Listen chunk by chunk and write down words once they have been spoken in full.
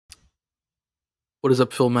What is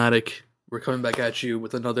up, Filmatic? We're coming back at you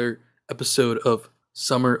with another episode of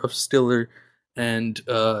Summer of Stiller, and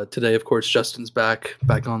today, of course, Justin's back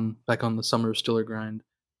on the Summer of Stiller grind,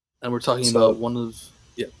 and we're talking about one of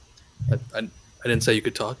I didn't say you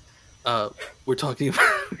could talk. We're talking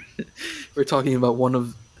about we're talking about one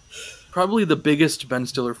of probably the biggest Ben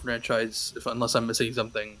Stiller franchise, unless I'm missing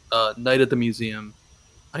something. Night at the Museum.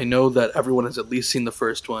 I know that everyone has at least seen the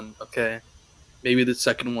first one. Okay, maybe the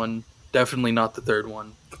second one. Definitely not the third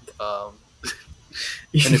one. And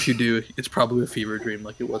if you do, it's probably a fever dream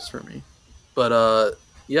like it was for me. But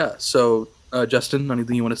yeah, so Justin,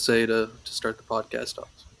 anything you want to say to start the podcast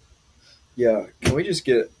off? Yeah, can we just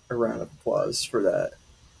get a round of applause for that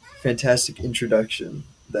fantastic introduction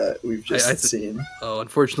that we've just seen? Oh,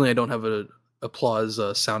 unfortunately, I don't have an applause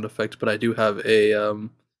sound effect, but I do have a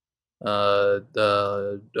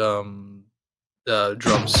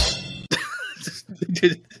drums.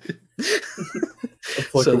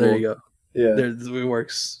 So there you go. Yeah, it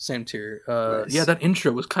works. Same tier. Nice. Yeah, that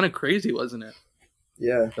intro was kind of crazy, wasn't it?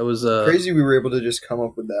 Yeah, that was crazy. We were able to just come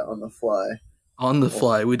up with that on the fly. On the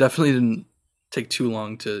fly, we definitely didn't take too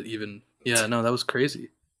long to even. Yeah, no, that was crazy.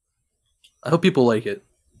 I hope people like it.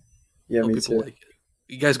 Yeah, me too. Like it.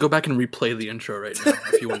 You guys go back and replay the intro right now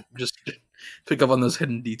if you want. Just pick up on those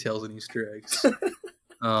hidden details and Easter eggs.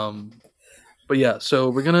 But yeah, so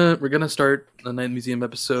we're gonna start the Night Museum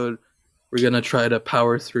episode. We're gonna try to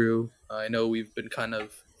power through. I know we've been kind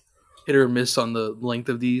of hit or miss on the length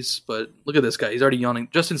of these, but look at this guy. He's already yawning.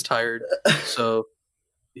 Justin's tired, so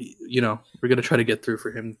we're gonna try to get through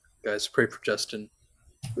for him. Guys, pray for Justin.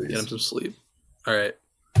 Please. Get him some sleep. All right.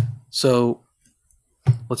 So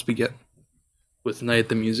let's begin with Night at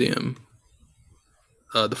the Museum.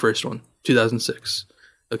 The first one, 2006.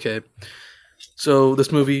 Okay. So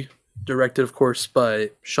this movie, directed, of course,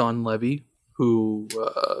 by Sean Levy, who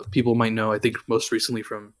people might know, I think, most recently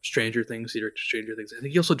from Stranger Things. He directed Stranger Things. I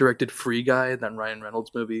think he also directed Free Guy, that Ryan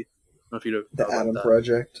Reynolds movie. I don't know if you know The Adam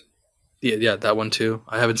Project. Yeah, that one too.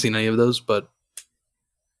 I haven't seen any of those, but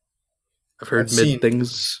I've heard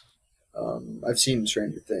things. I've seen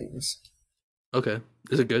Stranger Things. Okay,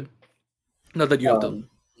 is it good? Not that you have to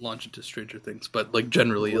launch into Stranger Things, but like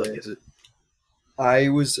generally, right. Like, is it? I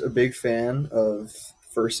was a big fan of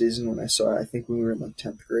first season when I saw it. I think when we were in like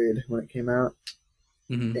 10th grade when it came out.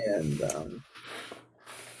 Mm-hmm. And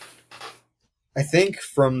I think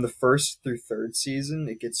from the first through third season,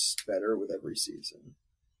 it gets better with every season.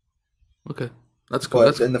 Okay, that's cool.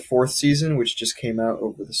 But in the fourth season, which just came out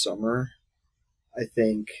over the summer, I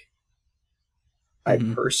think I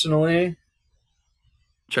personally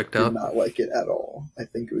checked out. Did not like it at all. I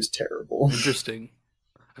think it was terrible. Interesting.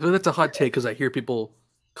 I feel like that's a hot take because I hear people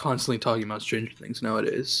constantly talking about Stranger Things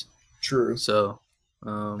nowadays. True. So,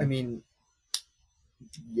 I mean,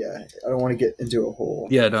 yeah, I don't want to get into a whole.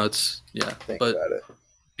 Yeah, no, it's thing but about it.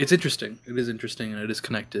 It's interesting. It is interesting, and it is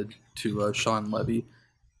connected to Sean Levy.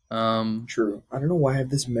 True. I don't know why I have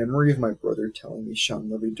this memory of my brother telling me Sean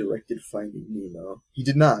Levy directed Finding Nemo. He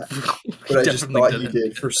did not, but I just thought he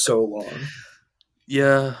did for so long.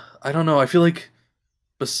 Yeah, I don't know. I feel like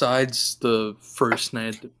besides the first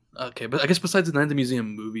Night, but I guess besides the Night at the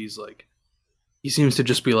Museum movies, like he seems to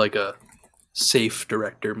just be like a safe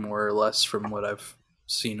director, more or less, from what I've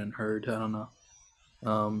seen and heard. I don't know.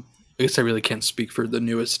 I guess I really can't speak for the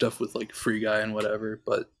newest stuff with like Free Guy and whatever,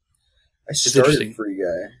 but I started Free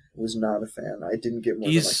Guy. Was not a fan. I didn't get more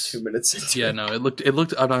than like 2 minutes into it. Yeah, no, it looked. I'm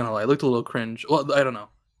not gonna lie, it looked a little cringe. Well, I don't know.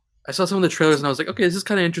 I saw some of the trailers and I was like, okay, this is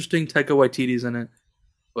kind of interesting. Taika Waititi's in it,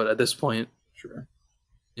 but at this point, sure,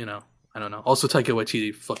 I don't know. Also, Taika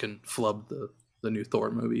Waititi fucking flubbed the new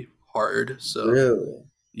Thor movie hard. So really,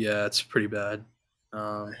 yeah, it's pretty bad.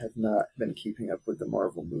 I have not been keeping up with the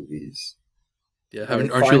Marvel movies. Yeah,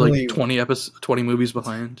 aren't you like 20 movies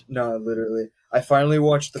behind? No, literally. I finally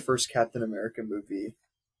watched the first Captain America movie.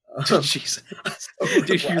 Jesus,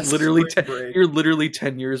 dude, you're literally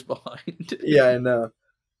 10 years behind. Yeah, I know.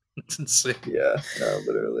 It's insane. Yeah, no,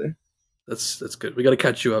 literally. That's good. We got to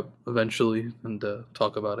catch you up eventually and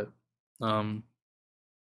talk about it. But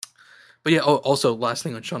yeah. Also, last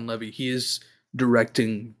thing on Sean Levy, he is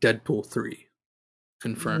directing Deadpool 3.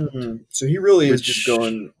 Confirmed. Mm-hmm. So he really is just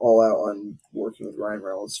going all out on working with Ryan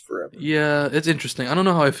Reynolds forever. Yeah, it's interesting. I don't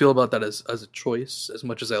know how I feel about that as a choice, as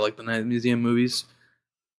much as I like the Night Museum movies.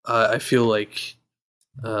 I feel like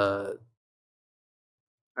I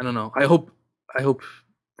don't know. I hope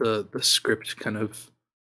the script kind of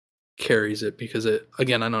carries it, because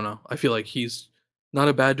again, I don't know. I feel like he's not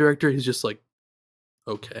a bad director. He's just like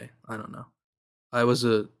okay. I don't know. I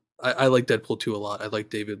like Deadpool 2 a lot. I like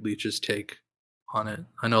David Leitch's take on it.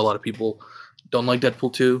 I know a lot of people don't like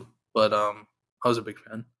Deadpool 2, but I was a big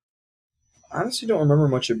fan. I honestly don't remember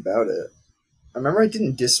much about it. I remember I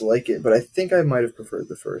didn't dislike it, but I think I might have preferred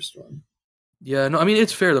the first one. Yeah, no, I mean,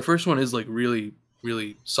 it's fair. The first one is like really,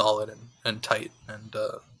 really solid and tight, and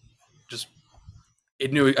just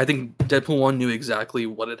it knew. I think Deadpool 1 knew exactly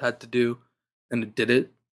what it had to do, and it did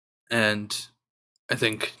it. And I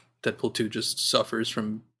think Deadpool 2 just suffers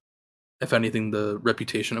from, if anything, the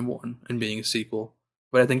reputation of 1 and being a sequel.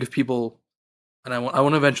 But I think if people, and I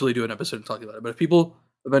want to eventually do an episode talking about it, but if people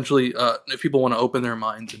eventually, if people want to open their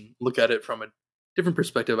minds and look at it from a different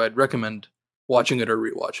perspective, I'd recommend watching it or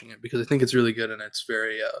rewatching it, because I think it's really good and it's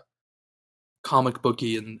very comic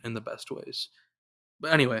booky in the best ways.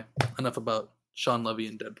 But anyway, enough about Sean Levy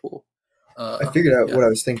and Deadpool. I figured out what I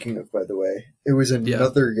was thinking of, by the way. It was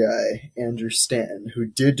another guy, Andrew Stanton, who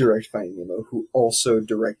did direct Finding Nemo, who also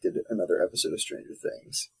directed another episode of Stranger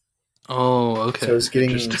Things. Oh, okay. So I was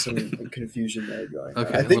getting some confusion there going on.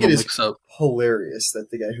 Okay, I think it is hilarious that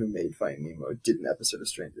the guy who made Finding Nemo did an episode of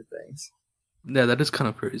Stranger Things. Yeah, that is kind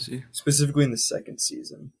of crazy. Specifically in the second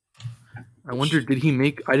season. I wonder, did he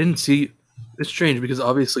make... I didn't see... It's strange because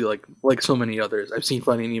obviously, like so many others, I've seen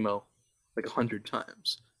Finding Nemo like 100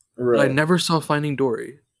 times. Right. But I never saw Finding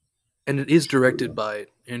Dory. And it is directed by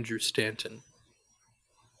Andrew Stanton.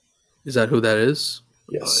 Is that who that is?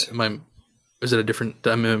 Yes. Is it a different...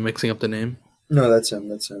 Am I mixing up the name? No, that's him.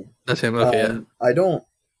 That's him, okay, yeah. I don't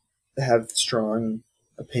have strong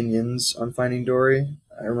opinions on Finding Dory.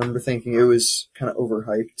 I remember thinking it was kind of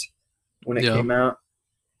overhyped when it came out.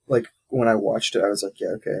 Like, when I watched it, I was like, yeah,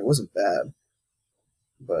 okay, it wasn't bad.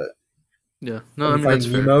 But... Yeah, no, I mean,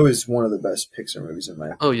 Finding Nemo is one of the best Pixar movies in my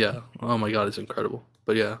opinion. Oh, yeah. Oh, my God, it's incredible.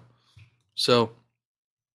 But yeah. So,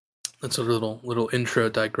 that's a little intro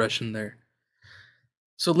digression there.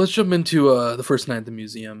 So let's jump into the first night at the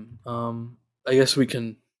museum. I guess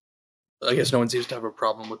no one seems to have a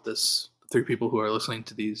problem with this. The 3 people who are listening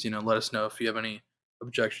to these, let us know if you have any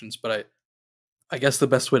objections. But I guess the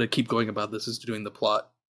best way to keep going about this is doing the plot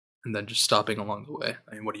and then just stopping along the way.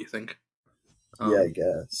 I mean, what do you think? Yeah, I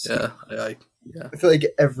guess. Yeah, I feel like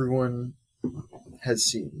everyone has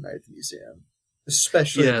seen Night at the Museum,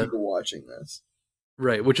 especially people watching this.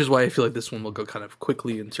 Right, which is why I feel like this one will go kind of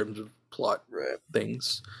quickly in terms of plot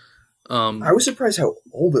things. I was surprised how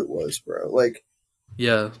old it was, bro. Like,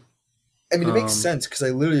 yeah. I mean, it makes sense because I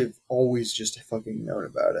literally have always just fucking known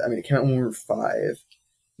about it. I mean, it came out when we were 5.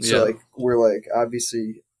 So, like, we're like,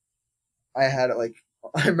 obviously, I had it, like,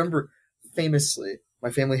 I remember famously, my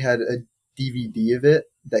family had a DVD of it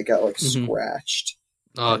that got, like, scratched.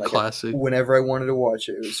 Oh, and, like, classic. Whenever I wanted to watch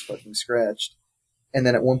it, it was fucking scratched. And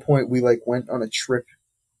then at one point, we, like, went on a trip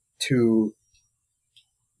to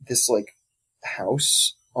this, like,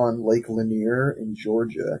 house on Lake Lanier in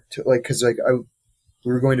Georgia. To, like, because, like,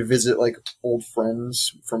 we were going to visit, like, old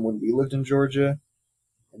friends from when we lived in Georgia.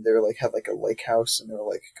 And they were, like, had, like, a lake house. And they were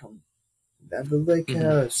like, come down to the lake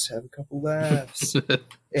house, have a couple laughs.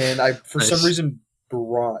 And I, for some reason,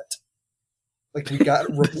 brought... Like, we got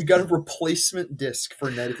a replacement disc for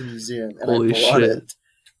Night at the Museum. And Holy I brought shit. it.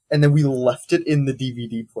 And then we left it in the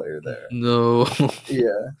DVD player there. No.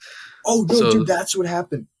 Yeah. Oh, no, dude, that's what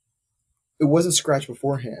happened. It wasn't scratched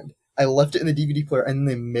beforehand. I left it in the DVD player, and then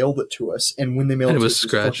they mailed it to us. And when they mailed it to us,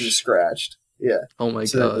 it was fucking scratched. Yeah. Oh, my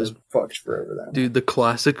God. That was fucked forever then. Dude, the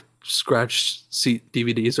classic scratch seat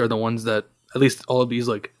DVDs are the ones that, at least all of these,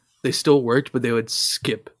 like, they still worked, but they would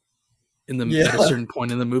skip at a certain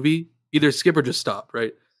point in the movie. Either skip or just stop,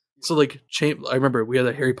 right? So, like, I remember we had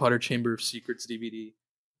a Harry Potter Chamber of Secrets DVD,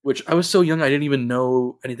 which I was so young I didn't even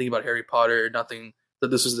know anything about Harry Potter, nothing, that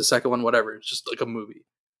this was the second one, whatever. It's just like a movie.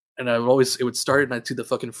 And it would start and I'd see the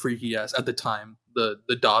fucking freaky ass, at the time, the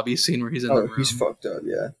Dobby scene where he's in the room. Oh, he's fucked up,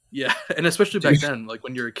 yeah. Yeah, and especially back then, like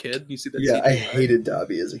when you're a kid, you see that scene. Yeah, I hated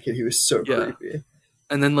Dobby as a kid. He was so creepy.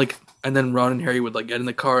 And then Ron and Harry would like get in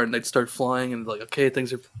the car and they'd start flying and like, okay,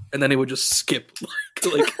 things are, and then it would just skip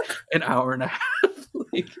like an hour and a half.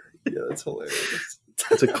 Like, yeah, that's hilarious.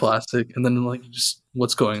 It's a classic. And then like, just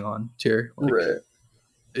what's going on here? Like, right.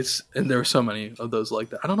 And there were so many of those like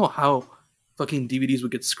that. I don't know how fucking DVDs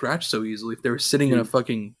would get scratched so easily if they were sitting in a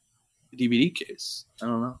fucking DVD case. I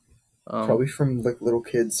don't know. Probably from like little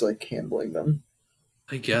kids like handling them.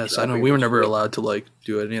 I guess. I know we were never allowed to like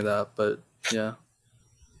do any of that, but yeah.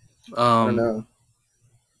 I don't know.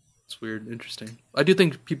 It's weird. Interesting. I do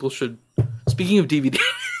think people should. Speaking of DVD,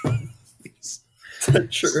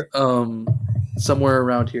 sure. Somewhere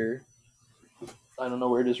around here. I don't know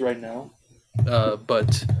where it is right now,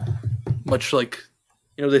 but much like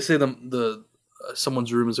they say the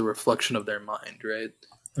someone's room is a reflection of their mind, right?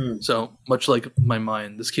 So much like my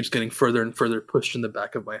mind, this keeps getting further and further pushed in the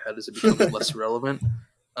back of my head as it becomes less relevant.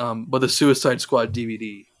 But the Suicide Squad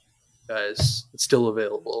DVD, guys, it's still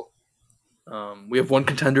available. We have one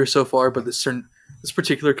contender so far, but this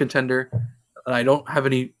particular contender, and I don't have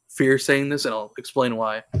any fear saying this, and I'll explain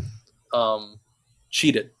why.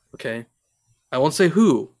 Cheated. Okay, I won't say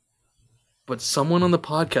who, but someone on the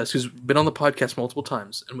podcast who's been on the podcast multiple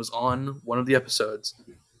times and was on one of the episodes.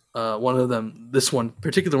 One of them, this one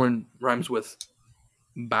particular one, rhymes with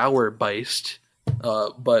Bauerbeist,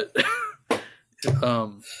 but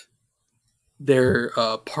their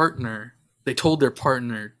partner. They told their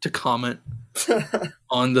partner to comment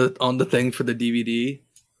on the thing for the DVD.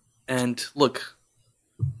 And look,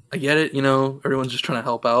 I get it, everyone's just trying to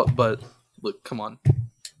help out, but look, come on.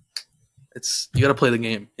 You gotta play the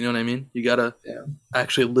game, you know what I mean? You gotta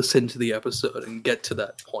actually listen to the episode and get to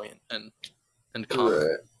that point and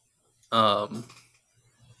comment. Right.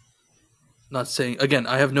 Not saying, again,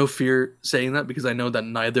 I have no fear saying that because I know that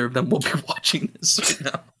neither of them will be watching this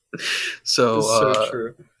right now. So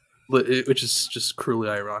true. Which is just cruelly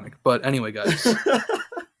ironic. But anyway, guys,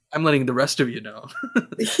 I'm letting the rest of you know.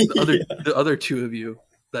 The other two of you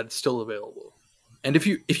that's still available. And if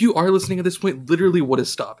you are listening at this point, literally what is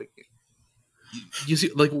stopping you? You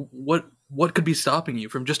see, like, what could be stopping you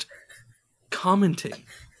from just commenting?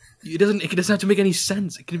 It doesn't have to make any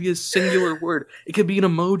sense. It could be a singular word. It could be an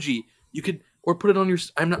emoji. You could, or put it on your,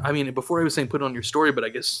 before I was saying put it on your story, but I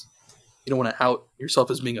guess you don't want to out yourself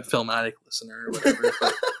as being a Filmatic listener or whatever.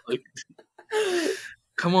 But, like,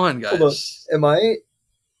 come on, guys.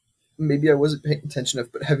 Maybe I wasn't paying attention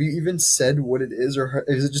enough, but have you even said what it is, or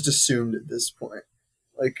is it just assumed at this point?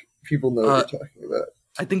 Like, people know what you're talking about.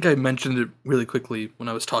 I think I mentioned it really quickly when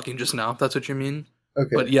I was talking just now, if that's what you mean.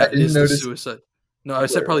 Okay. But yeah, it is the Suicide. No, I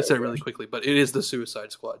said it really quickly, but it is the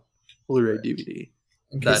Suicide Squad Blu-ray DVD.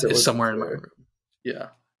 That is somewhere in my room. Yeah, in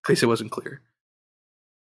case it wasn't clear.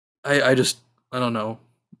 I don't know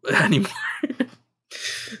anymore.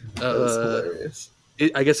 That's hilarious.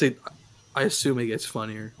 I assume it gets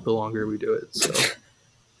funnier the longer we do it. So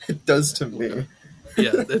it does to me.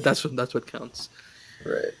 Yeah, that's what counts.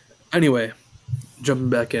 Right. Anyway, jumping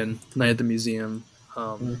back in, Night at the Museum.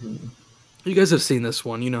 You guys have seen this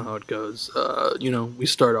one. You know how it goes. We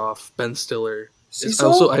start off. Ben Stiller.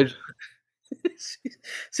 Cecil?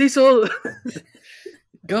 Cecil.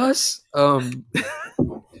 Gus.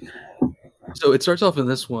 So it starts off in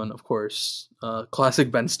this one, of course.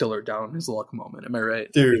 Classic Ben Stiller down on his luck moment. Am I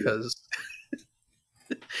right? Dude. Because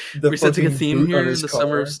we're sensing a theme here in the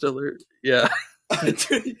summer of Stiller. Yeah.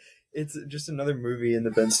 It's just another movie in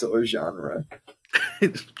the Ben Stiller genre.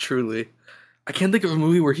 Truly. I can't think of a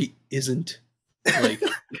movie where he isn't, like,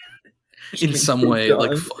 in some way,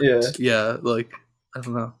 like, fucked. Yeah, like, I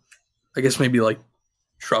don't know. I guess maybe, like,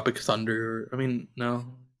 Tropic Thunder. No.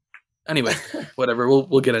 Anyway, whatever.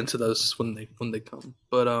 We'll get into those when they come.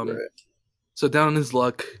 But right. So down on his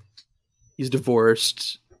luck, he's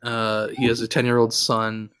divorced. He has a 10-year-old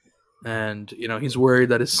son, and he's worried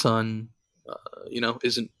that his son,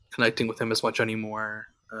 isn't connecting with him as much anymore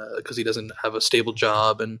because he doesn't have a stable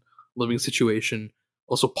job and living situation.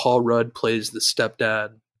 Also, Paul Rudd plays the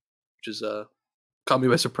stepdad, which is caught me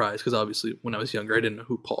by surprise because obviously when I was younger I didn't know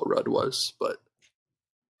who Paul Rudd was, but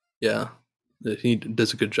yeah. He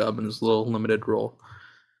does a good job in his little limited role.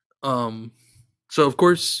 So, of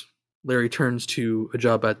course, Larry turns to a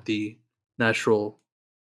job at the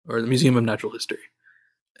Museum of Natural History.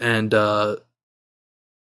 And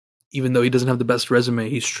even though he doesn't have the best resume,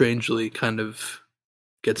 he strangely kind of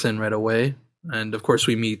gets in right away. And, of course,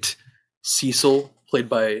 we meet Cecil, played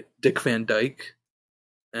by Dick Van Dyke,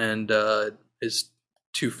 and his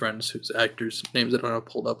two friends whose actors' names I don't have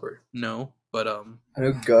pulled up or no. But I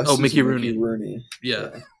know Gus. Oh, Mickey Rooney.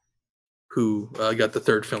 Yeah. Who got the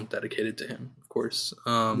third film dedicated to him, of course.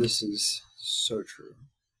 This is so true.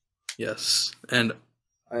 Yes, and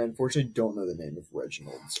I unfortunately don't know the name of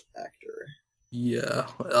Reginald's actor. Yeah,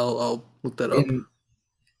 I'll look that up.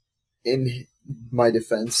 In my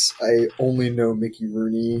defense, I only know Mickey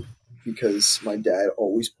Rooney because my dad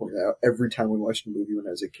always pointed out every time we watched a movie when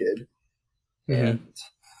I was a kid, and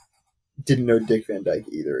didn't know Dick Van Dyke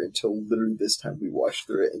either until literally this time we watched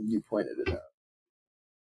through it and you pointed it out.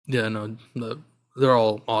 Yeah, no, they're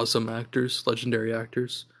all awesome actors, legendary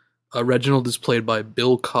actors. Reginald is played by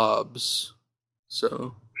Bill Cobbs,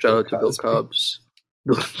 so shout out to Bill Cobbs.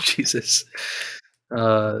 Jesus.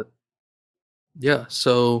 Yeah,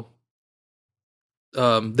 so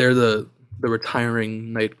they're the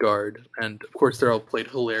retiring night guard, and of course they're all played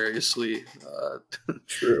hilariously.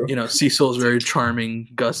 True. Cecil's very charming.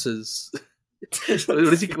 Gus is What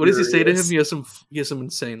does he say to him? He has some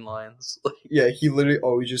insane lines. Like, yeah, he literally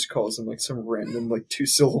always just calls him like some random like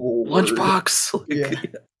 2-syllable word. Lunchbox. Like,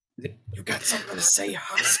 yeah. You got something to say,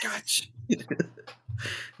 hopscotch.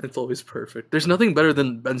 It's always perfect. There's nothing better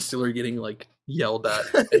than Ben Stiller getting like yelled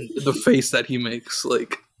at and the face that he makes.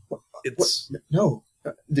 Like, it's no,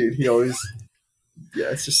 dude. He always,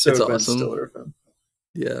 yeah, it's just so Ben awesome. Stiller of him.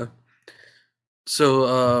 Yeah.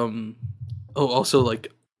 So, also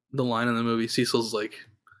like the line in the movie, Cecil's like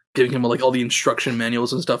giving him like all the instruction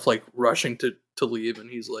manuals and stuff, like rushing to leave, and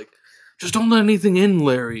he's like, "Just don't let anything in,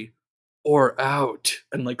 Larry, or out,"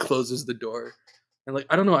 and like closes the door. And like,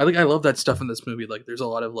 I don't know, I love that stuff in this movie. Like, there's a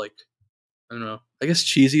lot of like, I don't know, I guess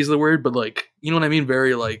cheesy is the word, but like, you know what I mean?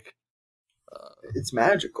 Very like, it's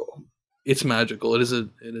magical. It's magical. It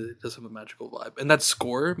does have a magical vibe. And that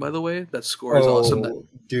score, by the way, is awesome.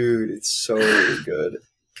 Dude, it's so good.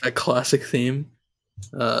 That classic theme,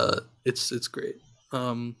 it's great.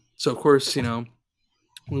 So of course, we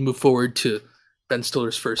move forward to Ben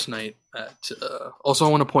Stiller's first night at. Also, I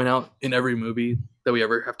want to point out, in every movie that we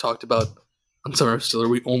ever have talked about on Summer of Stiller,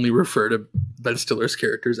 we only refer to Ben Stiller's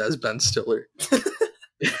characters as Ben Stiller.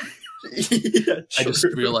 Yeah, I just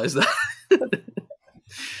realized that.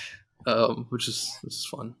 Which is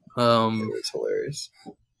fun. It was hilarious.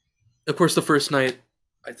 Of course, the first night,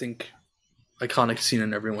 I think, iconic scene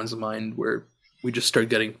in everyone's mind where we just start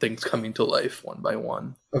getting things coming to life one by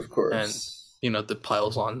one. Of course. And, the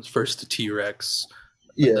piles on, first the T-Rex,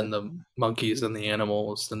 then the monkeys, then the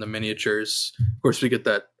animals, then the miniatures. Of course, we get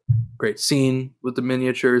that great scene with the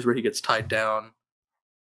miniatures where he gets tied down.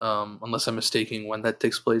 Unless I'm mistaking when that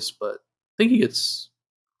takes place, but I think he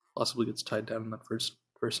possibly gets tied down in that first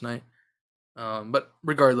night. But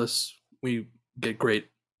regardless, we get great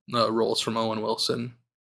roles from Owen Wilson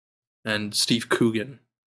and Steve Coogan.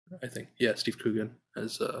 I think, Steve Coogan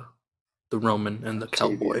as the Roman and the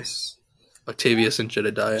cowboy, Octavius and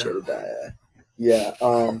Jedediah. Yeah.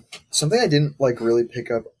 Something I didn't like really pick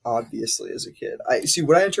up obviously as a kid. I see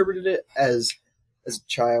what I interpreted it as a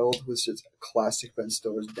child was just classic Ben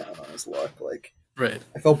Stiller's down on his luck. Like, right.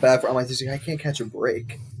 I felt bad for. I'm like, I can't catch a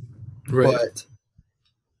break. Right. But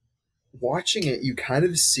watching it, you kind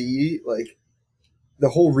of see like the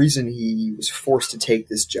whole reason he was forced to take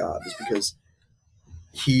this job is because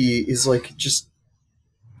he is like just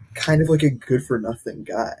kind of like a good for nothing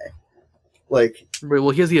guy. Like, right, well,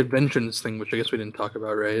 he has the inventions thing, which I guess we didn't talk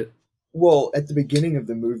about, right? Well, at the beginning of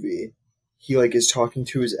the movie, he like is talking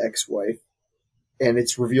to his ex-wife, and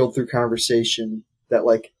it's revealed through conversation that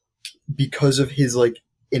like because of his like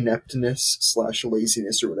ineptness /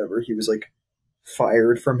 laziness or whatever, he was like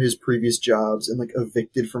fired from his previous jobs and like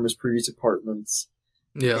evicted from his previous apartments.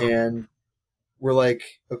 Yeah. And we're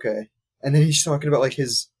like, okay. And then he's talking about like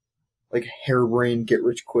his like harebrained get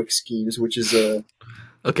rich quick schemes, which is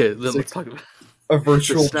okay, then let's talk about a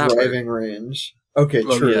virtual driving range. Okay,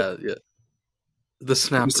 true. Yeah. The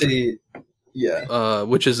snapper.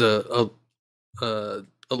 Which is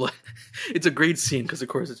it's a great scene because of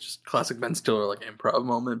course it's just classic Ben Stiller like improv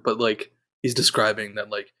moment, but like he's describing that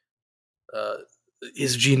like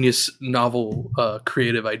his genius novel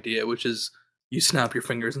creative idea, which is you snap your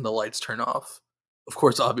fingers and the lights turn off. Of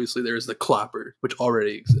course, obviously there is the clapper, which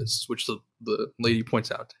already exists, which the lady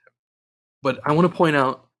points out to him. But I want to point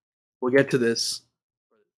out, we'll get to this,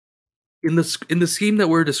 in the scheme that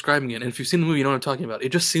we're describing it, and if you've seen the movie, you know what I'm talking about.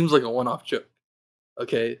 It just seems like a one-off joke.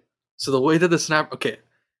 Okay? So the way that the snap... Okay,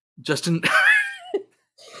 Justin...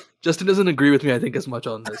 Justin doesn't agree with me, I think, as much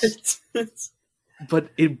on this. But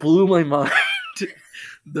it blew my mind,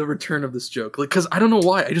 the return of this joke. Like, because I don't know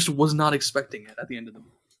why, I just was not expecting it at the end of the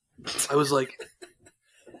movie. I was like...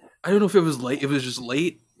 I don't know if it was late, if it was just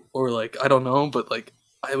late, or like, I don't know, but like,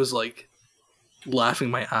 I was like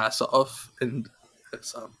laughing my ass off, and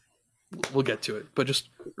it's, we'll get to it. But just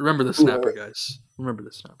remember the snapper, guys. Remember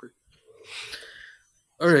the snapper.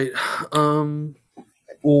 All right.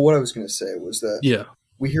 Well, what I was going to say was that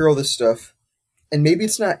we hear all this stuff, and maybe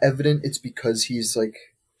it's not evident it's because he's like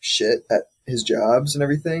shit at his jobs and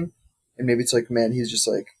everything, and maybe it's like, man, he's just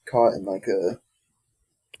like caught in like a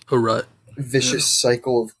rut, vicious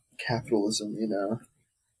cycle of capitalism, you know?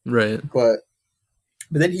 Right. But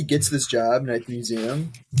then he gets this job at the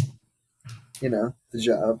museum, you know, the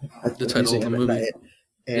job at the museum at night,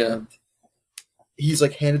 and he's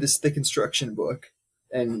like handed this thick instruction book,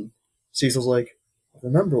 and Cecil's like,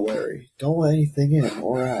 remember, Larry, don't let anything in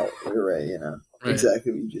or out. Right, you know,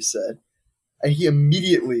 exactly what you just said. And he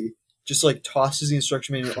immediately just like tosses the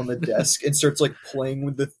instruction manual on the desk and starts like playing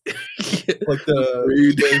with the like the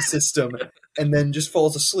relay system, and then just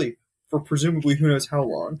falls asleep for presumably who knows how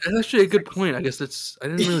long. That's actually a good point. I guess I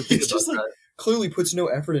didn't really think about just that. Like clearly puts no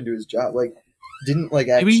effort into his job. Like, didn't like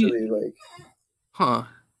Maybe, actually like. huh?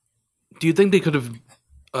 Do you think they could have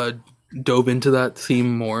dove into that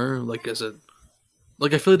theme more? Like, as a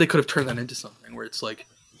like, I feel like they could have turned that into something where it's like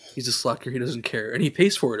he's a slacker, he doesn't care, and he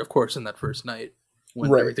pays for it, of course, in that first night when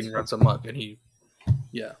Right. everything runs amok, and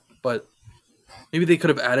yeah. But maybe they could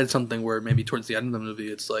have added something where maybe towards the end of the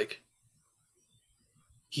movie, it's like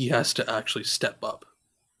he has to actually step up,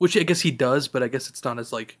 which I guess he does, but I guess it's not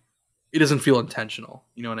as like it doesn't feel intentional.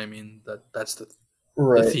 You know what I mean? That's the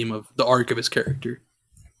Right. theme of the arc of his character.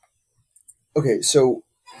 Okay, so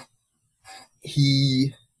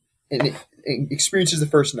he experiences the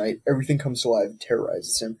first night. Everything comes to life and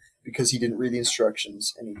terrorizes him because he didn't read the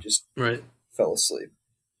instructions and he just Right. fell asleep.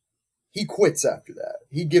 He quits after that.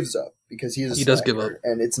 He gives up because he does give up,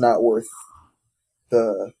 and it's not worth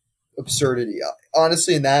the absurdity.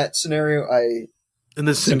 Honestly, in that scenario, in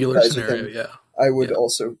this singular scenario, yeah, I would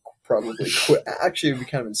also probably quit. Actually, it would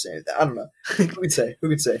be kind of insane. I don't know. Who could say? Who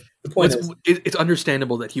could say? The point is, it's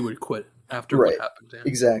understandable that he would quit after what happened to him.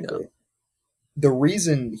 Exactly. Yeah. The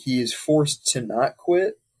reason he is forced to not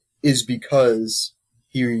quit is because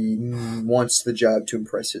he wants the job to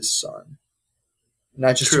impress his son.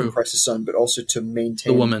 Not just to impress his son, but also to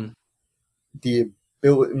maintain the woman. The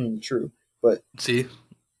ability. True, but see,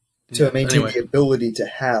 to maintain the ability to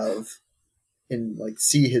have and like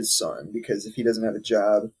see his son, because if he doesn't have a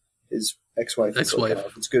job, his ex-wife is like, oh,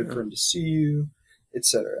 it's good for him to see you,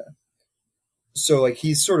 etc. So like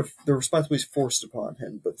he's sort of the responsibility is forced upon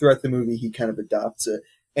him, but throughout the movie he kind of adopts it,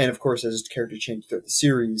 and of course as his character changes throughout the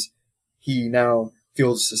series, he now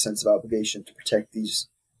feels a sense of obligation to protect these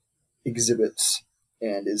exhibits,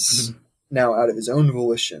 and is now out of his own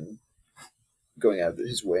volition going out of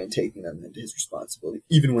his way and taking them into his responsibility,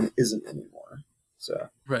 even when it isn't anymore. So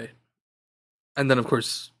right, and then of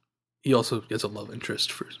course he also gets a love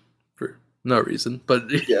interest for no reason, but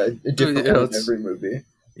yeah, a different one in every movie.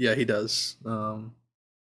 Yeah, he does.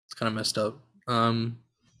 It's kind of messed up.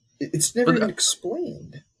 It's never even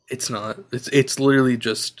explained. It's not. It's literally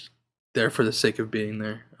just there for the sake of being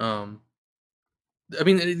there. I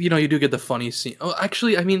mean, you do get the funny scene. Oh,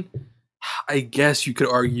 actually, I mean, I guess you could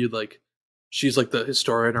argue like she's like the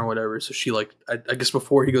historian or whatever. So she like I guess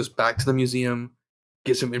before he goes back to the museum,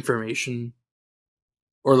 gives him information,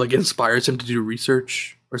 or like inspires him to do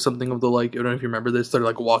research or something of the like. I don't know if you remember this. They're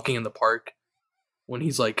like walking in the park when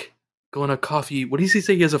he's like going to coffee. What does he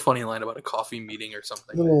say? He has a funny line about a coffee meeting or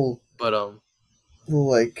something. Little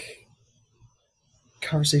like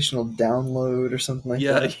conversational download or something like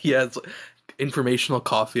that. Yeah, it's like informational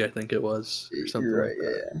coffee, I think it was, or something. You're right,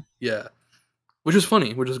 like that. Yeah, which is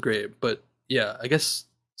funny, which is great, but yeah, I guess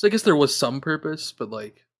there was some purpose, but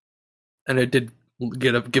like, and it did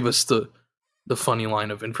give us the funny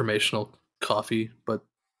line of informational coffee, but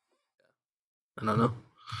I don't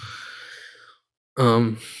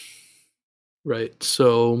know. Right.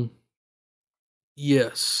 So,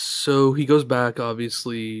 yes. So he goes back.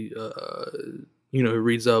 Obviously, he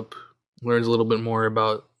reads up, learns a little bit more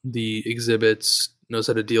about the exhibits, knows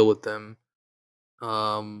how to deal with them.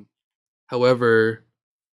 However,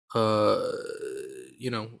 there's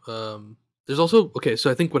also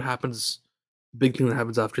so I think what happens, big thing that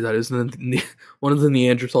happens after that is then one of the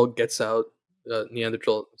Neanderthals get out,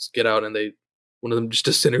 and one of them just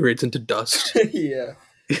disintegrates into dust. Yeah.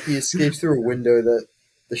 He escapes through a window that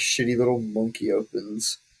the shitty little monkey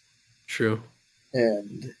opens. True.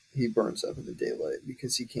 And he burns up in the daylight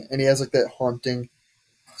because he can't. And he has like that haunting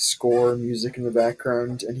score music in the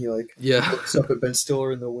background, and he looks up at Ben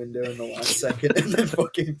Stiller in the window in the last second and then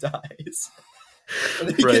fucking dies. And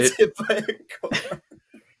then he gets hit by a car.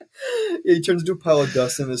 Yeah, he turns into a pile of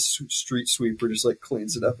dust, and this street sweeper just like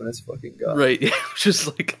cleans it up, and it's fucking gone. Right. Just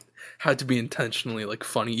like had to be intentionally like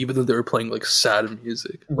funny, even though they were playing like sad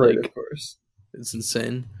music. Right, like, of course. It's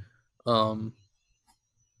insane. And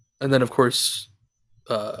then of course,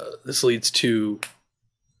 this leads to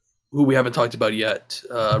who we haven't talked about yet,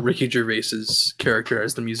 Ricky Gervais's character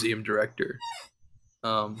as the museum director,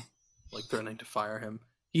 like threatening to fire him.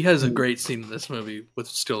 He has a great scene in this movie with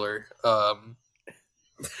Stiller. God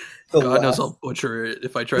knows I'll butcher it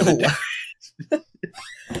if I try to do it.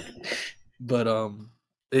 But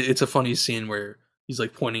it's a funny scene where he's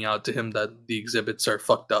like pointing out to him that the exhibits are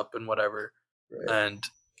fucked up and whatever, and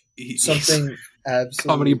something absolutely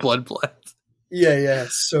comedy blood blast. Yeah,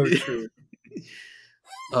 so true.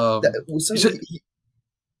 Yeah.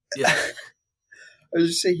 I was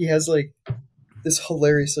just saying he has like this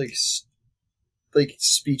hilarious like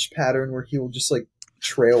speech pattern where he will just like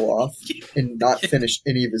trail off and not finish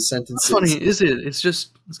any of his sentences. How funny is it? It's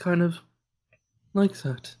kind of like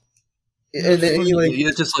that. And then he like,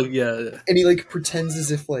 it's just like, yeah. and he like pretends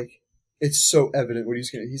as if like it's so evident what he's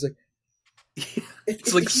gonna. He's like,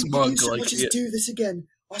 It's like smug, if you so like, much as yeah. do this again,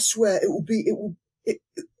 I swear it will be.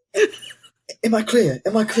 Am I clear?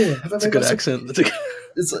 Am I clear? Have I It's a made good myself? accent. It's like,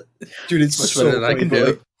 It's like, dude, it's much so better than funny. I can But do.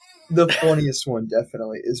 like, the funniest one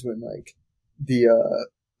definitely is when like the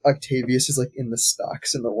Octavius is like in the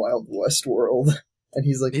stocks in the Wild West world, and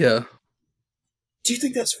he's like, Yeah. "Do you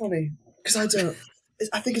think that's funny? Because I don't.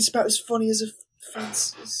 I think it's about as funny as a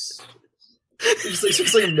fence." It's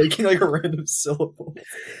just like making like a random syllable. It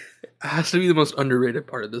has to be the most underrated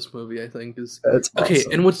part of this movie, I think, is That's okay.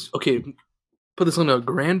 awesome. And what's okay? Put this on a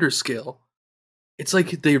grander scale. It's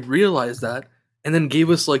like they realized that and then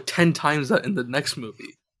gave us like 10 times that in the next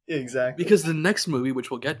movie. Yeah, exactly. Because the next movie,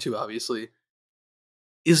 which we'll get to, obviously,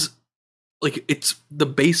 is like it's the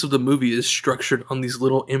base of the movie is structured on these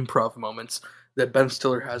little improv moments that Ben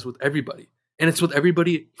Stiller has with everybody, and it's with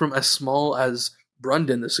everybody from as small as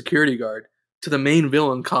Brundon, the security guard, to the main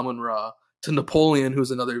villain, Kamen Ra, to Napoleon,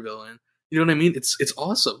 who's another villain. You know what I mean? It's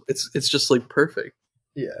awesome. It's just like perfect.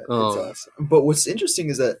 Yeah, it's awesome. But what's interesting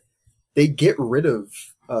is that they get rid of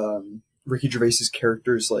Ricky Gervais's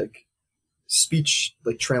character's like speech,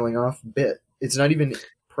 like trailing off bit. It's not even.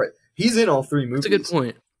 He's in all three movies. That's a good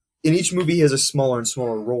point. In each movie, he has a smaller and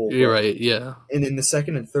smaller role. You're right. Yeah. And in the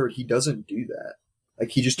second and third, he doesn't do that. Like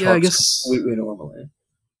he just talks completely normally.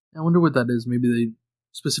 I wonder what that is. Maybe they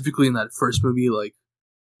specifically in that first movie like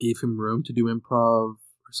gave him room to do improv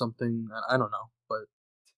or something. I don't know, but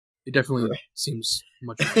it definitely seems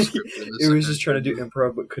much more scripted. It was just trying to do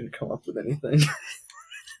improv, but couldn't come up with anything.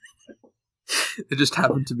 It just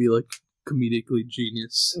happened to be like comedically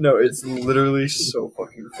genius. No, it's literally so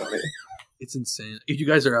fucking funny. It's insane. If you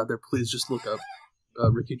guys are out there, please just look up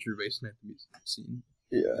Ricky Gervais Anthony scene.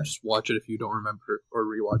 Yeah. Just watch it if you don't remember or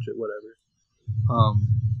rewatch it, whatever.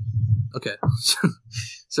 Okay.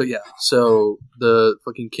 So yeah. So the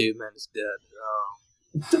fucking caveman is dead.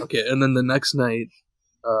 Okay, and then the next night,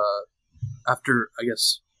 after I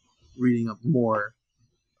guess reading up more,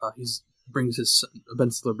 Ben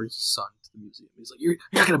Stiller brings his son to the museum. He's like, "You're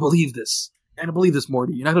not gonna believe this. You're not gonna believe this,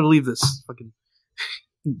 Morty. You're not gonna believe this." Fucking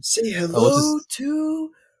say hello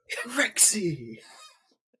to Rexy.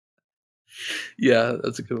 Yeah,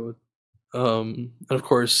 that's a good one. And of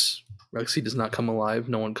course, Rexy does not come alive.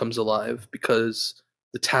 No one comes alive because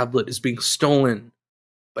the tablet is being stolen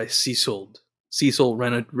by Cecil,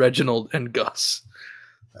 Reginald, and Gus.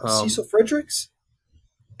 Cecil Fredericks?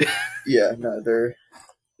 Yeah, no, they're...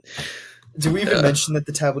 Do we even mention that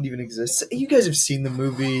the tablet even exists? You guys have seen the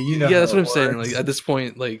movie, you know. Yeah, that's what I'm saying. Like at this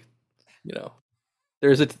point, like, you know,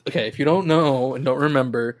 okay, if you don't know and don't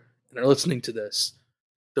remember and are listening to this,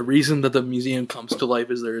 the reason that the museum comes to life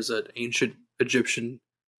is there is an ancient Egyptian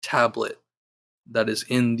tablet that is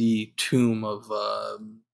in the tomb of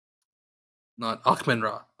not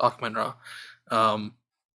Akhmenra,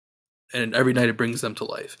 and every night it brings them to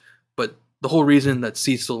life. But the whole reason that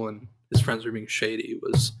Cecil and his friends were being shady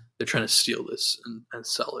was they're trying to steal this and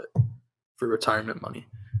sell it for retirement money.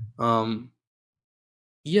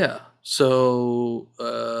 Yeah, so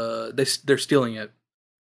they're stealing it,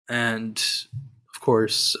 and of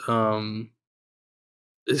course,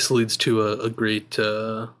 this leads to a great.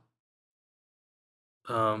 I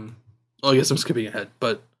guess I'm skipping ahead,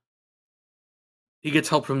 but he gets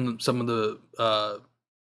help from some of the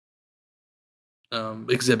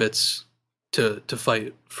exhibits to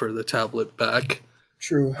fight for the tablet back.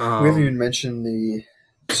 True. We haven't even mentioned the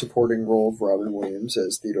supporting role of Robin Williams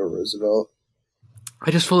as Theodore Roosevelt. I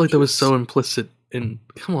just felt like that was so implicit in.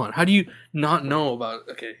 Come on, how do you not know about?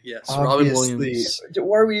 Okay, yes, Obviously. Robin Williams.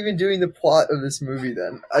 Why are we even doing the plot of this movie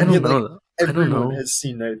then? I don't know. Everyone has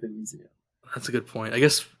seen Night at the Museum. That's a good point. I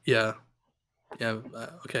guess, yeah.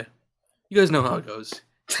 Okay. You guys know how it goes.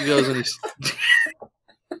 He goes and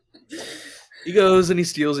he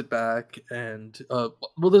steals it back, and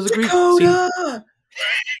there's a great scene.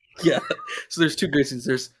 Yeah. So there's two great scenes.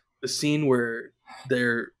 There's the scene where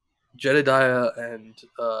Jedediah and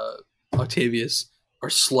Octavius are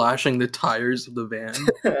slashing the tires of the van.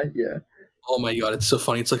 Yeah. Oh my god, it's so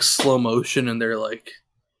funny. It's like slow motion, and they're like,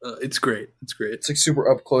 it's great. It's great. It's like super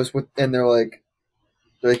up close and they're like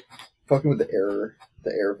fucking with the air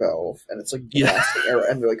valve, and it's like blasting air,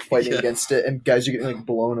 and they're like fighting against it, and guys are getting like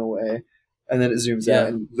blown away, and then it zooms out,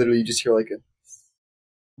 and literally you just hear like a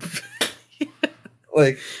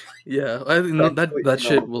like. Yeah, I think that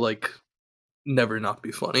shit will like never not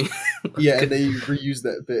be funny. Yeah, and they reuse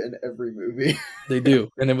that bit in every movie. They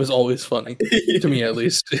do, and it was always funny to me, at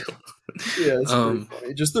least. Yeah, it's pretty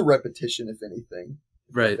funny. Just the repetition, if anything.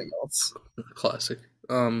 Right. Nothing else. Classic.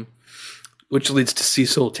 which leads to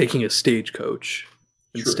Cecil taking a stagecoach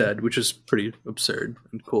instead, True. which is pretty absurd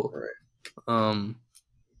and cool. Right. And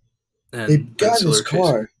They got in his Stiller chasing.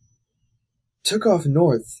 car, took off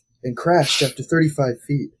north, and crashed after 35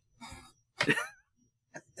 feet.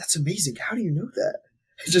 That's amazing. How do you know that?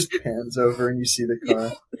 It just pans over and you see the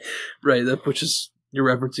car. Right, which is, you're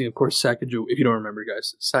referencing, of course, Sacagawea. If you don't remember,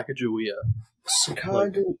 guys, Sacagawea.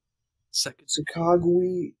 Sacagawea.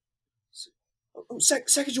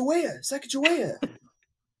 Sacagawea.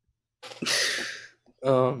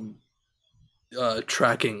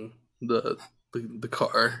 Tracking the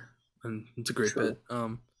car, and it's a great bit.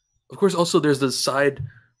 Of course, also there's the side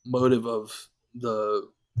motive of the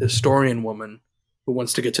historian woman who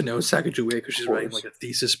wants to get to know Sacagawea because she's writing like a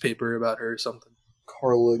thesis paper about her or something.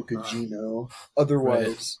 Carla Gugino.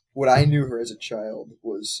 Otherwise, what I knew her as a child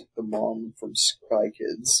was the mom from Spy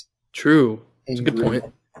Kids. True. That's a good point.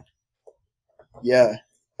 Yeah.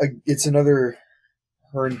 It's another,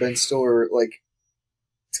 her and Ben Stiller, like,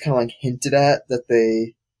 it's kind of like hinted at that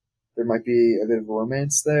there might be a bit of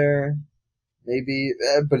romance there. Maybe.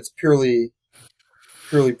 But it's purely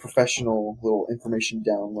professional little information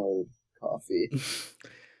download coffee.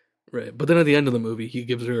 Right. But then at the end of the movie, he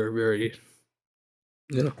gives her a very,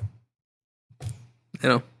 he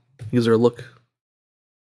gives her a look.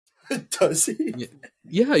 Does he?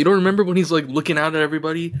 Yeah, you don't remember when he's like looking out at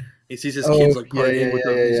everybody? He sees his kids like partying with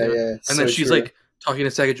them. Yeah. And then she's like talking to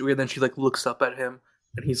Sacagawea, and then she like looks up at him,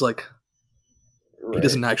 and he's like, he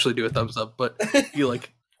doesn't actually do a thumbs up, but he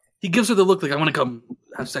gives her the look like, I want to come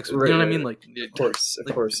have sex with you. You know what I mean? Like,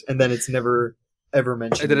 of course. And then it's never ever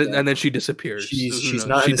mentioned. And then she disappears. She's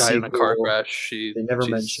not. She died in a car crash. They never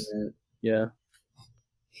mention it. Yeah.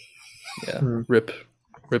 Yeah. Rip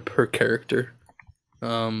her character.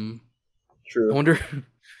 True. I wonder if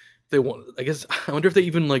they want. I wonder if they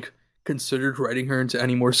even like considered writing her into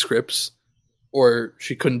any more scripts, or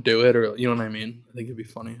she couldn't do it, or you know what I mean. I think it'd be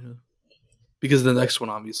funny because the next one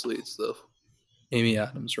obviously is the Amy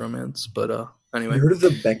Adams romance. But anyway, you heard of the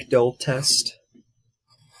Bechdel test?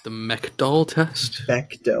 The Bechdel test?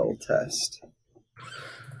 Bechdel test.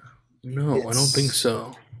 No, I don't think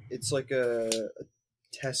so. It's like a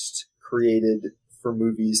test created for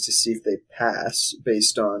movies to see if they pass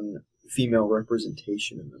based on female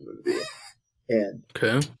representation in the movie. And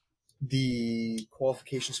the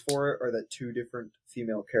qualifications for it are that two different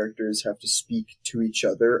female characters have to speak to each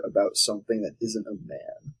other about something that isn't a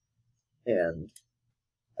man. And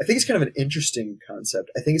I think it's kind of an interesting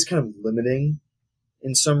concept. I think it's kind of limiting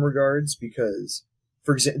in some regards because,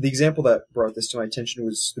 for example, the example that brought this to my attention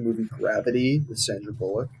was the movie Gravity with Sandra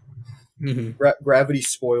Bullock. Mm-hmm. Gravity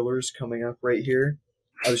spoilers coming up right here.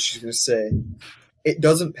 I was just going to say, it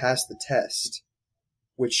doesn't pass the test,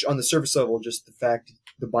 which on the surface level, just the fact,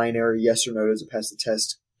 the binary yes or no doesn't pass the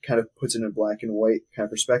test kind of puts it in a black and white kind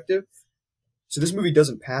of perspective. So this movie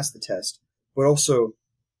doesn't pass the test, but also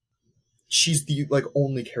she's the like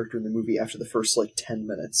only character in the movie after the first like 10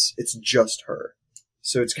 minutes. It's just her.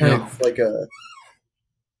 So it's kind of like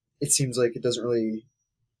it seems like it doesn't really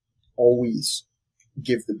always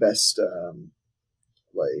give the best,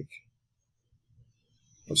 like,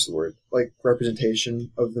 what's the word? Like,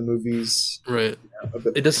 representation of the movies. Right.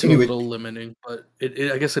 It does seem a little limiting, but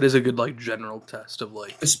I guess it is a good, like, general test of,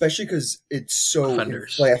 like... Especially because it's so...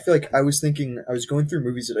 Like, I feel like I was going through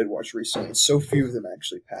movies that I'd watched recently, and so few of them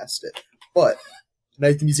actually passed it. But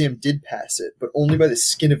Night at the Museum did pass it, but only by the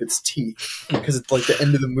skin of its teeth. Because it's, like, the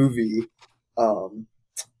end of the movie,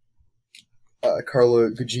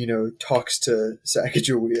 Carla Gugino talks to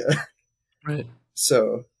Sacagawea. Right.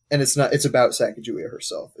 So, and it's about Sacagawea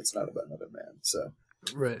herself. It's not about another man. So.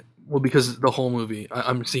 Right. Well, because the whole movie,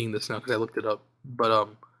 I'm seeing this now because I looked it up. But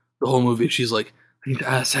the whole movie, she's like, I need to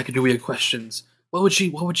ask Sacagawea questions. What would she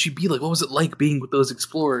be like? What was it like being with those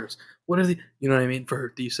explorers? What are they? You know what I mean? For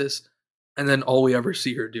her thesis, and then all we ever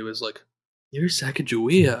see her do is like, "You're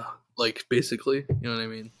Sacagawea," like basically. You know what I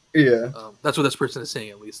mean? Yeah. That's what this person is saying,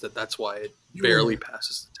 at least. That's why it barely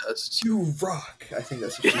passes the test. You rock. I think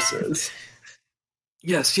that's what she says.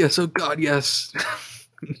 Yes. Oh God, yes.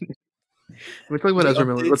 We're talking about Ezra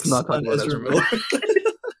Miller. Let's not talk about Ezra Miller.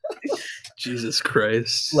 Jesus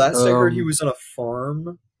Christ. Last I heard, he was on a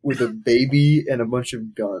farm with a baby and a bunch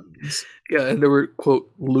of guns. Yeah, and there were,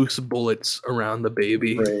 quote, loose bullets around the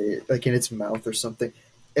baby. Right, like in its mouth or something.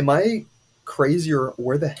 Am I crazy, or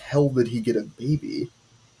where the hell did he get a baby?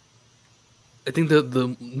 I think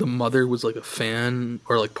the mother was like a fan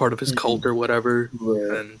or like part of his cult or whatever.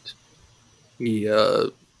 Right. And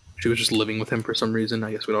she was just living with him for some reason.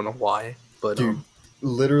 I guess we don't know why. But dude,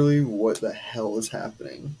 literally, what the hell is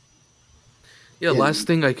happening? Yeah, last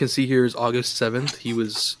thing I can see here is August 7th. He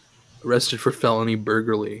was arrested for felony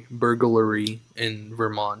burglary in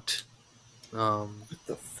Vermont. What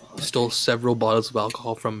the fuck? Stole several bottles of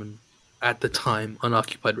alcohol from an, at the time,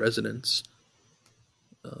 unoccupied residence.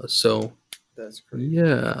 So That's crazy.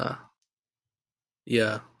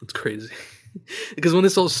 yeah, it's crazy. Because when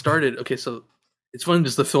this all started, okay, so it's funny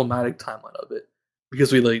just the filmatic timeline of it,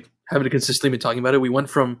 because we like haven't consistently been talking about it. We went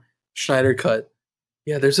from Schneider Cut.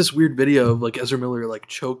 Yeah, there's this weird video of like Ezra Miller like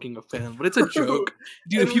choking a fan, but it's a joke,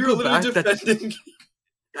 dude. If you go back,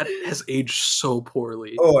 that has aged so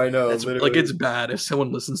poorly. Oh, I know. Like it's bad if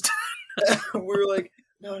someone listens to it. We're like,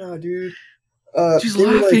 no, dude. She's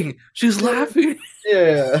laughing. Like, she's laughing.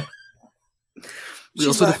 Yeah. We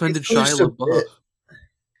also defended Shia LaBeouf.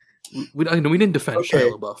 We didn't defend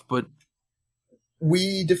Shia LaBeouf, but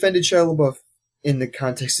we defended Shia LaBeouf in the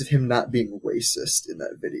context of him not being racist in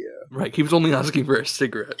that video. Right, he was only asking for a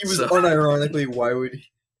cigarette. He was unironically, why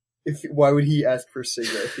would he ask for a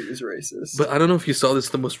cigarette if he was racist? But I don't know if you saw this,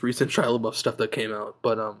 the most recent Shia LaBeouf stuff that came out,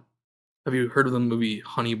 but have you heard of the movie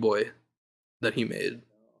Honey Boy that he made?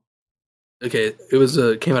 Okay, it was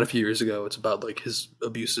came out a few years ago. It's about like his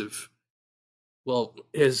abusive. Well,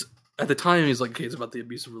 at the time he's like, okay, it's about the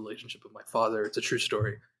abusive relationship with my father. It's a true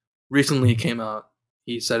story. Recently, it came out.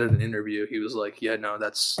 He said in an interview, he was like, "Yeah, no,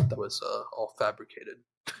 that was all fabricated.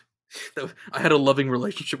 I had a loving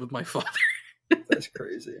relationship with my father." That's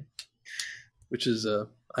crazy. Which is I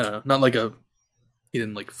don't know, not like he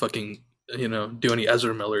didn't like fucking do any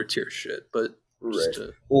Ezra Miller tier shit, but right.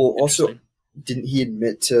 Well, also, didn't he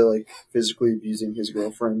admit to like physically abusing his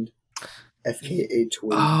girlfriend, FKA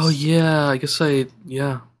Twigs? Oh yeah, I guess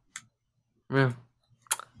yeah. I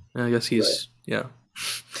guess he's yeah.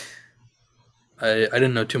 I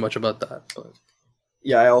didn't know too much about that, but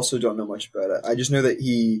yeah, I also don't know much about it. I just know that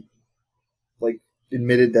he like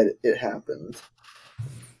admitted that it happened,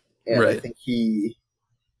 and right. I think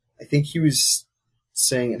he was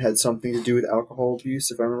saying it had something to do with alcohol abuse,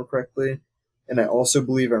 if I remember correctly. And I also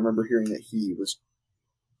believe I remember hearing that he was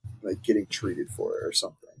like getting treated for it or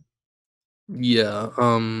something. Yeah.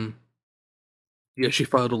 Yeah, she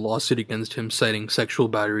filed a lawsuit against him citing sexual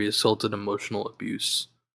battery, assault, and emotional abuse.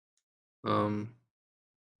 That's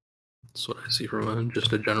what I see from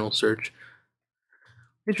just a general search.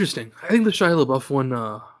 Interesting. I think the Shia LaBeouf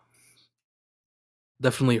one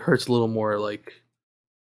definitely hurts a little more. Like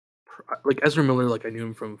Ezra Miller, like I knew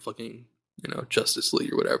him from fucking Justice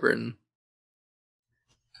League or whatever, and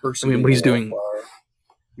I mean what he's doing.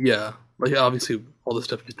 Yeah, like obviously all the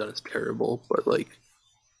stuff he's done is terrible, but like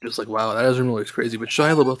just like wow, that Ezra Miller's crazy. But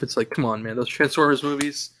Shia LaBeouf, it's like come on, man, those Transformers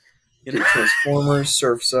movies. Transformers,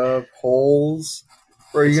 Surf's Up, Holes.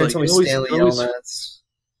 Bro, you're gonna tell me Stanley Yelnats?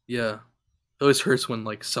 Yeah, it always hurts when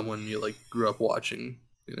like someone you like grew up watching,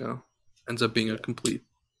 ends up being a complete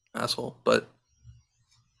asshole. But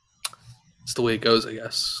it's the way it goes, I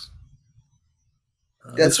guess.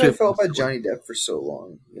 That's what I felt about Johnny Depp for so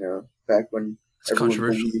long. Back when everyone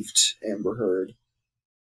believed Amber Heard.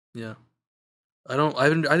 Yeah, I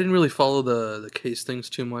didn't really follow the case things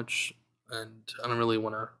too much, and I don't really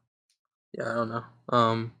want to. Yeah, I don't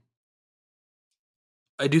know.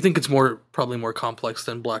 I do think it's probably more complex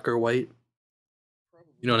than Black or White.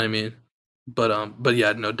 You know what I mean? But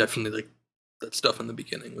yeah, no, definitely like that stuff in the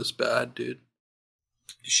beginning was bad, dude.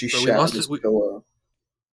 She shot his pillow.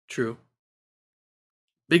 True.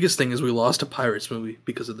 Biggest thing is we lost a Pirates movie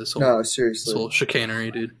because of this whole seriously. This whole chicanery,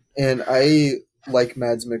 dude. And I like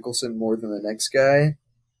Mads Mikkelsen more than the next guy,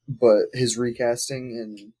 but his recasting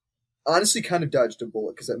and honestly kind of dodged a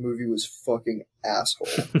bullet because that movie was fucking asshole.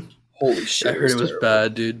 Holy shit! I heard it was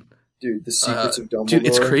bad, dude. Dude, The Secrets of Dumbledore. Dude,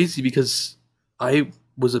 it's crazy because I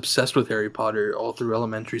was obsessed with Harry Potter all through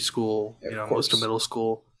elementary school, most of middle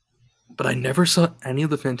school. But I never saw any of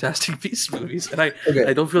the Fantastic Beasts movies, and I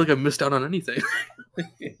don't feel like I missed out on anything.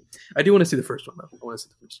 I do want to see the first one, though. I want to see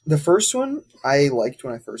the first one. The first one I liked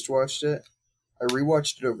when I first watched it. I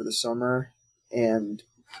rewatched it over the summer, and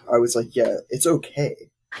I was like, yeah, it's okay.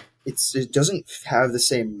 It doesn't have the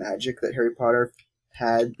same magic that Harry Potter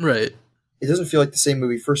had. Right. It doesn't feel like the same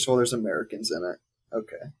movie. First of all, there's Americans in it.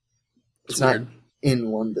 Okay. It's not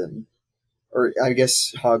in London. Or I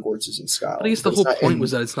guess Hogwarts is in Scotland. But I guess the whole point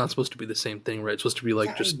was that it's not supposed to be the same thing, right? It's supposed to be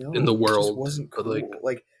like in the world. It wasn't cool.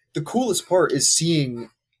 Like the coolest part is seeing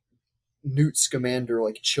Newt Scamander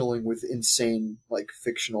like chilling with insane like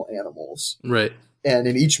fictional animals. Right. And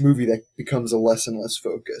in each movie that becomes a less and less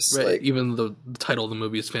focus. Right. Like, even though the title of the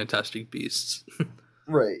movie is Fantastic Beasts.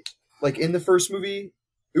 Right. Like in the first movie,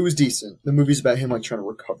 it was decent. The movie's about him like trying to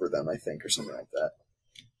recover them, I think, or something like that.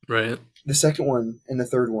 Right. The second one and the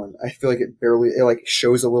third one, I feel like it like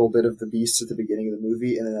shows a little bit of the beasts at the beginning of the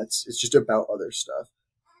movie, and then it's just about other stuff.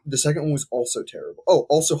 The second one was also terrible. Oh,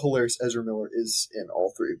 also hilarious. Ezra Miller is in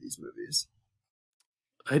all three of these movies.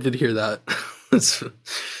 I did hear that.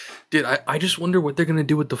 Dude, I just wonder what they're gonna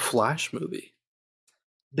do with the Flash movie.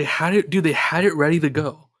 They had it, dude. They had it ready to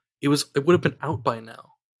go. It would have been out by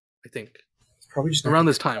now. I think It's probably just not around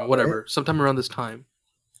gonna this come time, out, whatever, right? sometime around this time.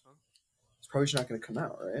 It's probably just not going to come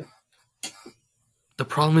out, right? The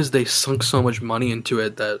problem is they sunk so much money into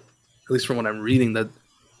it that, at least from what I'm reading, that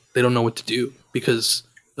they don't know what to do because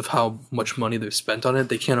of how much money they've spent on it.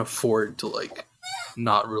 They can't afford to like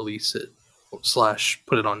not release it /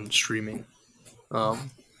 put it on streaming. I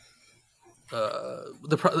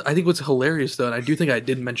think what's hilarious though, and I do think I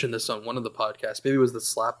did mention this on one of the podcasts, maybe it was the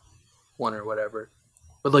Slap one or whatever,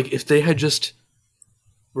 but like if they had just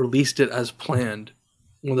released it as planned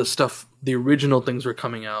when the original things were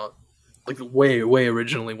coming out, like way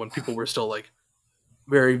originally when people were still like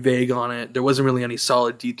very vague on it, there wasn't really any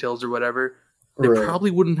solid details or whatever, they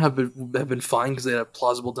probably wouldn't have been fine because they had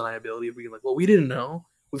plausible deniability of being like, well, we didn't know,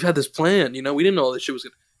 we've had this plan, we didn't know all this shit was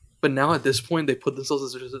gonna. But now at this point, they put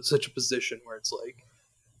themselves in such a position where it's like,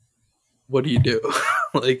 what do you do?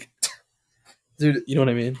 Like, dude, you know what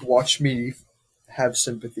I mean? Watch me have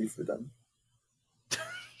sympathy for them.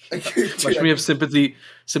 Watch me have sympathy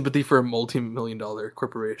for a multi-million-dollar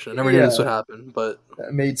corporation. I never knew this would happen, but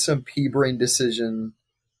I made some pea-brain decision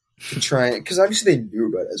to try it because obviously they knew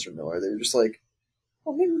about Ezra Miller. They were just like,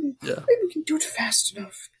 "Oh, maybe we can do it fast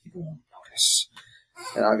enough. People won't notice."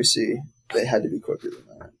 And obviously, they had to be quicker than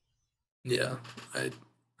that. Yeah, I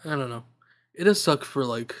don't know. It does suck for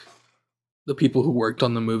like the people who worked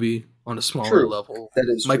on the movie on a smaller level. That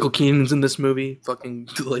is Michael Keaton's in this movie. Fucking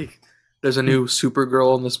like, there's a new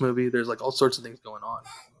Supergirl in this movie. There's like all sorts of things going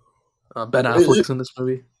on. Ben Affleck's in this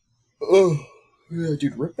movie. Oh, yeah,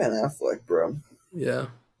 dude, rip Ben Affleck, bro. Yeah,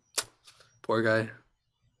 poor guy.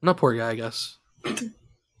 Not poor guy, I guess,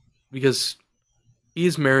 because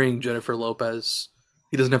he's marrying Jennifer Lopez.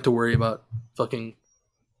 He doesn't have to worry about fucking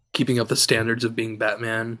keeping up the standards of being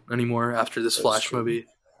Batman anymore after this Flash movie.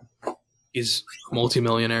 He's a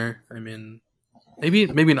multimillionaire. I mean,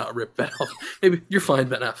 maybe not rip Ben Affleck. Maybe you're fine,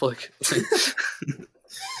 Ben Affleck.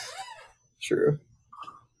 True.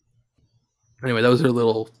 Anyway, that was our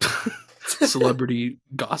little celebrity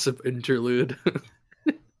gossip interlude.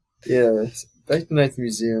 Yeah, back to Night at the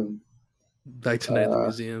Museum. Back to Night at the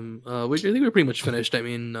Museum. I think we're pretty much finished. I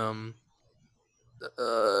mean,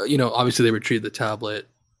 obviously they retrieved the tablet,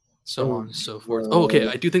 so on and so forth. Okay.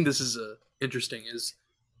 I do think this is interesting, is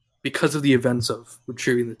because of the events of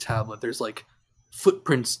retrieving the tablet, there's like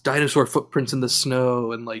footprints, dinosaur footprints in the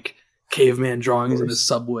snow, and like caveman drawings in the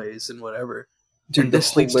subways and whatever. Dude, and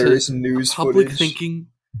this hilarious news public footage. Thinking.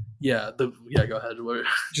 Yeah, go ahead.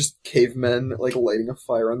 Just cavemen like lighting a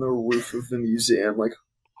fire on the roof of the museum, like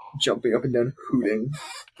jumping up and down, hooting.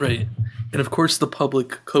 Right, and of course the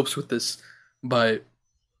public copes with this by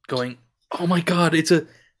going, "Oh my God, this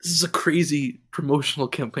is a crazy promotional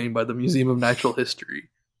campaign by the Museum of Natural History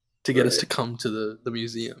to get us to come to the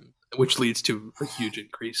museum," which leads to a huge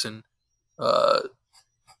increase in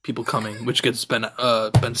people coming, which gets Ben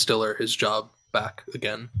Stiller his job back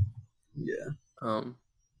again. Yeah.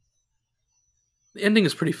 The ending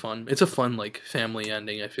is pretty fun. It's a fun like family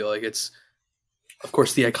ending. I feel like it's, of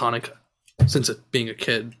course, the iconic, since it being a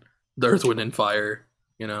kid, the Earth, Wind, and Fire.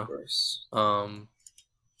 Of course. I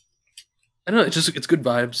don't know. It's good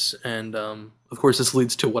vibes, and of course, this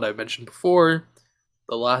leads to what I mentioned before,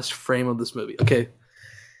 the last frame of this movie. Okay,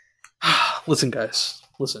 listen, guys,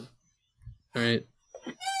 listen. All right,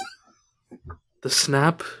 the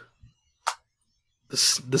snap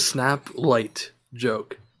light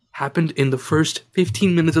joke happened in the first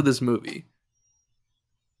 15 minutes of this movie,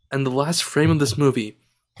 and the last frame of this movie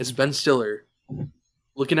is Ben Stiller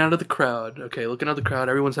looking out at the crowd. Okay, looking out at the crowd.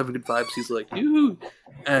 Everyone's having good vibes. He's like, "Yoo!"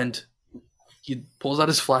 And he pulls out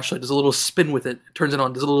his flashlight, does a little spin with it, turns it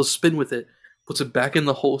on, does a little spin with it, puts it back in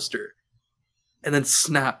the holster, and then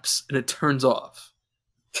snaps, and it turns off.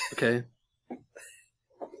 Okay?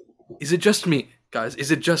 Is it just me, guys?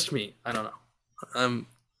 Is it just me? I don't know.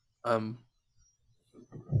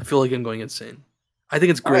 I feel like I'm going insane. I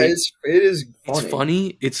think it's great. It is funny. It's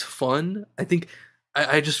funny. It's fun. I think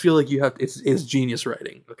I just feel like it's genius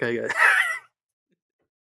writing. Okay, guys.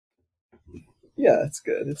 Yeah, it's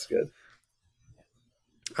good. It's good.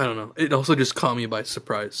 I don't know. It also just caught me by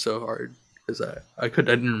surprise so hard because I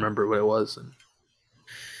didn't remember what it was.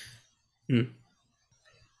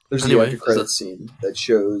 There's the after credit scene that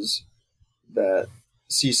shows that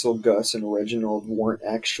Cecil, Gus, and Reginald weren't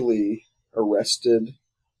actually arrested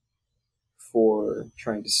for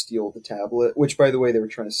trying to steal the tablet, which, by the way, they were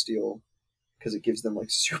trying to steal because it gives them like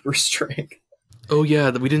super strength. Oh yeah,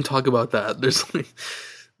 we didn't talk about that. There's like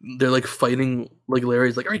they're like fighting. Like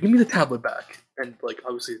Larry's like, all right, give me the tablet back, and like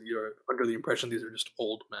obviously you're under the impression these are just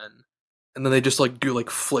old men, and then they just like do like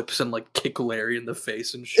flips and like kick Larry in the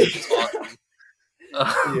face and shit. It's awesome.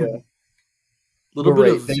 Yeah, Little but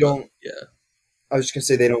bit right, of they don't. yeah. I was just gonna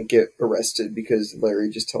say they don't get arrested because Larry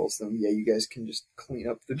just tells them, "Yeah, you guys can just clean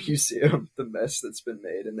up the museum, the mess that's been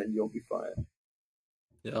made, and then you'll be fine."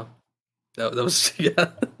 Yeah. That was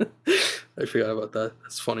yeah. I forgot about that.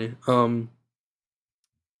 That's funny.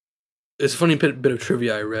 It's a funny bit of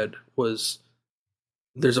trivia I read was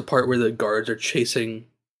there's a part where the guards are chasing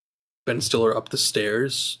Ben Stiller up the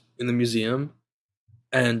stairs in the museum,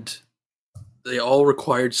 and they all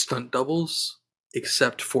required stunt doubles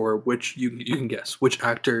except for which you can guess which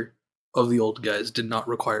actor of the old guys did not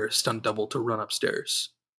require a stunt double to run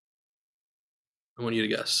upstairs. I want you to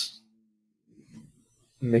guess.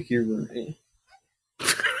 Mickey Rooney.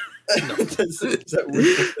 No. Is that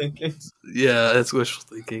wishful thinking? Yeah, that's wishful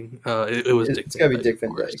thinking. It was Dick. It's gotta be Van Dick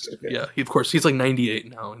Van Dyke, Dyke. Okay. Yeah, of course he's like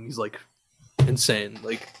 98 now, and he's like insane.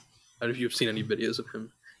 Like, I don't know if you've seen any videos of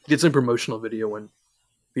him. He did some promotional video when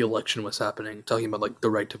the election was happening, talking about like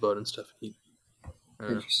the right to vote and stuff.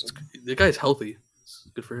 The guy's healthy. It's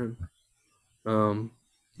good for him. Yeah,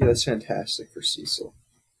 that's fantastic for Cecil.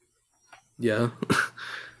 Yeah.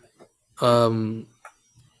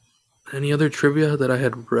 Any other trivia that I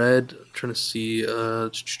had read? I'm trying to see.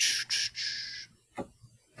 Didn't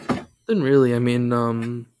really. I mean, I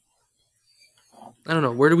don't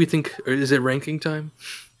know. Where do we think? Or is it ranking time?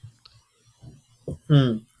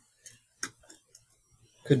 Could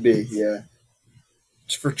be, yeah.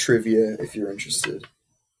 Just for trivia, if you're interested.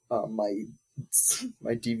 My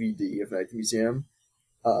DVD of Night at the Museum.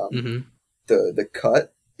 The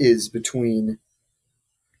cut is between.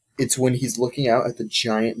 It's when he's looking out at the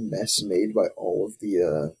giant mess made by all of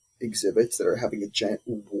the exhibits that are having a giant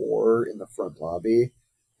war in the front lobby,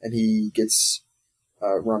 and he gets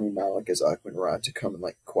Rami Malek as Akhman Rad to come and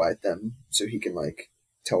like quiet them so he can like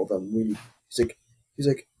tell them he's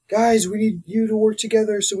like guys, we need you to work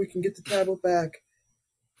together so we can get the tablet back.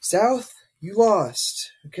 South, you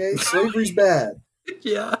lost. Okay, slavery's bad.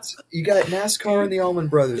 Yeah, you got NASCAR and the Allman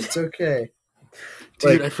Brothers. It's okay.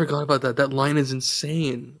 Dude, like, I forgot about that. That line is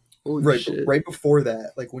insane. Holy shit. Right before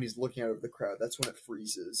that, like when he's looking out over the crowd, that's when it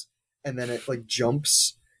freezes, and then it like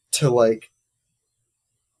jumps to like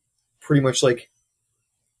pretty much like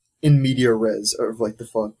in media res of like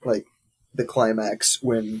the climax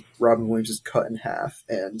when Robin Williams is cut in half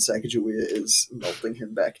and Sacagawea is melting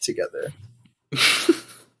him back together.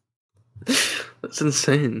 That's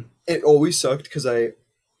insane. It always sucked because I,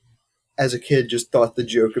 as a kid, just thought the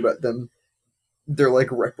joke about their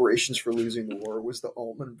like reparations for losing the war was the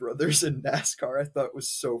Allman Brothers in NASCAR. I thought was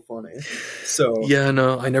so funny. So yeah,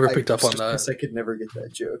 no, I never picked up on that. I could never get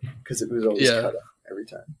that joke because it was always cut out every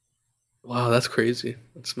time. Wow, that's crazy.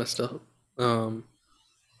 That's messed up.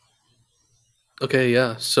 Okay,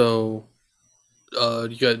 yeah. So, you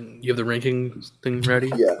have the ranking thing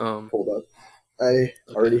ready? Yeah, hold up. I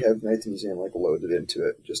already have Night at the Museum like loaded into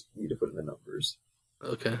it. Just need to put in the numbers.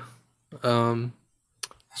 Okay. So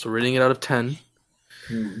rating it out of 10.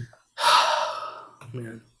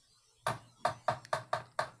 Man,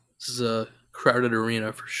 this is a crowded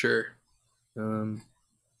arena for sure.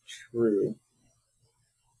 True.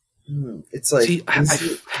 It's like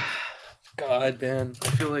God, man, I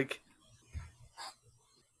feel like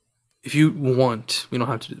if you want, we don't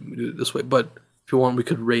have to do it this way, but if you want, we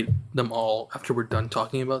could rate them all after we're done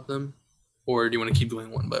talking about them, or do you want to keep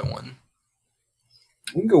going one by one?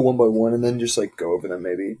 We can go one by one and then just like go over them,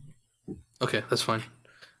 maybe. Okay, that's fine.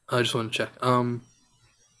 I just want to check.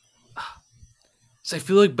 So I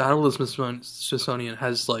feel like Battle of the Smithsonian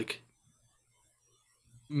has like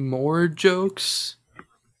more jokes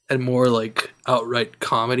and more like outright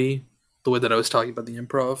comedy, the way that I was talking about the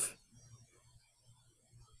improv,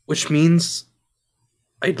 which means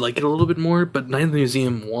I'd like it a little bit more. But Night at the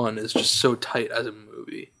Museum 1 is just so tight as a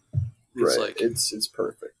movie. It's right, like it's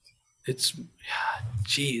perfect. It's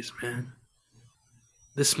jeez, man.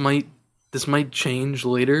 This might change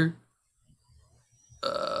later.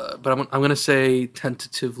 But I'm gonna say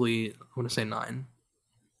tentatively. I'm gonna say 9.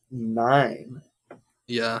 9.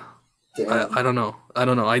 Yeah. Damn. I don't know.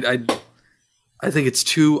 I think it's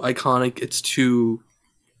too iconic. It's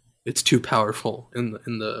too powerful in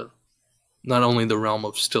the not only the realm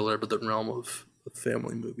of Stiller but the realm of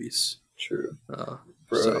family movies. True.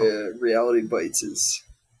 Bro, Reality Bites is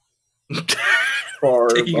far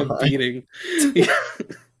taking behind. a beating.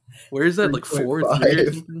 Where is that? Like 4, 3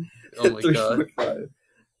 or something? Oh my god. 5.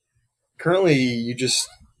 Currently, you just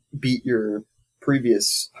beat your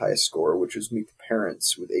previous highest score, which was Meet the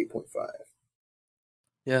Parents with 8.5.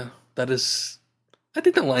 Yeah, that is. I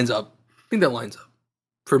think that lines up.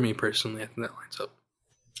 For me personally. I think that lines up.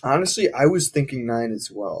 Honestly, I was thinking 9 as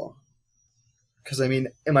well. Because, I mean,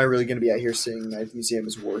 am I really going to be out here saying Ninth Museum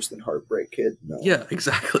is worse than Heartbreak Kid? No. Yeah,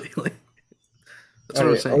 exactly. Like, that's what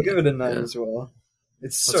I'm saying. I'll give it a 9 as well.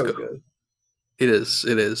 It's Let's so go. good. It is.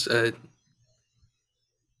 I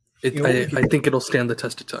think it'll stand the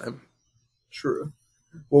test of time. True.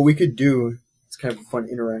 What we could do, it's kind of a fun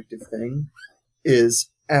interactive thing, is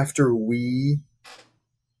after we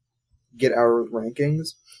get our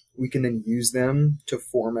rankings, we can then use them to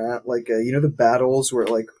format, like, the battles where,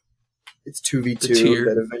 like, it's 2v2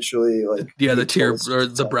 that eventually, like... the tier, or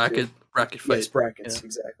the bracket fight. Yes, brackets,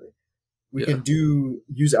 exactly. We can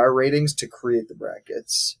use our ratings to create the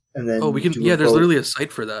brackets, and then we can. Yeah, there's literally a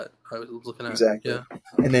site for that. I was looking at exactly. Yeah,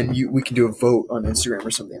 and then we can do a vote on Instagram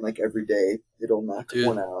or something. Like every day, it'll knock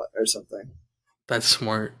one out or something. That's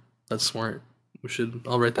smart. I'll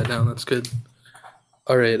write that down. That's good.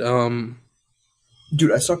 All right.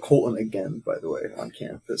 Dude, I saw Colton again, by the way, on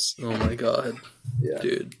campus. Oh my god. Yeah,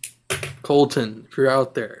 dude, Colton, if you're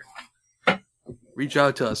out there, reach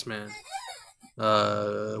out to us, man.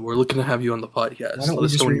 We're looking to have you on the podcast. Why don't Let we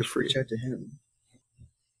us just know when you're free. Reach out to him.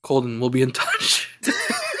 Colton, we'll be in touch.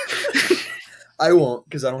 I won't,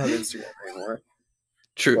 because I don't have Instagram anymore.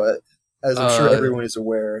 True. But as I'm sure everyone is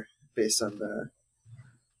aware, based on the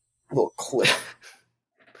little clip.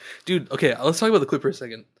 Dude, okay, let's talk about the clip for a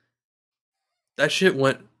second. That shit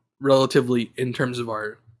went relatively, in terms of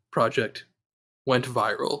our project, went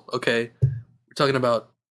viral, okay? We're talking about,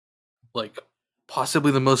 like,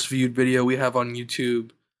 possibly the most viewed video we have on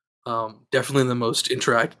YouTube. Definitely the most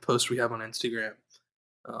interactive post we have on Instagram.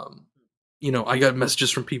 I got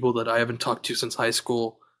messages from people that I haven't talked to since high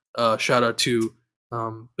school. Shout out to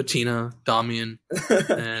Bettina, Damian,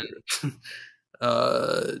 and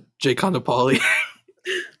Jay Condopoli.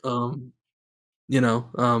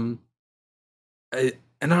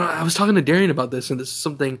 I was talking to Darian about this, and this is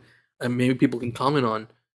something maybe people can comment on.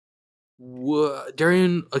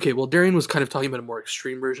 Darian was kind of talking about a more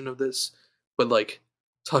extreme version of this, but like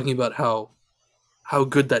talking about how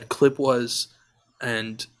good that clip was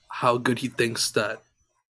and how good he thinks that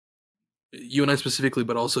you and I specifically,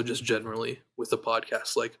 but also just generally with the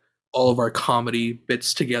podcast, like all of our comedy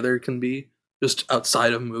bits together can be just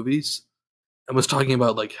outside of movies, and was talking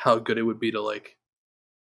about like how good it would be to, like,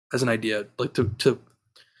 as an idea, like to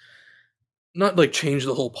not like change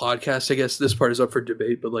the whole podcast. I guess this part is up for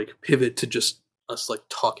debate, but like pivot to just us like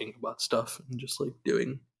talking about stuff and just like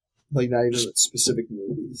doing, like, not even specific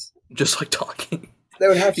movies, just like talking. That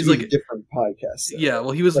would have to be like a different podcast. Though. Yeah,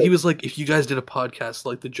 well, he was like, if you guys did a podcast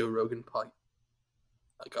like the Joe Rogan podcast.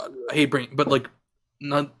 Oh God, I hate brain, but like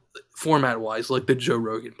not format wise, like the Joe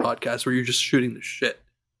Rogan podcast where you're just shooting the shit.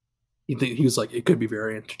 He was like, it could be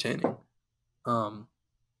very entertaining.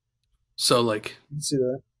 So like, you can see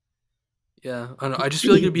that. Yeah, I don't know. I just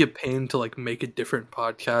feel like it'd be a pain to like make a different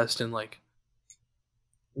podcast and like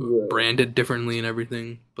brand it differently and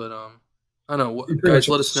everything. But I don't know. Guys,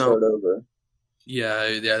 let us know. Start over.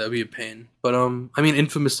 Yeah, that'd be a pain. But I mean,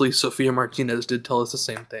 infamously, Sophia Martinez did tell us the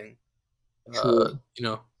same thing. 2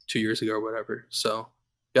 years ago or whatever. So,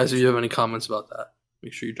 guys, if you have any comments about that,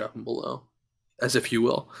 make sure you drop them below, as if you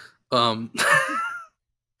will.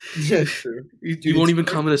 Yeah, sure. You won't even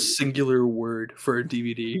comment a singular word for a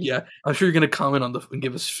DVD. Yeah, I'm sure you're gonna comment on and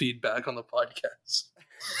give us feedback on the podcast.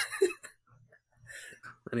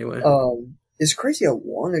 Anyway, it's crazy how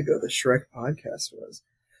long ago the Shrek podcast was.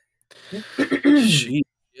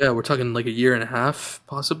 Yeah, we're talking like a year and a half,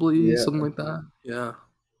 possibly something like that. Yeah,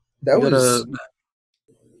 that was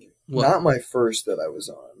not my first that I was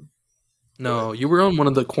on. No, you were on one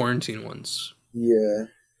of the quarantine ones. Yeah.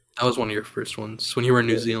 That was one of your first ones when you were in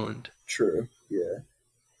New Zealand. True, yeah.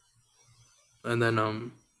 And then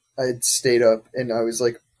I'd stayed up and I was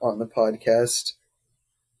like on the podcast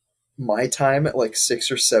my time at like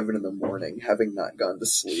 6 or 7 in the morning, having not gone to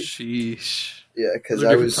sleep. Sheesh. Yeah, because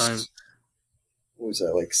I was what was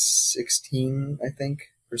that, like 16, I think,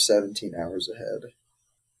 or 17 hours ahead.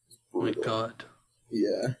 Oh my God.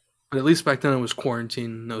 Yeah. But at least back then it was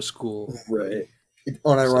quarantine, no school. Right.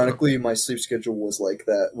 Unironically, my sleep schedule was like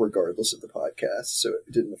that regardless of the podcast, so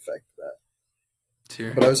it didn't affect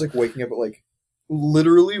that. But I was like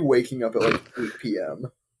literally waking up at like 8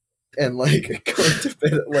 p.m. and like going to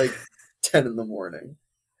bed at like 10 in the morning.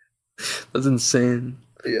 That's insane.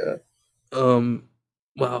 Yeah.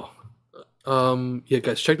 Wow. Yeah,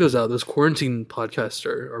 guys, check those out. Those quarantine podcasts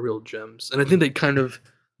are real gems. And I think they kind of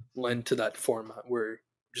lend to that format where we're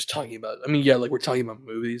just talking about, I mean, yeah, like we're talking about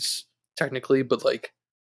movies technically, but like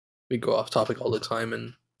we go off topic all the time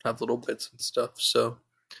and have little bits and stuff. So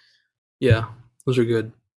yeah, those are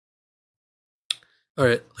good. All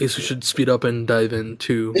right, I guess we should speed up and dive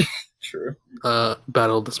into Sure.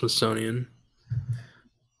 Battle of the Smithsonian.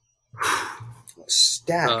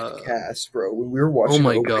 Stacked cast, bro. When we were watching the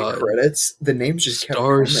opening credits, the names just kept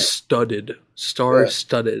coming.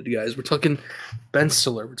 Star-studded, guys. We're talking Ben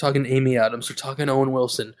Stiller. We're talking Amy Adams. We're talking Owen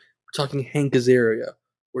Wilson. We're talking Hank Azaria.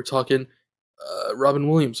 We're talking Robin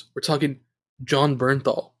Williams. We're talking John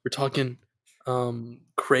Bernthal. We're talking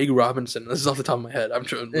Craig Robinson. This is off the top of my head. I'm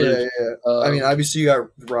sure. Yeah. I mean, obviously you got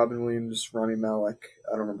Robin Williams, Rami Malek.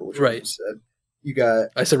 I don't remember which one you said. You got.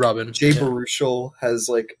 I said Robin. Jay Baruchel has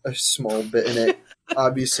like a small bit in it.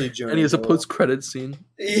 Obviously, Jonah. And he has a post-credit scene.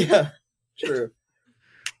 Yeah, true.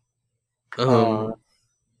 I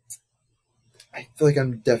feel like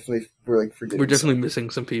we're forgetting. We're definitely missing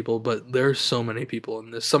some people, but there are so many people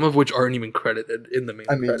in this. Some of which aren't even credited in the main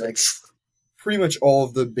credits. Pretty much all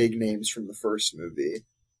of the big names from the first movie.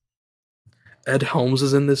 Ed Helms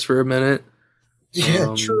is in this for a minute.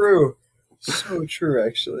 Yeah, true. So true,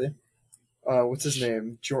 actually. What's his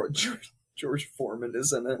name? George Foreman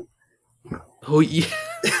is in it. Oh, yeah.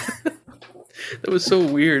 That was so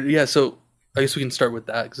weird. Yeah, so I guess we can start with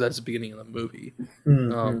that because that's the beginning of the movie.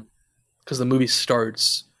 Because the movie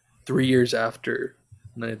starts 3 years after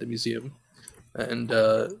Night at the Museum. And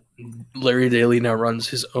Larry Daly now runs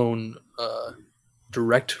his own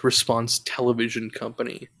direct response television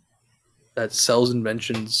company that sells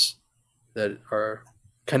inventions that are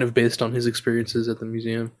kind of based on his experiences at the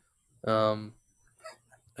museum. And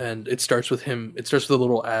it starts with him. It starts with a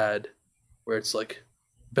little ad where it's like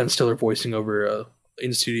Ben Stiller voicing over a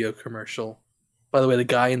in-studio commercial. By the way, the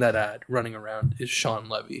guy in that ad running around is Sean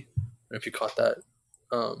Levy. I don't know if you caught that.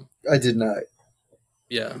 I did not.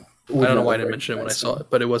 Yeah. I don't know why I didn't mention it when I saw it,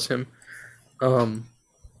 but it was him.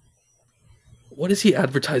 What is he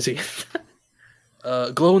advertising?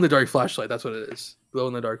 Glow-in-the-dark flashlight. That's what it is.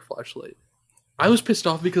 Glow-in-the-dark flashlight. I was pissed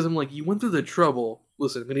off because I'm like, you went through the trouble.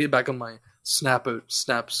 Listen, I'm going to get back on my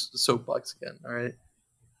Snaps soapbox again, all right?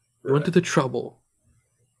 You went through the trouble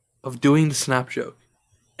of doing the Snap joke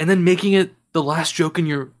and then making it the last joke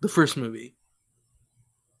in the first movie.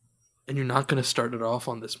 And you're not going to start it off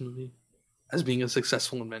on this movie as being a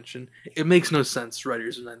successful invention. It makes no sense,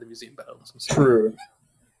 writers in the museum battle. True.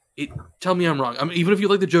 Tell me I'm wrong. I mean, even if you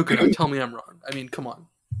like the joke or not, tell me I'm wrong. I mean, come on.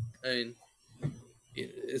 I mean,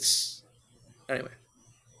 it's... Anyway.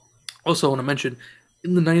 Also, I want to mention,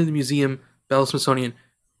 in the Night of the Museum Battle of Smithsonian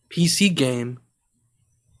PC game,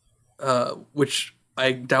 which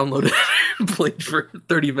I downloaded and played for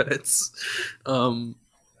 30 minutes,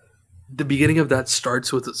 the beginning of that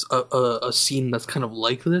starts with a scene that's kind of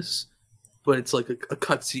like this, but it's like a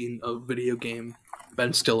cutscene of video game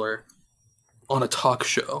Ben Stiller on a talk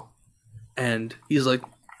show. And he's like...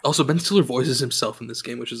 Also, Ben Stiller voices himself in this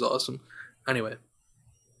game, which is awesome. Anyway,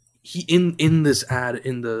 he in this ad,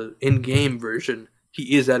 in the in-game version,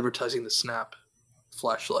 he is advertising the Snap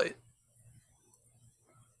flashlight.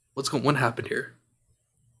 What happened here?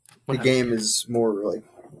 The game is more like...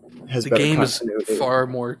 The game is far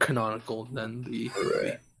more canonical than the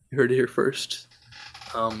movie. You heard it here first.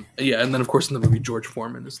 Yeah, and then of course in the movie George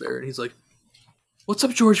Foreman is there, and he's like, "What's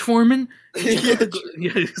up, George Foreman?" Yeah,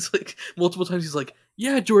 he's like multiple times. He's like,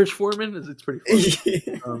 "Yeah, George Foreman." It's pretty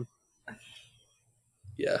funny.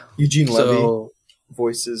 Yeah. Eugene Levy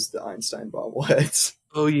voices the Einstein bobbleheads.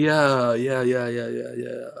 Oh yeah.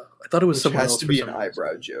 I thought it was someone else. Has to be an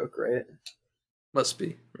eyebrow joke, right? Must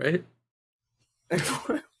be, right? I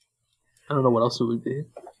don't know what else it would be.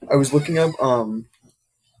 I was looking up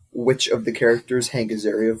which of the characters Hank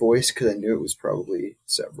Azaria voiced because I knew it was probably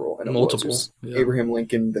several. And multiple. Yeah. Abraham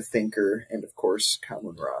Lincoln, the Thinker, and of course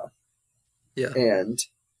Kamala Ra. Yeah. And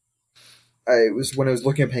when I was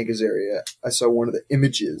looking up Hank Azaria, I saw one of the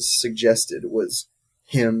images suggested was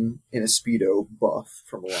him in a Speedo buff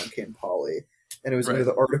from Along Came Polly. And it was under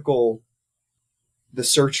the article, The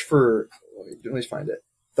Search for... Let me find it.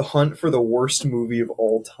 The Hunt for the Worst Movie of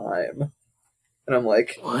All Time. And I'm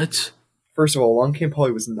like... What? First of all, Along Came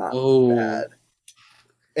Polly was not bad.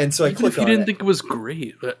 And so I clicked on it. You didn't think it was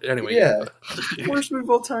great. But anyway. Yeah. Worst movie of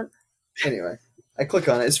all time. Anyway. I click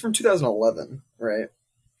on it. It's from 2011, right?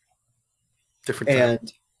 Different time.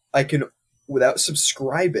 And I can, without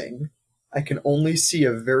subscribing, I can only see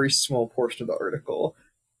a very small portion of the article.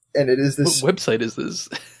 And it is this... What website is this?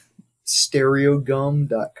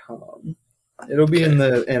 Stereogum.com. It'll be in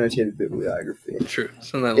the annotated bibliography. True.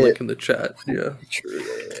 Send that link in the chat. Yeah. True.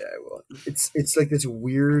 Yeah, I will. It's like this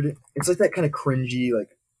weird... It's like that kind of cringy,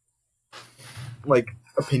 like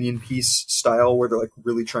opinion piece style where they're like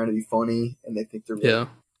really trying to be funny and they think they're like, Yeah.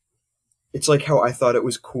 it's like how I thought it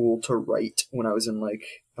was cool to write when I was in like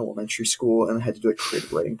elementary school and I had to do like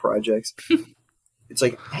creative writing projects. It's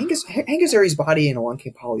like Angus Aries' body in Along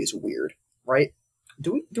Came Polly is weird, right?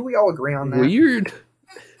 Do we all agree on that? Weird.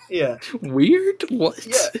 Yeah. Weird? What?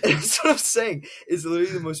 Yeah, that's what I'm saying. It's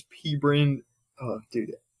literally the most pea-brain. Oh,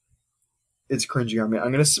 dude. It's cringy on me.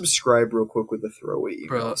 I'm going to subscribe real quick with a throwaway email.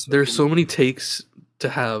 Bro, there's so many takes to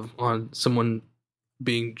have on someone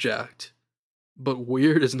being jacked, but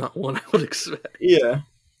weird is not one I would expect. Yeah.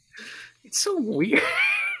 It's so weird.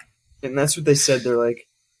 And that's what they said. They're like,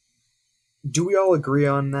 do we all agree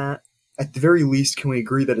on that? At the very least, can we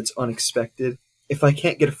agree that it's unexpected? If I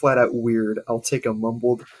can't get a flat-out weird, I'll take a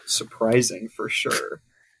mumbled surprising for sure.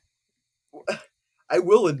 I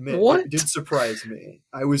will admit, it did surprise me.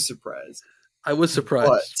 I was surprised. I was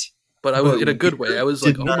surprised. But I was in a good way. I was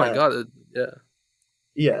like, oh my god, yeah.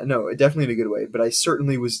 Yeah, no, definitely in a good way. But I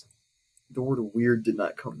certainly was... The word weird did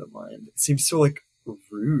not come to mind. It seems so, like,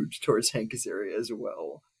 rude towards Hank Azaria as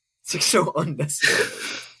well. It's, like, so unnecessary.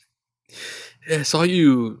 Yeah, I saw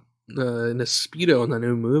you in a Speedo in the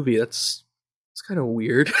new movie. It's kind of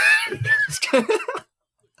weird. It's kind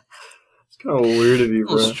of weird of you,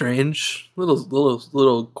 bro. A little strange.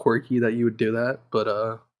 Little quirky that you would do that.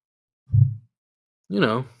 But, you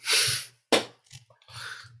know.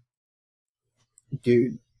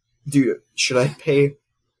 Dude, should I pay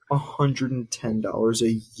 $110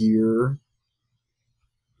 a year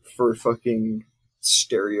for fucking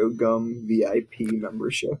Stereo Gum VIP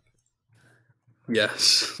membership?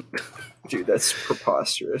 Yes. Dude, that's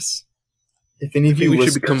preposterous. If any of you we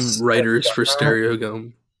should become writers for Stereo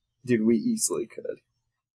Gum. Dude, we easily could.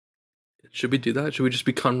 Should we do that? Should we just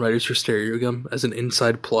become writers for Stereo Gum as an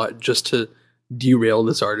inside plot just to derail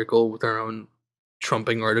this article with our own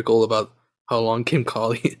trumping article about how Along Came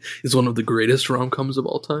Polly is one of the greatest rom-coms of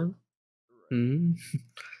all time?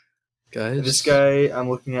 Guys? This guy, I'm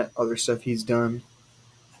looking at other stuff he's done.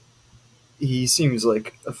 He seems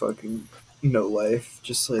like a fucking no-life.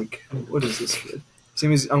 Just like, what is this kid?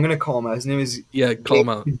 I'm gonna call him out. His name is call him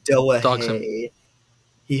out. Delahaye.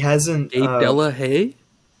 He hasn't. Gabe Delahaye?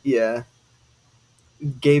 Yeah.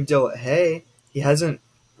 Gabe Delahaye. He hasn't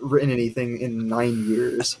written anything in 9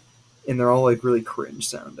 years, and they're all like really cringe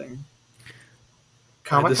sounding.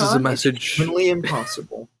 Comic-Con, this is a message. Humanly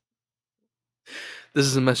impossible. This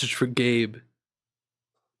is a message for Gabe.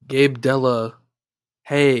 Gabe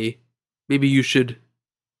Delahaye, maybe you should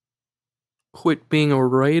quit being a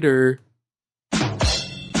writer.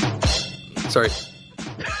 Sorry.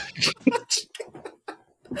 He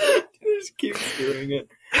just keeps doing it.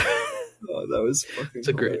 Oh, that was fucking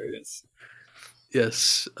hilarious.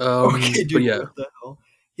 Yes. Okay, dude, but yeah. What the hell?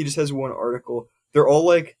 He just has one article. They're all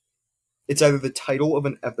like, it's either the title of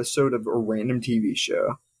an episode of a random TV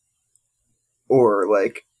show, or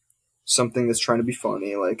like something that's trying to be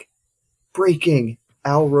funny, like breaking: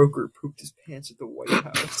 Al Roker pooped his pants at the White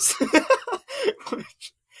House.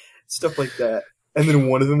 Stuff like that. And then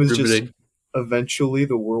one of them is just, eventually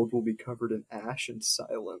the world will be covered in ash and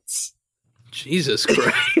silence. Jesus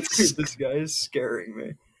Christ. Dude, this guy is scaring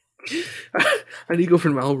me. How do you go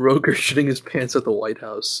from Al Roker shitting his pants at the White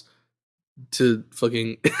House to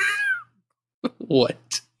fucking...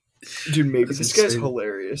 What? Dude, maybe this guy's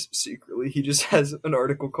hilarious secretly. He just has an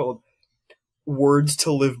article called Words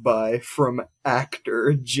to Live By from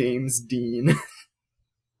actor James Dean.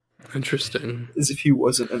 Interesting. As if he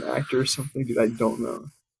wasn't an actor or something, dude, I don't know.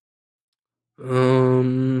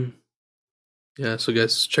 Yeah, so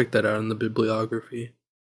guys, check that out in the bibliography.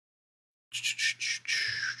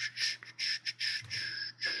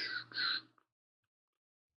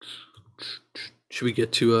 Should we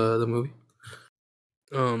get to the movie?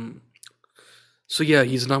 So yeah,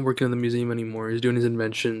 he's not working in the museum anymore. He's doing his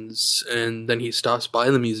inventions, and then he stops by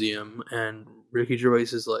the museum, and Ricky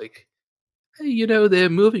Gervais is like, "Hey, you know, they're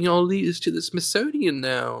moving all these to the Smithsonian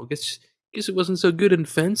now. Guess it wasn't so good in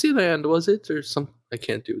Fantasyland, was it? Or something." I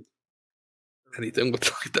can't do anything with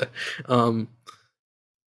like that.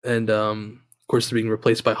 And of course, they're being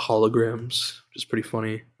replaced by holograms, which is pretty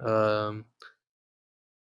funny.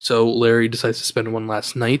 So Larry decides to spend one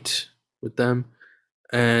last night with them,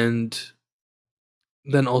 and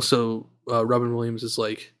then also Robin Williams is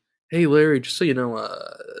like, "Hey Larry, just so you know,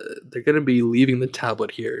 they're gonna be leaving the tablet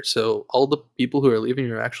here. So all the people who are leaving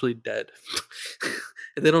are actually dead,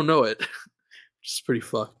 and they don't know it." Which is pretty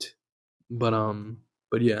fucked. But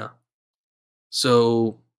yeah.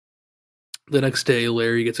 So the next day,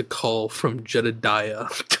 Larry gets a call from Jedediah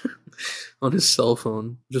on his cell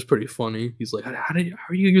phone, which is pretty funny. He's like, "How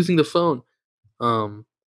are you using the phone?"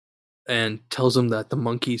 and tells him that the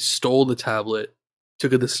monkey stole the tablet,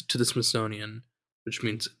 took it to the Smithsonian, which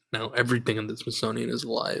means now everything in the Smithsonian is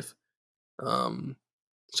alive. Um,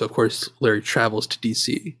 so of course Larry travels to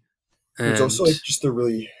DC, There's also and like just a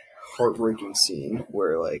really heartbreaking scene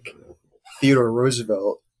where like Theodore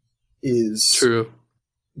Roosevelt is true,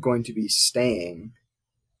 going to be staying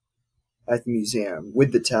at the museum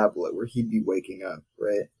with the tablet where he'd be waking up,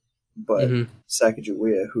 right? But hmm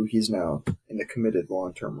Sacagawea, who he's now in a committed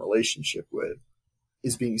long-term relationship with,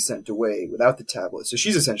 is being sent away without the tablet. So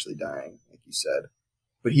she's essentially dying, like you said.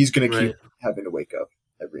 But he's going to keep right. having to wake up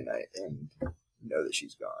every night and know that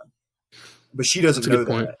she's gone. But she doesn't That's a know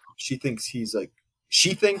good point. that.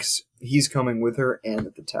 She thinks he's coming with her and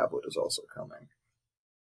that the tablet is also coming.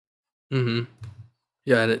 hmm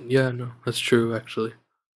Yeah, yeah, no, that's true actually.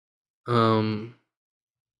 Um,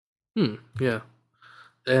 yeah,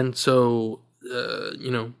 and so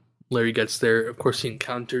Larry gets there. Of course, he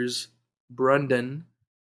encounters Brendan.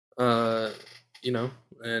 Uh, you know,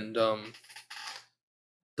 and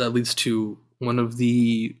that leads to one of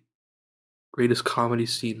the greatest comedy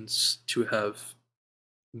scenes to have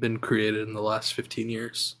been created in the last 15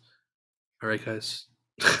 years. All right, guys.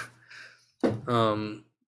 um,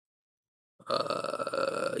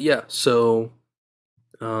 yeah. So,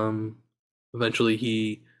 um, eventually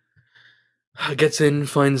he gets in,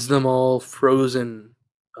 finds them all frozen,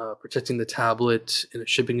 protecting the tablet in a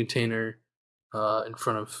shipping container, in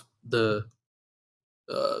front of the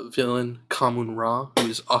villain Kamun Ra, who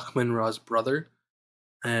is Achman Ra's brother,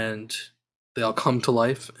 and they all come to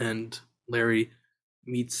life. And Larry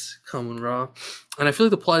meets Kamun Ra, and I feel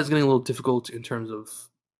like the plot is getting a little difficult in terms of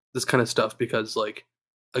this kind of stuff because, like,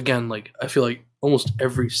 again, like I feel like almost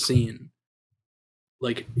every scene,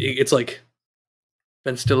 like it's like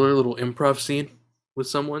Ben Stiller little improv scene with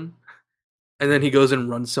someone, and then he goes and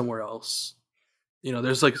runs somewhere else.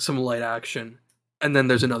 There's like some light action, and then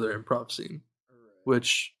there's another improv scene,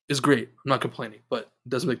 which is great. I'm not complaining, but it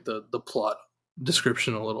does make the plot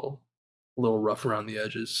description a little rough around the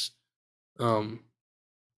edges. Um,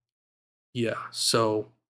 yeah. So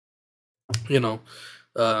you know,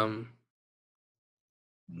 um,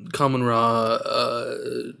 Kamen Ra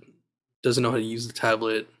doesn't know how to use the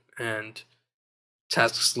tablet and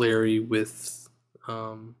tasks Larry with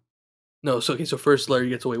no. So okay. So first Larry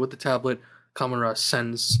gets away with the tablet. Kamen Ra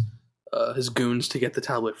sends his goons to get the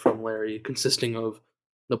tablet from Larry, consisting of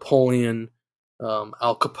Napoleon,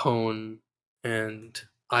 Al Capone, and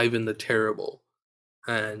Ivan the Terrible.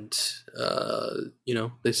 And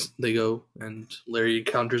they go, and Larry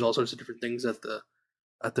encounters all sorts of different things at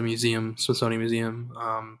the museum, Smithsonian Museum,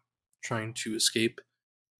 trying to escape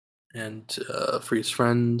and free his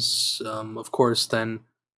friends. Of course, then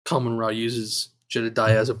Kalman Ra uses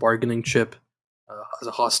Jedediah as a bargaining chip, as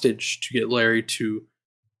a hostage to get Larry to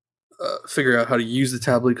figure out how to use the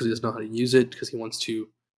tablet because he doesn't know how to use it because he wants to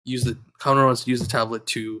use the Counter wants to use the tablet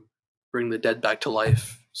to bring the dead back to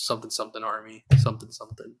life. Something something army, something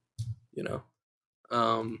something, you know.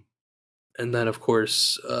 Um, and then of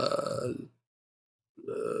course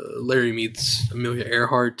Larry meets Amelia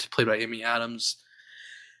Earhart, played by Amy Adams.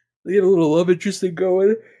 They get a little love interest thing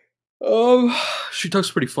going. Um, she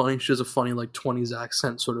talks pretty funny. She has a funny like 20s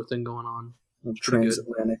accent sort of thing going on. A Pretty good.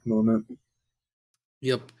 transatlantic moment.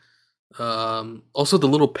 Yep. Also the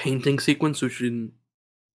little painting sequence, which we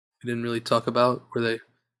didn't really talk about, where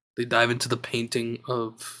they dive into the painting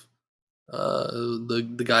of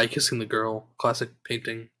the guy kissing the girl. Classic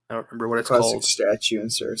painting. I don't remember what it's Classic called. statue in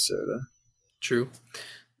Sarasota. True.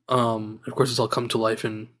 Of course, it's all come to life,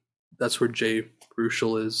 and that's where Jay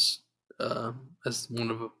Baruchel is as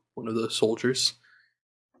one of the soldiers.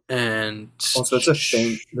 And Also,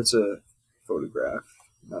 that's a photograph,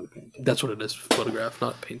 not a painting. that's what it is. Photograph,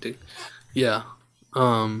 not painting. Yeah.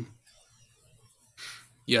 Um,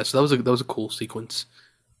 yeah. So that was a cool sequence.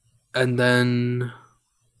 And then,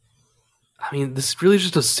 I mean, this is really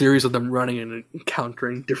just a series of them running and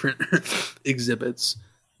encountering different exhibits.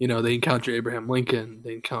 They encounter Abraham Lincoln.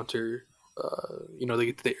 They encounter, they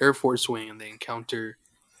get to the Air Force Wing and they encounter,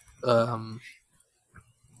 um,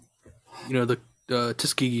 the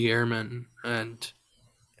Tuskegee Airmen and,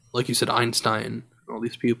 like you said, Einstein and all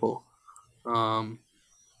these people.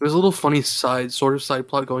 There's a little funny side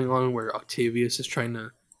plot going on where Octavius is trying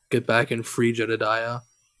to get back and free Jedediah.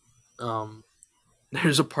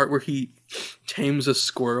 There's a part where he tames a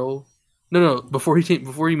squirrel. No, before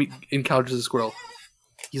he encounters a squirrel,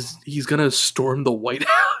 he's gonna storm the White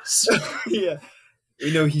House. Yeah,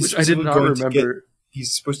 he's. Which I did not remember.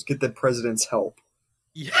 He's supposed to get the president's help.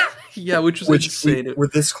 Yeah, which was insane. We're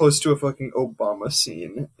this close to a fucking Obama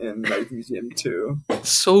scene in Night Museum 2.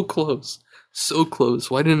 So close. So close.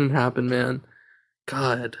 Why didn't it happen, man?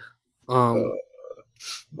 God. Uh,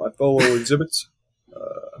 my fellow exhibits.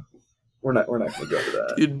 We're not gonna go to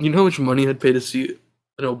that. Dude, you know how much money I'd pay to see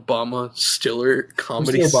an Obama Stiller Where's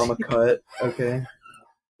comedy the Obama scene? cut? Okay.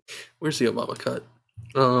 Where's the Obama cut?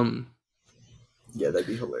 Yeah, that'd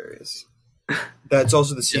be hilarious. That's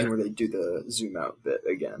also the scene Yeah. where they do the zoom out bit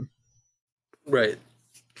again. Right.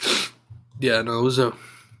 Yeah, no, it was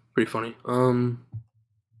pretty funny.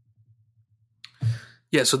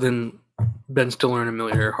 Yeah, so then Ben Stiller and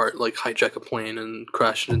Amelia Earhart like hijack a plane and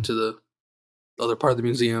crash it into the other part of the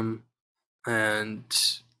museum, and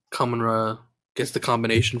Kamara gets the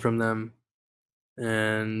combination from them,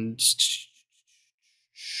 and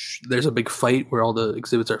there's a big fight where all the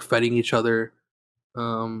exhibits are fighting each other,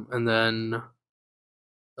 and then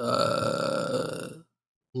uh,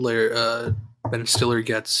 Ben Stiller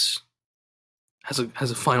has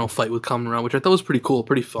a final fight with Kamara, which I thought was pretty cool,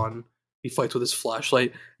 pretty fun. He fights with his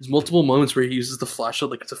flashlight. There's multiple moments where he uses the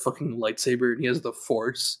flashlight like it's a fucking lightsaber, and he has the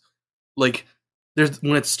force. Like, there's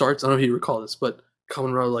when it starts, I don't know if you recall this, but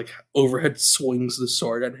Kamen like overhead swings the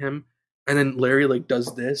sword at him, and then Larry like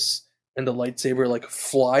does this, and the lightsaber like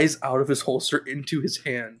flies out of his holster into his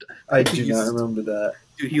hand. I do not remember that.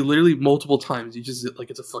 Dude, he literally multiple times uses it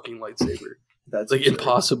like it's a fucking lightsaber. That's like absurd.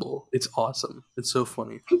 impossible. It's awesome. It's so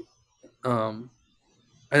funny.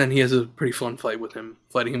 And then he has a pretty fun fight with him,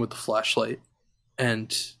 fighting him with the flashlight.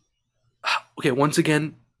 And okay, once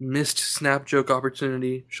again, missed snap joke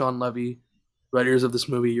opportunity. Sean Levy, writers of this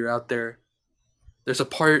movie, you're out there. There's a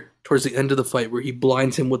part towards the end of the fight where he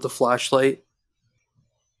blinds him with the flashlight.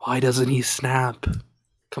 Why doesn't he snap?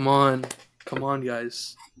 Come on,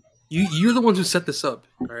 guys. You're the ones who set this up.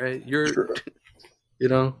 All right, True. You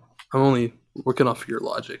know, I'm only working off your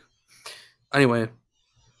logic. Anyway.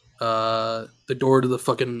 The door to the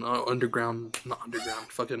fucking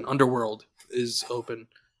fucking underworld is open,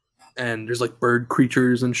 and there's like bird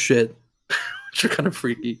creatures and shit, which are kind of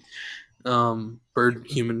freaky. Bird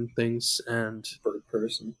human things and bird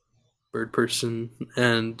person,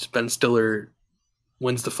 and Ben Stiller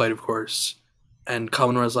wins the fight, of course, and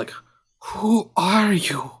Kaminora's like, "Who are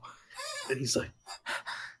you?" And he's like,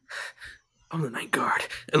 "I'm the night guard,"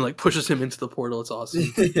 and like pushes him into the portal. It's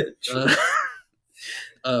awesome.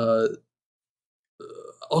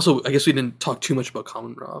 Also, I guess we didn't talk too much about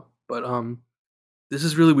Common Raw, but this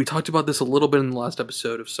is really, we talked about this a little bit in the last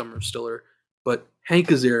episode of Summer of Stiller, but Hank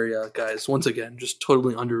Azaria, guys, once again, just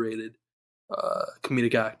totally underrated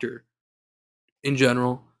comedic actor in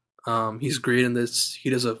general. He's great in this. He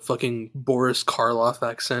does a fucking Boris Karloff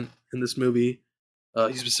accent in this movie.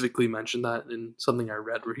 He specifically mentioned that in something I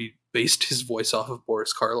read where he based his voice off of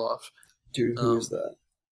Boris Karloff. Dude, who is that?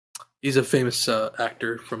 He's a famous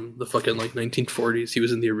actor from the fucking like 1940s. He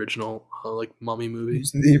was in the original like Mummy movie. He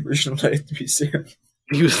was in the original Night at the Museum.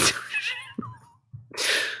 He was.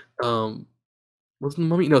 Wasn't the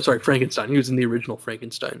Mummy? No, sorry, Frankenstein. He was in the original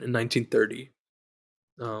Frankenstein in 1930.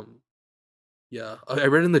 Yeah, I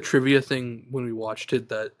read in the trivia thing when we watched it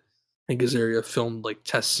that Hank Azaria filmed like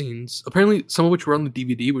test scenes. Apparently, some of which were on the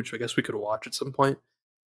DVD, which I guess we could watch at some point.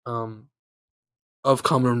 Of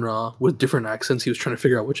Common Raw with different accents. He was trying to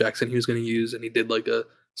figure out which accent he was going to use, and he did like a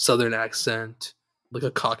Southern accent, like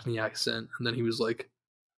a Cockney accent, and then he was like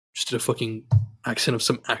just did a fucking accent of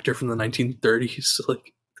some actor from the 1930s.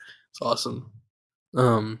 Like, it's awesome.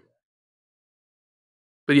 But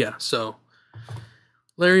yeah, so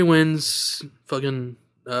Larry wins. Fucking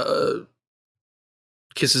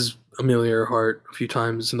kisses Amelia Earhart a few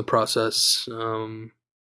times in the process.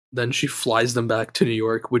 Then she flies them back to New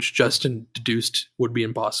York, which Justin deduced would be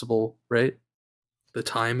impossible, right? The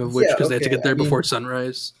time of which, because they had to get there before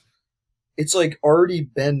sunrise. It's like already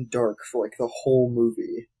been dark for like the whole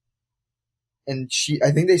movie. And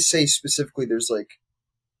I think they say specifically there's like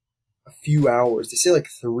a few hours. They say like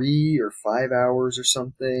 3 or 5 hours or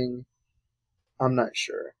something. I'm not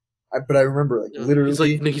sure. But I remember like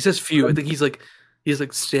literally. He says few. I think he's like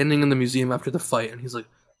standing in the museum after the fight, and he's like,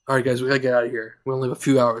 "All right, guys, we gotta get out of here. We only have a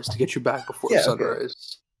few hours to get you back before sunrise." Okay.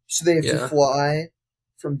 So they have to fly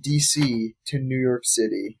from DC to New York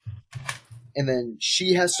City, and then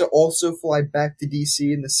she has to also fly back to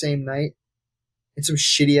DC in the same night in some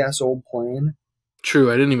shitty ass old plane. True,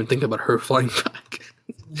 I didn't even think about her flying back.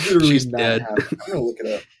 Literally she's dead. I'm gonna look it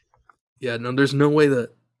up. Yeah, no, there's no way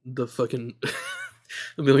that the fucking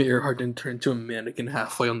Amelia Earhart didn't turn into a mannequin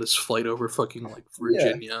halfway on this flight over fucking like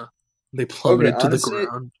Virginia. Yeah. They plummeted to honestly, the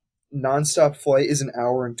ground. Non-stop flight is an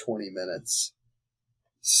hour and 20 minutes.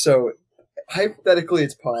 So, hypothetically,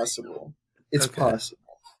 it's possible. It's possible.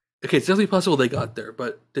 Okay, it's definitely possible they got there,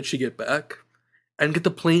 but did she get back? And get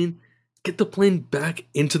the plane get the plane back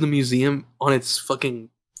into the museum on its fucking.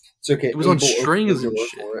 It's okay. It was on Abel opened strings the and door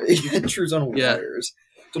shit. for it. Yeah, Drew's on Yeah. wires.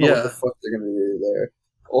 Don't know what the Yeah. fuck they're gonna do there.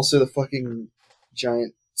 Also, the fucking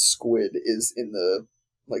giant squid is in the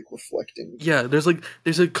like reflecting. Yeah, there's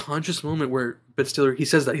a conscious moment where Ben Stiller he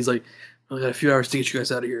says that he's like, I got a few hours to get you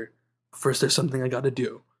guys out of here. First, there's something I got to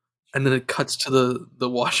do, and then it cuts to the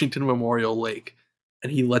Washington Memorial Lake,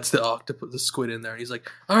 and he lets the octopus, the squid, in there, and he's like,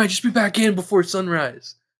 "All right, just be back in before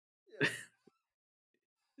sunrise."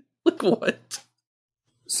 Like what?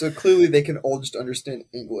 So clearly, they can all just understand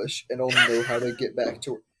English and all know how to get back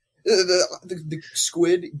to the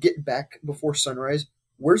squid. Get back before sunrise.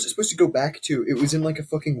 Where's it supposed to go back to? It was in like a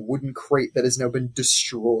fucking wooden crate that has now been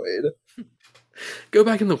destroyed. Go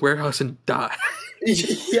back in the warehouse and die.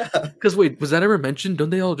 Yeah. Because wait, was that ever mentioned?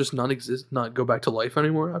 Don't they all just not exist, not go back to life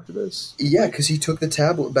anymore after this? Yeah, because he took the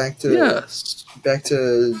tablet back to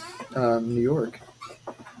New York.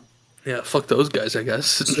 Yeah, fuck those guys, I guess.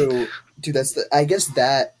 So, dude, I guess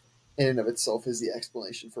that in and of itself is the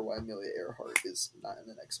explanation for why Amelia Earhart is not in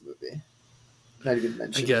the next movie. Not even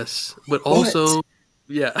mentioned. I guess, but also,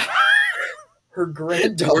 yeah, her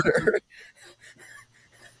granddaughter.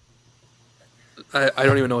 I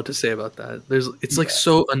don't even know what to say about that. It's like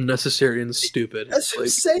so unnecessary and stupid. That's what I'm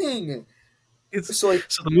saying. So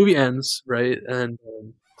the movie ends, right, and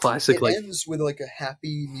classic it ends with like a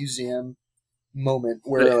happy museum moment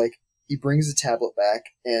where like he brings the tablet back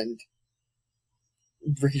and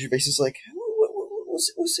Ricky Gervais is like,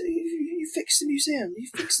 what's you fixed the museum? You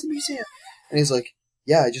fixed the museum, and he's like,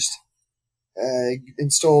 yeah, I just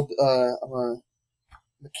installed. I'm a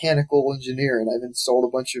mechanical engineer, and I've installed a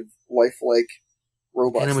bunch of lifelike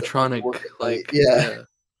robots, animatronic, yeah.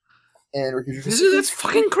 And Ricky Gervais, that's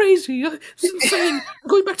fucking crazy. It's insane. I'm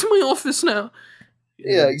going back to my office now.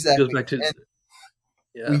 Yeah, exactly. Goes back to,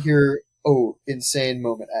 we hear insane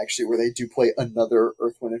moment actually where they do play another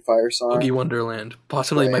Earth, Wind and Fire song. Oogie Wonderland,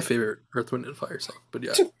 possibly my favorite Earth, Wind and Fire song. But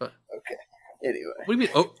yeah. Okay. Anyway. What do you mean?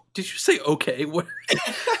 Oh, did you say okay? What?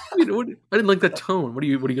 I didn't like that tone. What are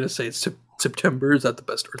you gonna say? It's September. Is that the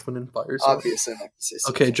best Earth, Wind and Fire song? Obviously, I'm not gonna say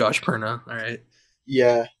September. Okay, Josh Perna. All right.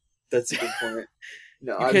 Yeah, that's a good point.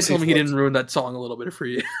 No, you can't tell me he didn't ruin that song a little bit for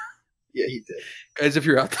you. Yeah, he did. Guys, if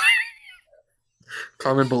you're out there,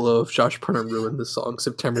 comment below if Josh Perna ruined the song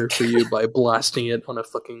September for you by blasting it on a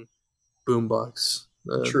fucking boombox.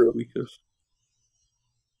 True. Week of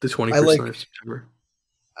the 21st of September.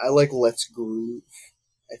 I like Let's Groove,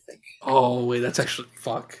 I think. Oh, wait, that's actually...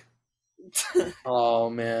 Fuck. Oh,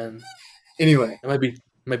 man. Anyway. It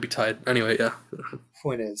might be tied. Anyway, yeah.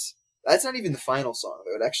 Point is, that's not even the final song,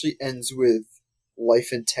 though. It actually ends with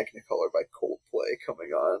Life in Technicolor by Coldplay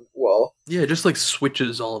coming on. Well, yeah, it just like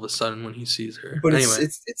switches all of a sudden when he sees her. But anyway,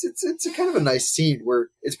 it's a kind of a nice scene where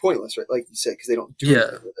it's pointless, right? Like you said, because they don't do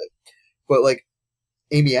anything with it. But like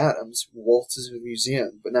Amy Adams waltzes in the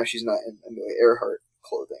museum, but now she's not in Amelia Earhart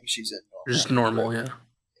clothing. She's in normal, yeah.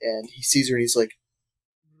 And he sees her and he's like,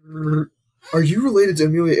 "Are you related to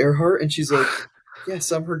Amelia Earhart?" And she's like,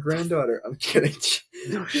 "Yes, I'm her granddaughter." I'm kidding.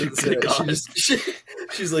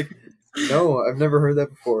 She's like, "No, I've never heard that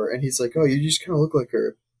before." And he's like, "Oh, you just kind of look like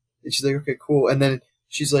her." And she's like, "Okay, cool." And then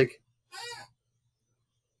she's like,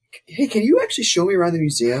 "Hey, can you actually show me around the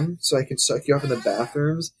museum so I can suck you off in the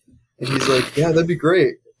bathrooms?" And he's like, "Yeah, that'd be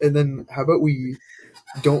great." And then how about we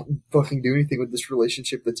don't fucking do anything with this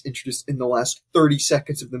relationship that's introduced in the last 30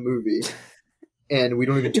 seconds of the movie, and we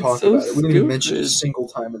don't even talk about it. We don't even mention it a single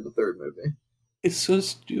time in the third movie. It's so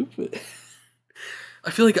stupid. I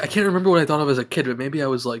feel like I can't remember what I thought of as a kid, but maybe I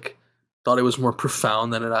was like thought it was more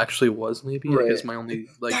profound than it actually was. Maybe right. I guess my only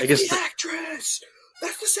like that's I guess the actress.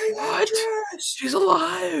 That's the same actress. She's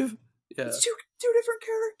alive. Yeah, it's two different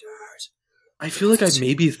characters. I feel like I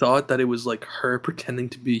maybe thought that it was like her pretending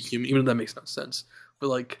to be human, even though that makes no sense. But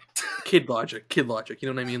like kid logic. You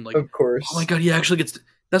know what I mean? Like, of course. Oh my god, he actually gets.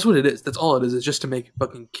 That's what it is. That's all it is. It's just to make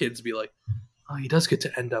fucking kids be like, oh, he does get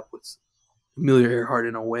to end up with Amelia Earhart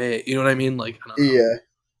in a way. You know what I mean? Like, I don't know. Yeah.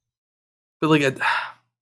 But like,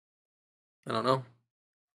 I don't know.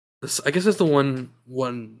 I guess that's the one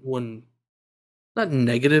not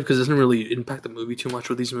negative because it doesn't really impact the movie too much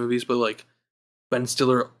with these movies. But like, Ben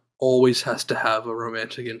Stiller always has to have a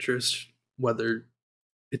romantic interest, whether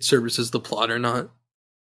it services the plot or not.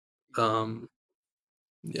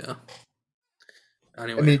 Yeah.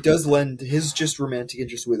 Anyway. I mean, it does lend his just romantic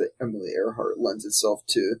interest with Amelia Earhart lends itself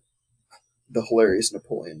to the hilarious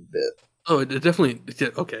Napoleon bit. Oh, it definitely.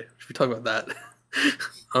 Okay, should we talk about that?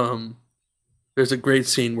 There's a great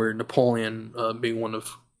scene where Napoleon, being one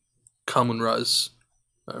of Kamun-Ra's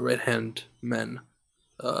right-hand men,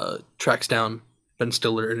 tracks down Ben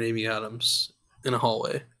Stiller and Amy Adams in a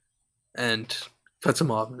hallway, and cuts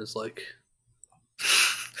him off and is like,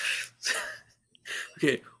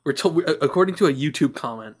 okay, we're told, according to a YouTube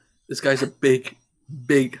comment, this guy's a big,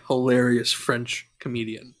 hilarious French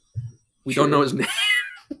comedian. We don't know his name,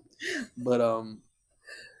 but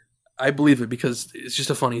I believe it because it's just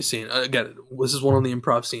a funny scene. Again, this is one of the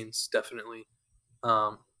improv scenes, definitely.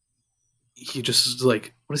 He just is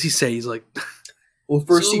like, what does he say? He's like, well,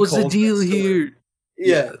 first so he what's calls the deal Ben Stiller. here?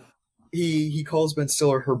 Yeah. He calls Ben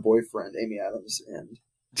Stiller her boyfriend, Amy Adams, and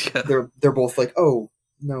Yeah. they're both like, oh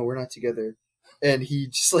no, we're not together, and he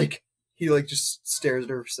just like just stares at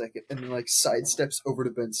her for a second and then like sidesteps over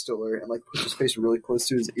to Ben Stiller and like puts his face really close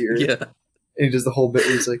to his ear. Yeah. And he does the whole bit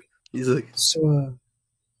where he's like, so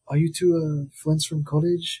are you two friends from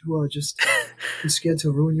college who are just scared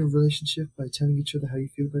to ruin your relationship by telling each other how you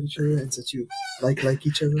feel about each other and that you like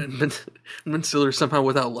each other? And Ben Stiller somehow,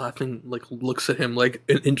 without laughing, like looks at him like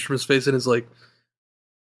an inch from his face and is like,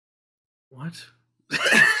 "What?"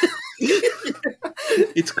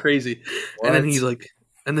 It's crazy. What? And then he's like,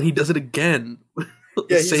 and then he does it again.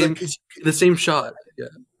 The same shot. Yeah.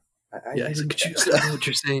 He's like, "Could you explain what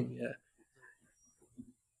you're saying?" Yeah.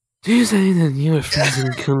 Do you say that you were friends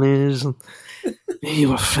in college? You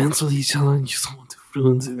were friends with each other and you don't want to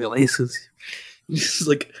ruin the relationship? Just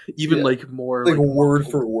like, even like more. Like word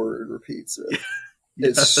for word repeats it.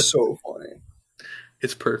 It's so funny.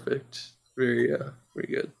 It's perfect. Very, very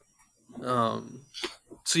good.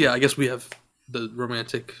 So yeah, I guess we have the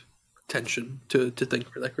romantic tension to thank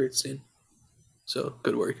for that great scene. So,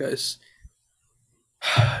 good work, guys.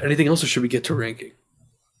 Anything else, or should we get to ranking?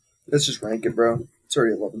 Let's just rank it, bro. It's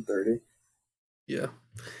already 11:30. Yeah.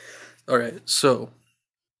 All right. So,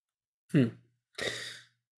 this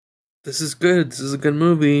is good. This is a good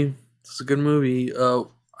movie.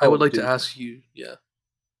 I would like to ask you. Yeah.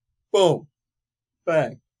 Boom.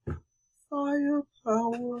 Bang.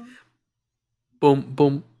 Firepower. Boom.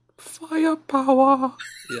 Boom. Firepower.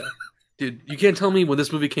 Yeah. Dude, you can't tell me when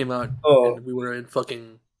this movie came out and we were in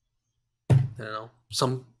fucking, I don't know,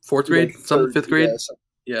 some fourth grade, some fifth grade.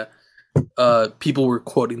 Yeah. People were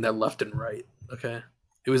quoting that left and right. Okay,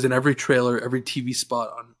 it was in every trailer, every TV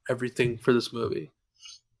spot, on everything for this movie.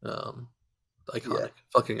 Iconic,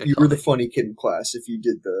 fucking iconic. You were the funny kid in class if you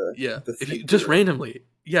did the if you, just randomly,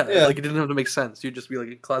 like it didn't have to make sense. You'd just be like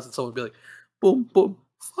in class and someone would be like, "Boom, boom,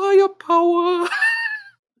 firepower."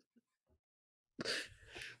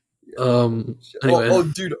 Anyway.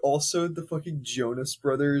 Dude! Also, the fucking Jonas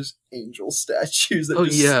Brothers angel statues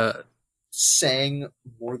that sang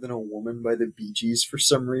 "More Than a Woman" by the Bee Gees for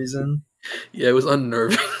some reason. Yeah, it was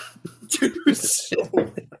unnerving. Dude, it was so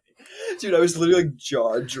funny. Dude, I was literally like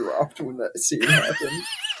jaw dropped when that scene happened.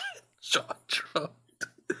 Jaw dropped.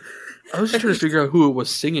 I was just trying to figure out who it was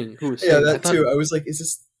singing. Yeah, that too. I was like,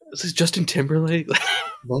 is this Justin Timberlake?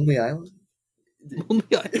 Lonely Island?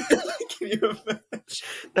 Lonely Island. Can you imagine?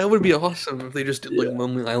 That would be awesome if they just did like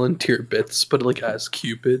Lonely Island tier bits, but like as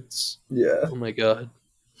Cupids. Yeah. Oh my god.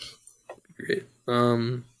 Great.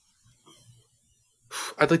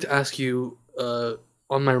 I'd like to ask you,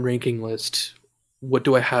 on my ranking list, what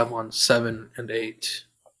do I have on 7 and 8?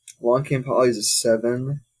 Long Came Polly is a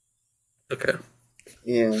 7. Okay.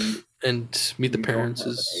 And Meet the Parents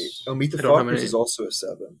is... Meet the Fockers is also a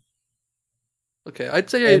 7. Okay, I'd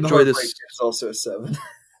say I enjoy this... It's also a 7.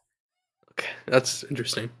 Okay, that's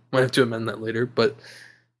interesting. Might have to amend that later, but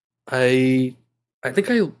I think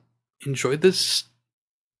I enjoyed this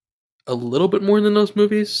a little bit more than those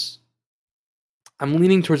movies. I'm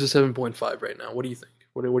leaning towards a 7.5 right now. What do you think?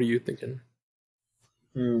 What are you thinking?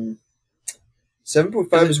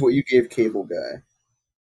 7.5 is what you gave Cable Guy.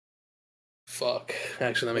 Fuck.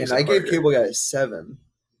 Actually, that makes and it harder. I gave Cable Guy a 7.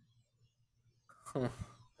 Huh.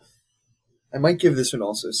 I might give this one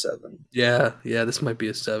also a 7. Yeah, this might be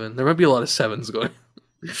a 7. There might be a lot of 7s going.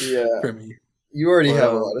 For me. You already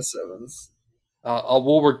have a lot of 7s.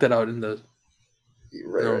 We'll work that out in the.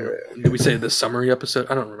 Right. Did we say the summary episode?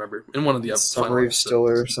 I don't remember. In one of the summary of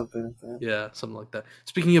Stiller or something like that. Yeah, something like that.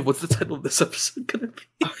 Speaking of, what's the title of this episode gonna be?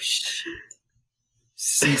 Oh shit!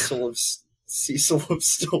 Cecil of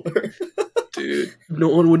Stiller. Dude, no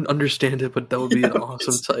one would understand it, but that would be an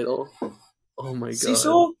awesome title. Oh my god.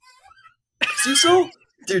 Cecil?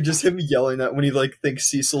 Dude, just him yelling that when he like thinks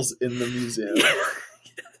Cecil's in the museum.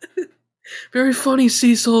 Very funny,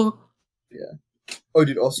 Cecil. Yeah. Oh,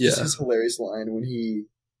 dude, also just his hilarious line when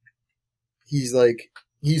he's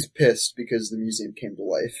pissed because the museum came to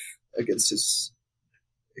life against his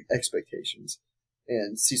expectations.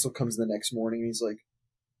 And Cecil comes the next morning and he's like,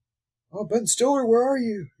 "Oh, Ben Stiller, where are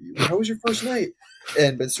you? How was your first night?"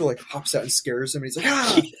 And Ben Stiller like hops out and scares him and he's like,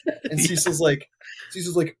 "Ah!" And Cecil's like,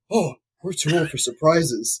 "Oh, we're too old for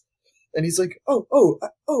surprises." And he's like,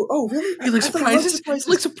 really? He like I thought you loved surprises. surprises.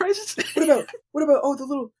 Like surprises. What about, the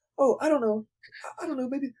little, I don't know,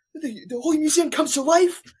 maybe the whole museum comes to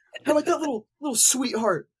life? How about that little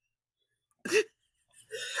sweetheart?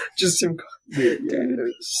 Just him, dude, yeah,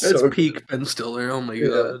 Dude, so that's good. peak Ben Stiller. Oh my Yeah.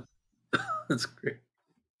 god. That's great.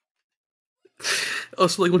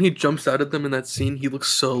 Also, like when he jumps out at them in that scene, he looks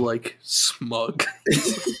so like smug.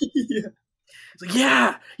 Yeah. He's like,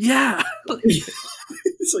 yeah. Like,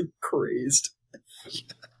 He's like crazed.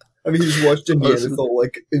 I mean, he just watched a Neanderthal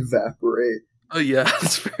like evaporate. Oh yeah,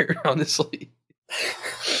 that's fair. Honestly,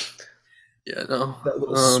 yeah, no. That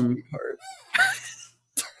little sweetheart.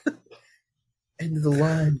 End of the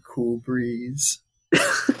line, cool breeze.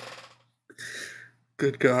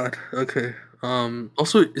 Good God. Okay.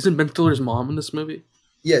 Also, isn't Ben Stiller's mom in this movie?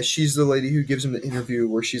 Yeah, she's the lady who gives him the interview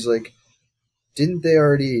where she's like, "Didn't they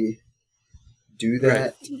already do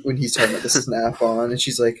that?" Right. When he's talking about the snap-on, and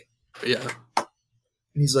she's like, Yeah. and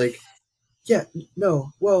he's like, "Yeah,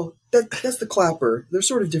 no, well, that's the clapper. They're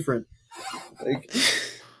sort of different." Like,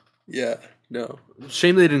 Yeah. No.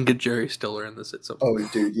 Shame they didn't get Jerry Stiller in this at some point. oh,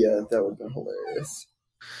 dude, yeah, that would have been hilarious.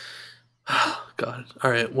 God.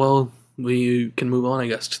 All right. Well, we can move on, I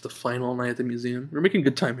guess, to the final night at the museum. We're making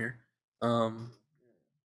good time here.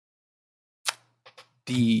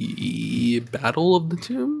 The Battle of the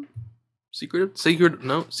Tomb? Secret of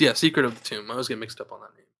the Tomb. I was getting mixed up on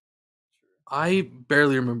that name. I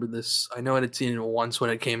barely remember this. I know I had seen it once when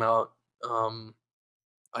it came out.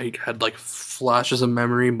 I had like flashes of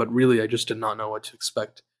memory, but really I just did not know what to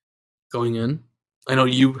expect going in. I know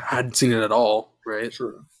you hadn't seen it at all, right?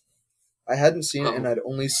 True. I hadn't seen it, and I'd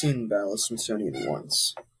only seen Battle of Smithsonian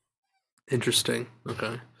once. Interesting.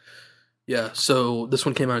 Okay. Yeah, so this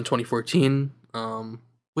one came out in 2014,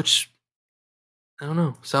 which, I don't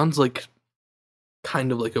know, sounds like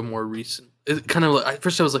kind of like a more recent... It kind of like, at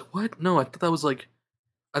first I was like, what? No, I thought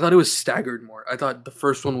it was staggered more. I thought the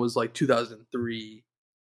first one was like 2003,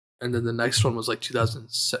 and then the next one was like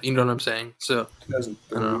 2007. You know what I'm saying? So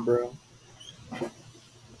 2003, bro.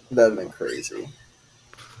 That'd have been crazy.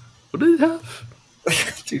 What did it have?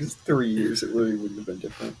 Dude, it's 3 years. It really wouldn't have been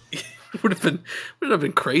different. would have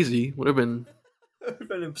been crazy. Would have been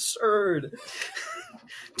absurd.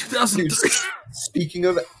 2003. Dude, speaking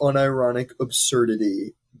of unironic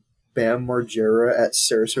absurdity, Bam Margera at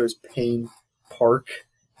Sarasota's Payne Park.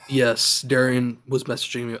 Yes, Darian was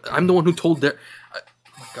messaging me. I'm the one who told Darian. Oh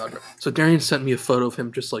my god. So Darian sent me a photo of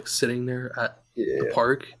him just like sitting there at the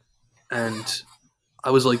park, and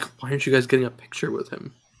I was like, "Why aren't you guys getting a picture with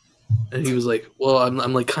him?" And he was like, "Well,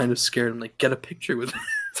 I'm like kind of scared." I'm like, "Get a picture with him."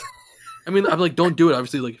 I mean, I'm like, "Don't do it."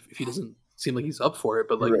 Obviously, like if he doesn't seem like he's up for it,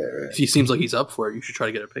 but like if he seems like he's up for it, you should try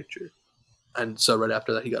to get a picture. And so right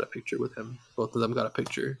after that, he got a picture with him. Both of them got a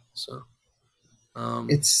picture. So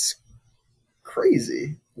it's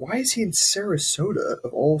crazy. Why is he in Sarasota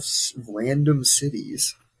of all random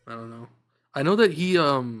cities? I don't know. I know that he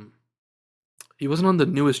wasn't on the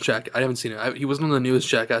newest I haven't seen it. He wasn't on the newest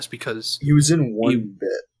Jackass because he was in one bit.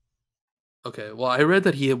 Okay, well, I read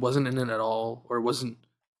that he wasn't in it at all, or wasn't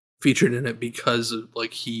featured in it because of,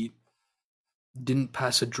 like, he didn't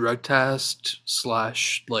pass a drug test /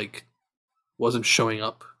 like wasn't showing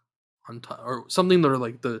up on time or something. That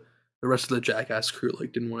like the rest of the Jackass crew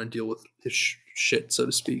like didn't want to deal with his shit, so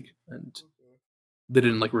to speak, and they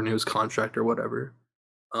didn't like renew his contract or whatever.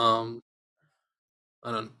 I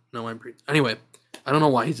don't know. Anyway, I don't know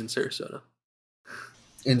why he's in Sarasota.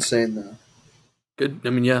 Insane though. Good. I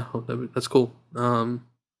mean, yeah, that's cool.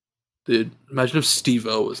 Dude, imagine if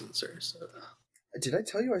Steve-O was in Sarasota. Did I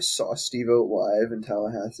tell you I saw Steve-O live in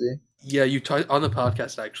Tallahassee? Yeah, you talked on the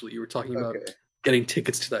podcast. Actually, you were talking about getting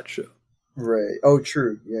tickets to that show. Right. Oh,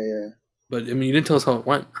 true. Yeah. But I mean, you didn't tell us how it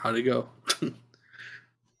went. How'd it go?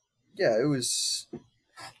 Yeah, it was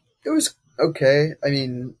okay. I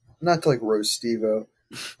mean, not to like roast Steve-O,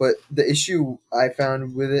 but the issue I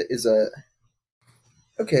found with it is that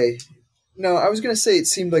no, I was gonna say it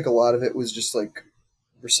seemed like a lot of it was just like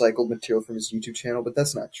recycled material from his YouTube channel, but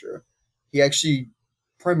that's not true. He actually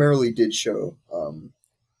primarily did show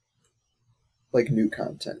like new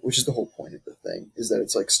content, which is the whole point of the thing, is that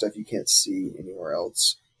it's like stuff you can't see anywhere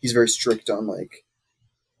else. He's very strict on like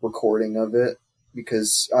recording of it,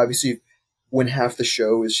 because obviously when half the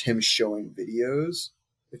show is him showing videos,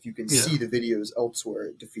 if you can see the videos elsewhere,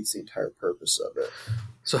 it defeats the entire purpose of it.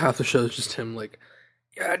 So half the show is just him like,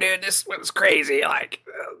 yeah, dude, this was crazy. Like,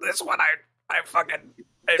 this one I fucking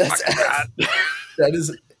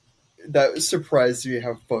That surprised me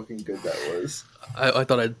how fucking good that was. I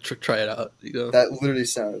thought I'd try it out. You know? That literally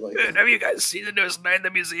sounded like... Dude, have you guys seen the newest Night in the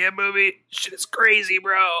Museum movie? Shit is crazy,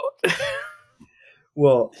 bro.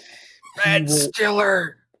 Well, Red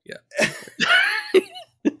Stiller. Yeah.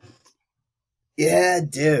 Yeah,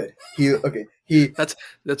 dude. That's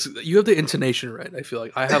you have the intonation right. I feel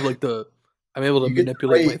like I have like I'm able to You get the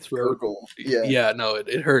manipulate my right throat. gurgle. Yeah. Yeah, no,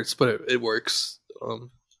 it hurts, but it works.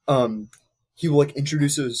 He will like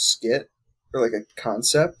introduce a skit or like a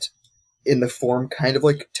concept in the form kind of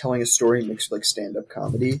like telling a story mixed with like stand-up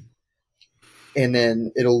comedy, and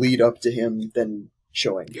then it'll lead up to him then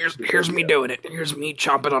showing. Here's me doing it. Here's me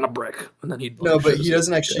chomping on a brick, and then he No, but he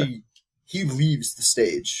doesn't actually. He leaves the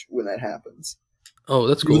stage when that happens. Oh,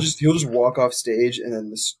 that's cool. He'll just walk off stage, and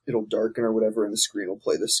then it'll darken or whatever, and the screen will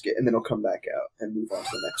play the skit, and then he'll come back out and move on to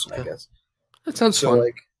the next one, I guess. That sounds fun.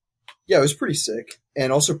 Like, yeah, it was pretty sick.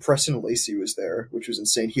 And also Preston Lacey was there, which was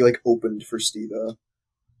insane. He like opened for Steve-O.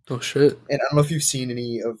 Oh shit! And I don't know if you've seen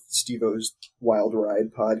any of Steve-O's Wild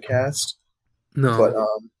Ride podcast. No, but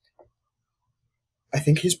I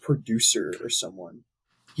think his producer or someone.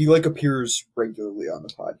 He like appears regularly on the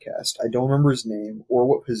podcast. I don't remember his name or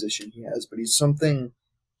what position he has, but he's something.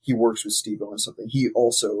 He works with Steve-O and something. He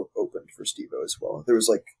also opened for Steve-O as well. There was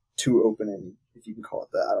like 2 opening, if you can call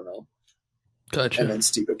it that. I don't know. Gotcha. And then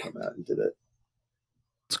Steve-O came out and did it.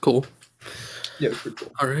 It's cool. Yeah, it was pretty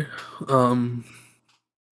cool. All right.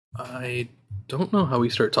 I don't know how we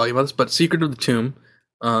start talking about this, but Secret of the Tomb.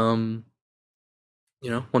 Once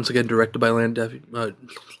again directed by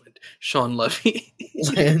Sean Levy.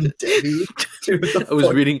 Land Debbie. Dude, I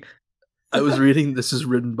was reading. This is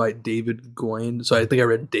written by David Goyne, so I think I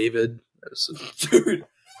read David. Dude,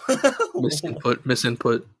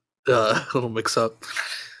 misinput. A little mix up.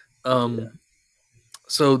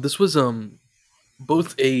 So this was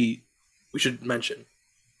both we should mention,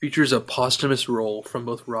 features a posthumous role from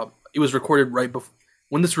both Rob. It was recorded right before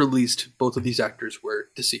when this released. Both of these actors were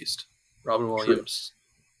deceased. Robin Williams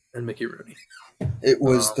and Mickey Rooney. It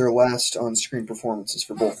was their last on-screen performances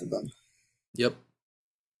for both of them. Yep.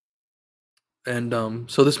 And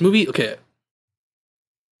so this movie, okay,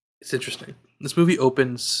 it's interesting. This movie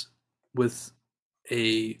opens with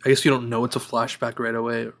I guess you don't know it's a flashback right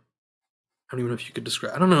away. I don't even know if you could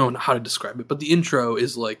describe. I don't know how to describe it, but the intro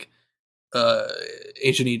is like not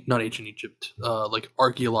ancient Egypt, like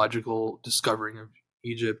archaeological discovering of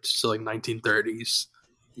Egypt, so like 1930s.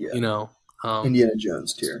 Yeah. Indiana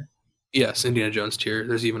Jones tier. Yes, Indiana Jones tier.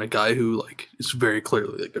 There's even a guy who like is very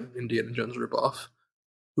clearly like an Indiana Jones ripoff,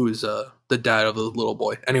 who is the dad of the little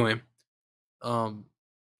boy. Anyway,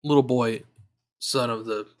 little boy, son of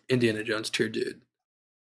the Indiana Jones tier dude,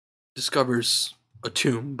 discovers a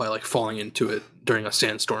tomb by like falling into it during a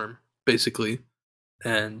sandstorm, basically,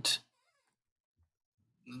 and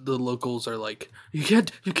the locals are like, you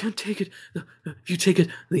can't take it. If you take it,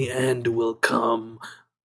 the end will come.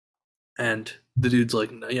 And the dude's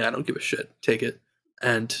like, no, yeah, I don't give a shit. Take it.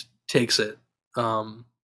 And takes it.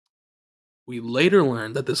 We later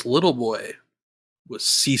learned that this little boy was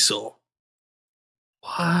Cecil.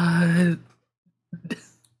 What?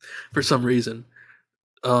 For some reason.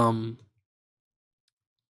 And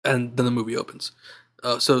then the movie opens.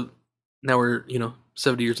 So now we're,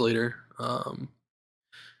 70 years later.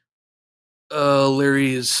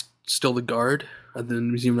 Larry is still the guard at the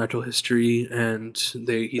Museum of Natural History, and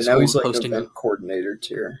he's like hosting event coordinator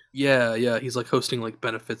tier. Yeah, he's like hosting like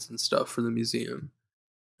benefits and stuff for the museum.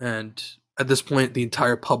 And at this point, the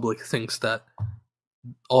entire public thinks that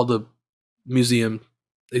all the museum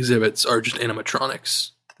exhibits are just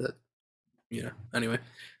animatronics. Anyway,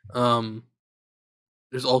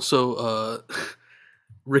 there's also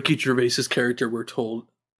Ricky Gervais's character, we're told,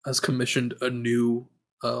 has commissioned a new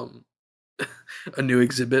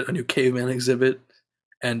exhibit, a new caveman exhibit,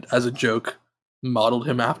 and as a joke, modeled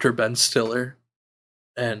him after Ben Stiller.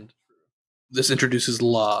 And this introduces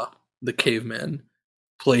Law, the caveman,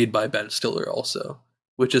 played by Ben Stiller also,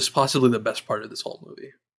 which is possibly the best part of this whole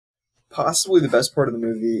movie. Possibly the best part of the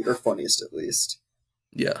movie, or funniest at least.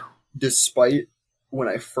 Yeah. Despite when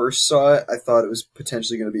I first saw it, I thought it was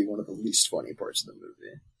potentially going to be one of the least funny parts of the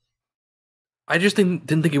movie. I just didn't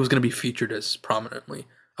think it was going to be featured as prominently.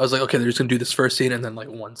 I was like, okay, they're just going to do this first scene and then like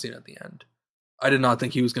one scene at the end. I did not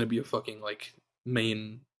think he was going to be a fucking like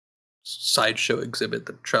main sideshow exhibit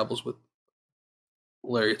that travels with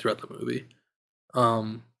Larry throughout the movie.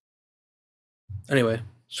 Anyway,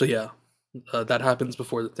 so yeah, that happens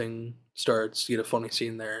before the thing starts. You get a funny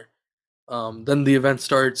scene there. Then the event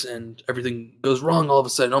starts and everything goes wrong all of a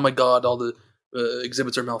sudden. Oh my god, all the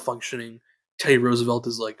exhibits are malfunctioning. Teddy Roosevelt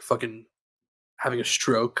is like fucking having a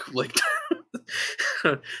stroke. Like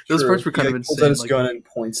those parts were kind of insane. Pulls out his gun and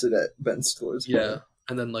points it at Ben Stiller's yeah, gun.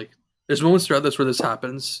 And then like there's moments throughout this where this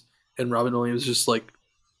happens, and Robin Williams just like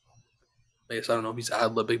I guess I don't know if he's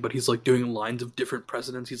ad-libbing, but he's like doing lines of different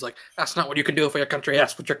presidents. He's like, "That's not what you can do for your country.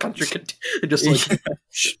 That's what your country can do." And just like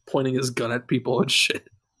pointing his gun at people and shit.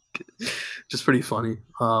 Just pretty funny.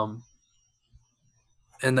 And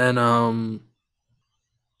then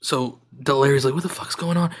so Larry's like, "What the fuck's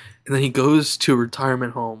going on?" And then he goes to a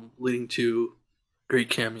retirement home, leading to great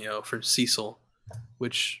cameo from Cecil,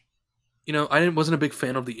 which I wasn't a big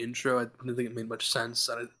fan of the intro. I didn't think it made much sense.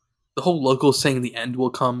 The whole local saying the end will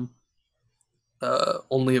come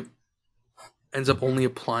only ends up only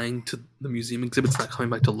applying to the museum exhibits not coming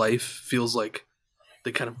back to life. Feels like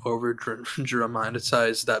they kind of over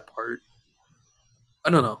dramatized that part. I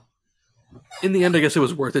don't know. In the end, I guess it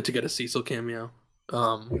was worth it to get a Cecil cameo.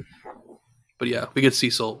 But yeah, we get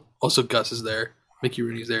Cecil. Also, Gus is there. Mickey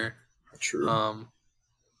Rooney's there. True.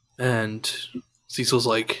 And Cecil's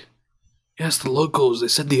like, "Yes, the locals. They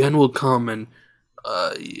said the end will come, and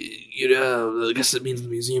I guess it means the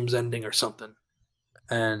museum's ending or something."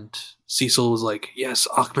 And Cecil was like, "Yes,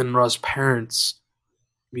 Ahmed-Ra's parents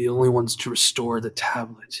be the only ones to restore the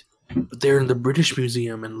tablet, but they're in the British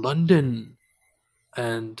Museum in London."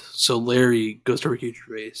 And so Larry goes to Ricky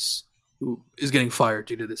Gervais, who is getting fired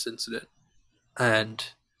due to this incident, and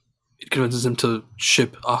it convinces him to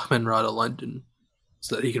ship Ahmed-Ra to London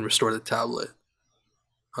so that he can restore the tablet.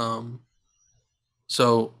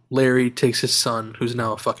 So Larry takes his son, who's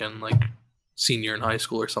now a fucking like senior in high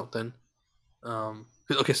school or something.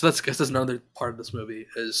 Okay, so that's another part of this movie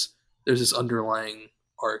is there's this underlying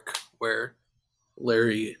arc where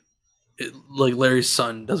Larry's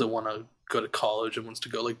son doesn't want to go to college and wants to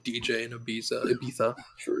go like DJ in Ibiza.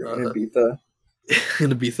 True, in Ibiza.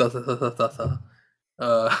 In Ibiza.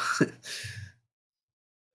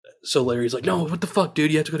 So Larry's like, "No, what the fuck,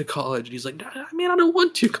 dude? You have to go to college." And he's like, "I don't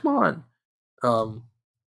want to. Come on." I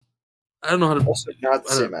don't know how to. Also, not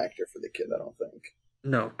the same actor for the kid. I don't think.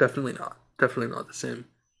 No, definitely not. Definitely not the same.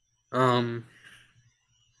 I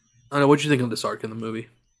don't know. What do you think of this arc in the movie?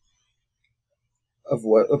 Of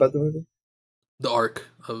what about the movie? The arc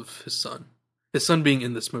of his son. His son being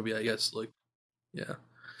in this movie, I guess. Like, yeah.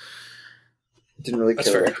 Didn't really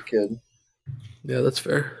care about the kid. Yeah, that's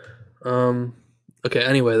fair. Okay,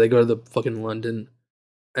 anyway, they go to the fucking London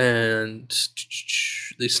and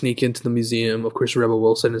they sneak into the museum. Of course, Rebel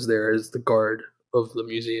Wilson is there as the guard of the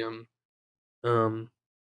museum.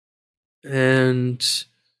 And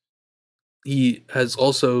he has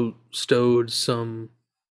also stowed some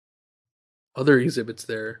other exhibits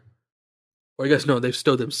there. Or I guess no, they've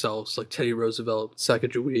stowed themselves, like Teddy Roosevelt,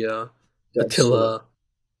 Sacagawea, Attila,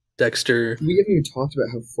 Dexter. We haven't even talked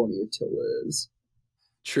about how funny Attila is.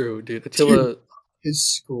 True, dude. Attila... His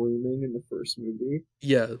screaming in the first movie.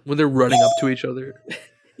 Yeah, when they're running up to each other.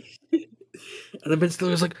 And then Ben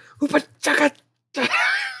Stiller's like,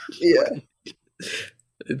 yeah.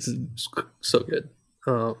 It's so good.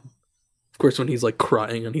 Of course, when he's like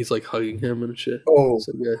crying and he's like hugging him and shit. Oh,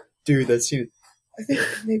 so good. Dude, that scene. I think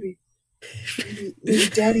maybe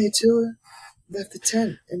Daddy Attila left the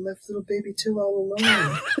tent and left little baby Attila all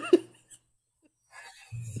alone. And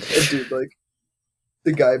dude, like,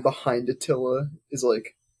 the guy behind Attila is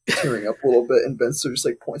like tearing up a little bit, and Ben Stiller just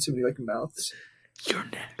like points him and he like mouths, "You're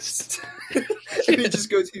next." And he just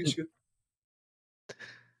goes,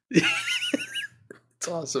 It's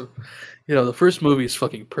awesome. The first movie is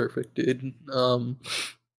fucking perfect, dude.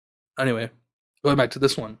 Anyway, going back to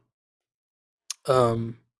this one.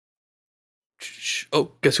 Oh,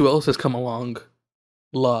 guess who else has come along?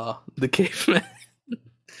 La, the caveman.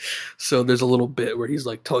 So there's a little bit where he's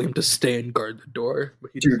like telling him to stay and guard the door.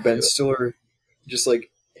 But dude, Ben Stiller just like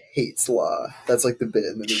hates Law. That's like the bit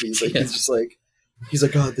in the movie. He's like, he's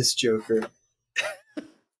like, "Oh, this Joker."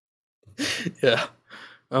 Yeah.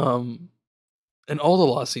 And all the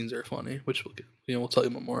Law scenes are funny, which we'll tell you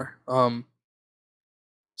about more.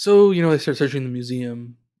 So they start searching the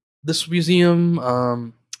museum. This museum,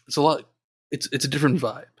 it's a lot. It's a different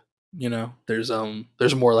vibe. There's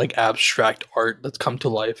more like abstract art that's come to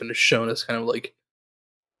life and is shown as kind of like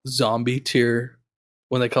zombie tier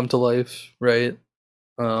when they come to life, right?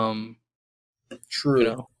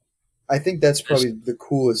 True. I think that's probably the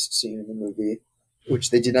coolest scene in the movie, which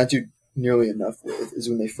they did not do nearly enough with, is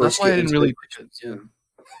when they first. That's why I didn't really. Yeah,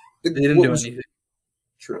 they didn't do anything.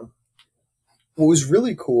 True. What was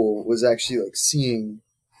really cool was actually like seeing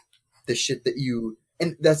the shit that you.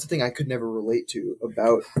 And that's the thing I could never relate to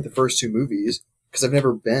about the first two movies, because I've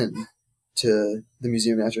never been to the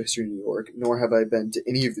Museum of Natural History in New York, nor have I been to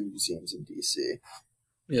any of the museums in DC.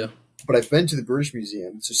 Yeah. But I've been to the British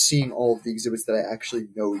Museum, so seeing all of the exhibits that I actually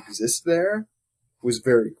know exist there was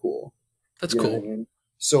very cool. That's cool. I mean?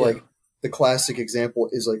 So, like, the classic example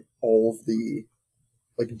is, like, all of the,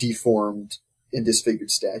 like deformed and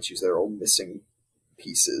disfigured statues that are all missing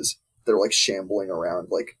pieces. They're like shambling around,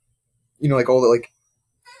 like, you know, like all the like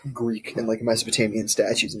Greek and like Mesopotamian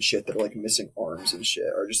statues and shit that are like missing arms and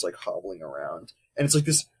shit are just like hobbling around. And it's like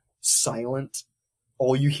this silent,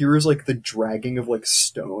 all you hear is like the dragging of like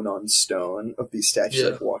stone on stone of these statues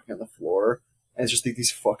like walking on the floor. And it's just like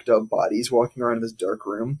these fucked up bodies walking around in this dark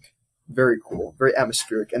room. Very cool, very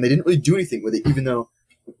atmospheric. And they didn't really do anything with it, even though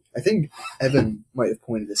I think Evan might have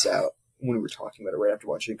pointed this out when we were talking about it right after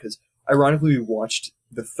watching it, because ironically we watched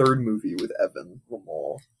the third movie with Evan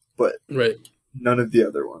Ramal, but none of the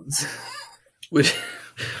other ones. Which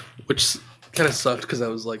kind of sucked, because I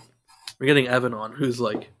was like, we're getting Evan on, who's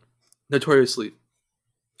like notoriously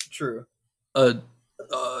a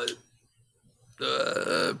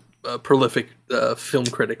prolific film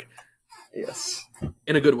critic. Yes.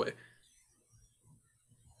 In a good way.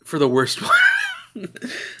 For the worst one.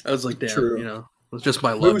 I was like, damn, you know, it was just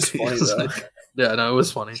my luck. It was funny, though. Yeah, no, it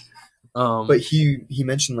was funny. But he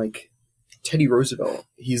mentioned, like, Teddy Roosevelt.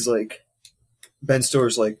 He's like, Ben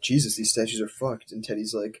Stiller's like, Jesus, these statues are fucked. And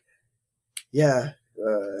Teddy's like, yeah,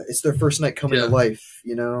 it's their first night coming to life,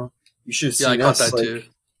 you know? You should have seen us. That like, too.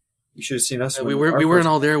 You should have seen us. Yeah, we weren't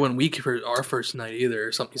all there when for our first night either,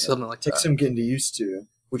 or something like that. Takes some getting used to,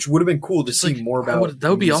 which would have been cool to see more about. That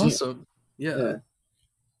would be awesome. Yeah.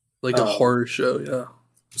 Like a horror show, yeah.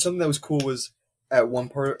 Something that was cool was at one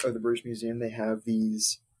part of the British Museum, they have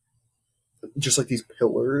these, just like these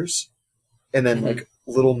pillars, and then like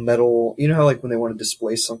little metal, you know how like when they want to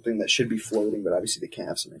display something that should be floating, but obviously they can't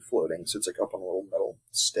have something floating, so it's like up on a little metal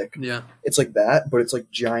stick. Yeah. It's like that, but it's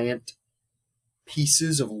like giant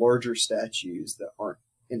pieces of larger statues that aren't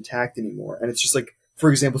intact anymore. And it's just like,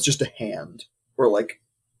 for example, it's just a hand or like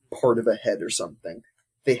part of a head or something.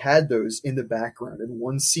 They had those in the background in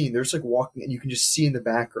one scene. They're just like walking and you can just see in the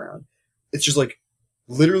background. It's just like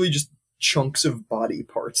literally just chunks of body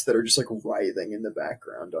parts that are just like writhing in the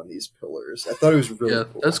background on these pillars. I thought it was really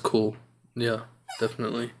cool. That's cool. Yeah,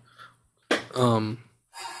 definitely. Right.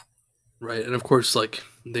 And of course, like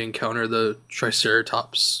they encounter the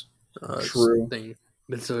Triceratops thing.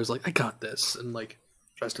 And so it's like, I got this. And like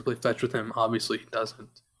tries to play fetch with him. Obviously he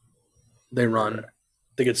doesn't. They run.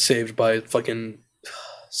 They get saved by fucking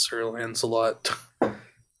Sir Lancelot.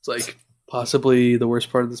 It's like possibly the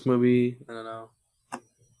worst part of this movie. I don't know.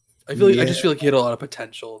 I just feel like he had a lot of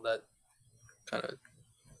potential that kind of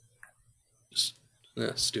just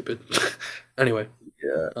stupid. Anyway.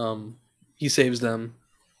 Yeah. He saves them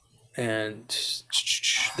and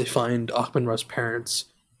they find Achman-Ra's parents.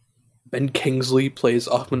 Ben Kingsley plays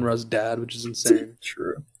Achman-Ra's dad, which is insane.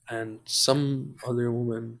 True. And some other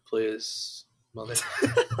woman plays mother.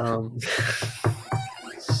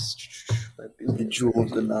 The Jewel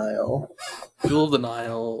of the Nile. Jewel of the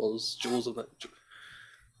Niles. Jewels of the...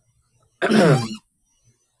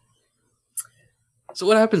 So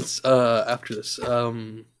what happens after this?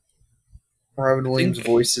 Robin Williams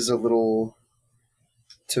voices a little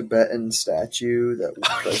Tibetan statue that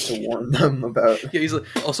tries to warn them about. Yeah, he's like.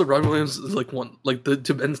 Also, Robin Williams is like the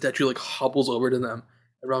Tibetan statue like hobbles over to them,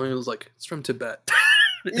 and Robin Williams is like, "It's from Tibet."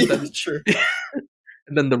 And sure.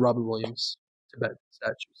 And then the Robin Williams Tibet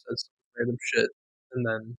statue says random shit, and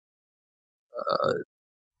then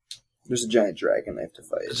there's a giant dragon they have to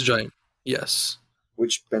fight. It's a giant, yes.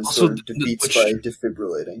 Which Ben Stiller defeats by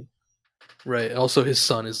defibrillating. Right. Also, his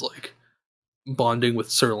son is like bonding with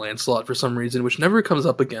Sir Lancelot for some reason, which never comes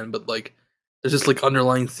up again. But like, there's this like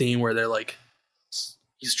underlying theme where they're like,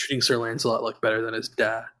 he's treating Sir Lancelot like better than his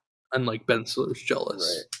dad, and like Ben Stiller's jealous.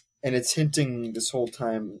 Right. And it's hinting this whole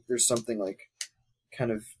time there's something like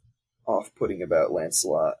kind of off-putting about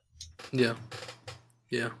Lancelot. Yeah.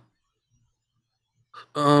 Yeah.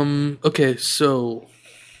 Okay, so...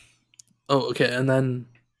 Oh, okay, and then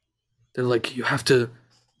they're like, you have to...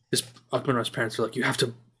 Achman-Ra's parents are like, you have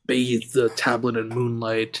to bathe the tablet in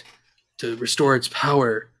moonlight to restore its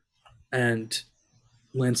power. And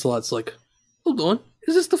Lancelot's like, hold on,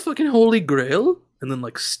 is this the fucking Holy Grail? And then,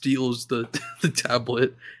 like, steals the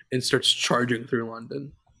tablet and starts charging through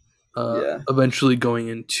London. Eventually going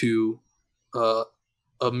into a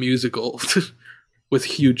musical with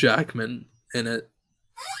Hugh Jackman in it.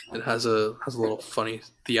 It has a little funny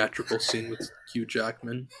theatrical scene with Hugh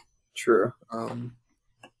Jackman. True.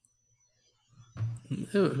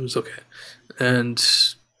 It was okay. And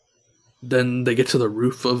then they get to the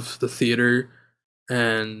roof of the theater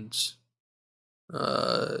and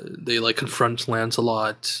they like confront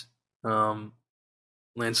Lancelot.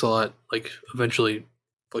 Lancelot like eventually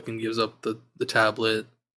fucking gives up the tablet.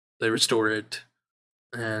 They restore it.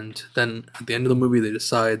 And then at the end of the movie, they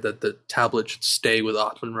decide that the tablet should stay with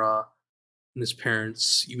Achman-Ra and his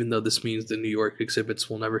parents, even though this means the New York exhibits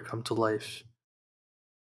will never come to life,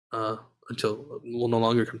 uh, until will no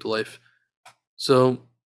longer come to life. So,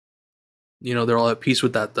 they're all at peace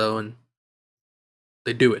with that though, and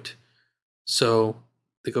they do it. So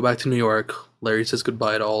they go back to New York. Larry says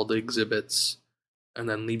goodbye to all the exhibits, and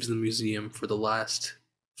then leaves the museum for the last,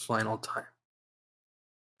 final time.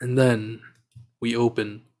 And then we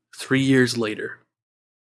open 3 years later.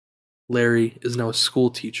 Larry is now a school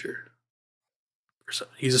teacher.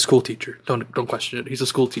 He's a school teacher. Don't question it. He's a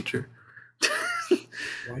school teacher.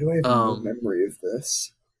 Why do I have no memory of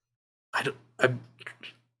this?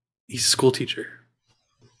 He's a school teacher.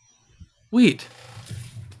 Wait.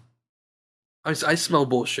 I smell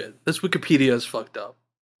bullshit. This Wikipedia is fucked up.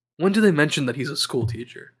 When do they mention that he's a school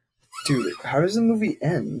teacher? Dude, how does the movie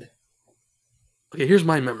end? Okay, here's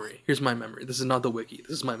my memory. This is not the wiki.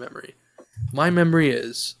 This is my memory. My memory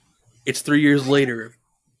is, it's 3 years later,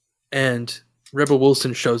 and Rebel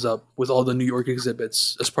Wilson shows up with all the New York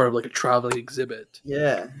exhibits as part of like a traveling exhibit.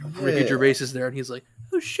 Yeah. Ricky Gervais is there, and he's like,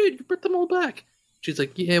 "Oh shit, you brought them all back." She's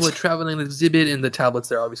like, "Yeah, we're traveling an exhibit," and the tablet's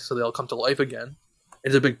there, obviously, so they all come to life again.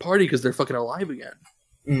 It's a big party because they're fucking alive again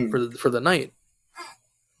for the night.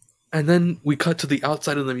 And then we cut to the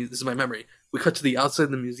outside of the museum. This is my memory. We cut to the outside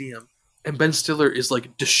of the museum, and Ben Stiller is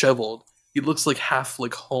like disheveled. He looks like half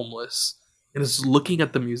like homeless, and is looking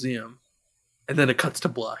at the museum. And then it cuts to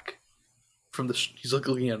black. He's like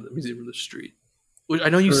looking at the museum from the street. Which I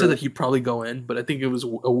know you said that he'd probably go in, but I think it was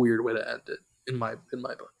a weird way to end it in my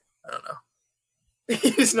book. I don't know.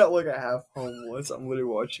 He's not like a half homeless. I'm literally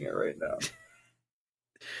watching it right now.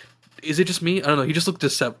 Is it just me? I don't know. He just looked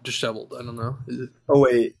disheveled. I don't know. Oh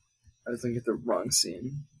wait, I was looking at the wrong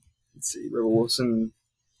scene. Let's see. Rebel Wilson.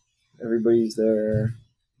 Everybody's there,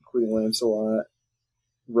 including Lancelot.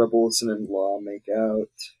 Rebel Wilson and Law make out.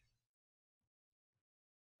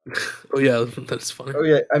 Oh yeah, that's funny. Oh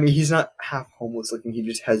yeah, I mean he's not half homeless looking. He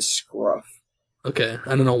just has scruff. Okay,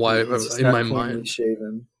 I don't know why. He's in my mind,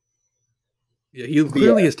 shaven. Yeah, he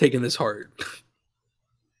clearly has taken this hard.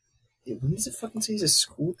 Yeah, when does it fucking say he's a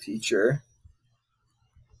school teacher?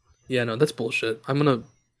 Yeah, no, that's bullshit.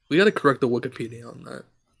 We gotta correct the Wikipedia on that.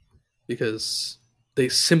 Because they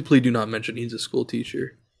simply do not mention he's a school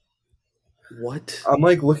teacher. What? I'm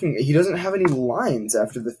like looking, he doesn't have any lines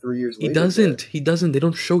after the 3 years later. He doesn't. They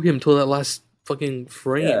don't show him till that last fucking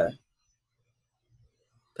frame. Yeah.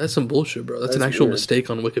 That's some bullshit, bro. That's an actual mistake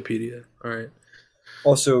on Wikipedia. Alright.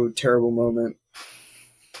 Also, terrible moment.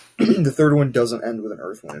 The third one doesn't end with an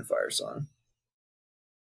Earth, Wind, and Fire song.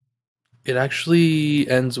 It actually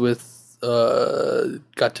ends with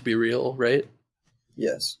Got to Be Real, right?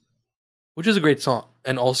 Yes. Which is a great song,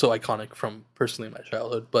 and also iconic from personally my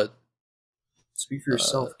childhood, but... Speak for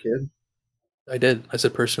yourself, kid. I did. I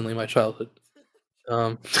said personally my childhood.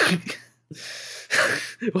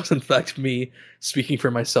 It was in fact me speaking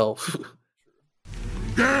for myself.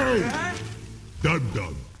 Go!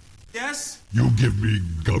 Dum-dum. Yes? You give me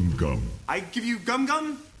gum-gum. I give you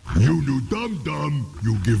gum-gum? You do dum-dum,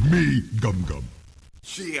 you give me gum-gum.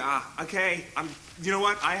 Gee, okay. You know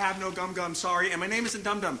what? I have no gum-gum, sorry. And my name isn't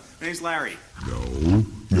Dum-Dum. My name's Larry. No,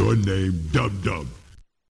 your name Dum-Dum.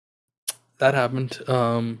 That happened. I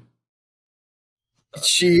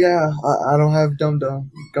don't have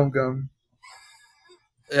Dum-Dum. Gum-gum.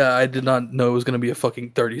 Yeah, I did not know it was going to be a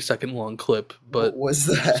fucking 30-second long clip, but... What was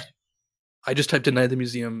that? I just typed in Night at the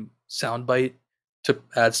Museum soundbite to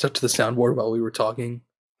add stuff to the soundboard while we were talking,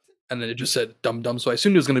 and then it just said Dum-Dum, so I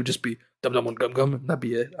assumed it was going to just be Dum-Dum on Gum-Gum, and that'd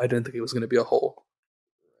be it. I didn't think it was going to be a whole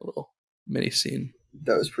little mini scene.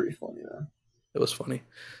 That was pretty funny, though. It was funny.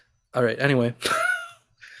 Alright, anyway.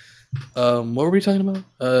 What were we talking about?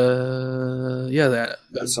 That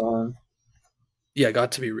song. Yeah,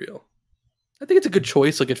 Got to Be Real. I think it's a good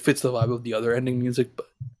choice. Like, it fits the vibe of the other ending music, but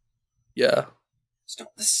yeah. It's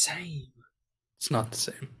not the same. It's not the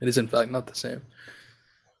same. It is, in fact, not the same.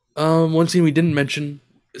 One scene we didn't mention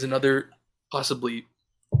is another possibly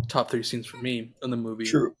top 3 scenes for me in the movie.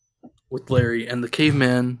 True. With Larry and the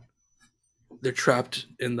caveman. They're trapped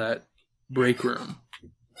in that break room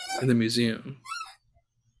in the museum.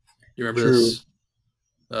 You remember this?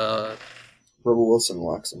 Rebel Wilson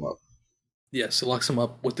locks him up. Yes, it locks him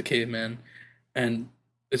up with the caveman. And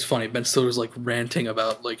it's funny, Ben Stiller's like ranting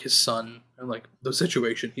about like his son and like the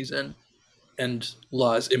situation he's in. And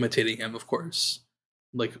Law is imitating him, of course.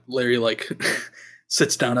 Like Larry like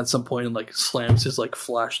sits down at some point and like slams his like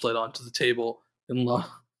flashlight onto the table, and Law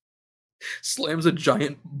slams a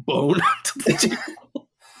giant bone onto the table.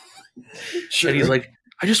 Sure. And he's like,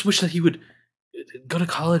 I just wish that he would go to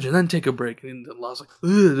college and then take a break. And Law's like, I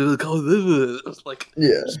was like,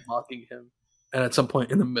 just mocking him. And at some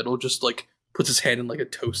point in the middle, just like puts his hand in like a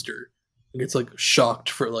toaster and gets like shocked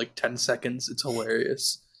for like 10 seconds. It's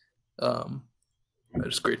hilarious.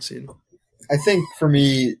 Just great scene. I think for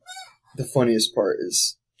me, the funniest part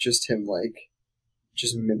is just him like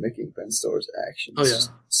just mimicking Ben Stiller's actions, Oh yeah,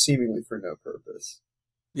 seemingly for no purpose.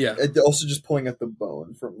 yeah. And also just pulling out the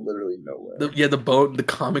bone from literally nowhere. The bone, the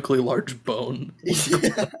comically large bone.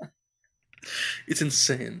 Yeah. It's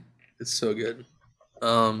insane. It's so good.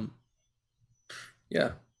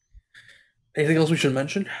 Yeah. Anything else we should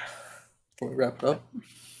mention before we wrap it up?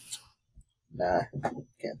 Nah,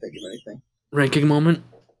 can't think of anything. Ranking moment.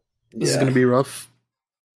 This is Yeah. gonna be rough.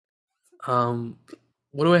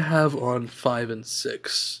 What do I have on 5 and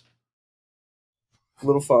 6?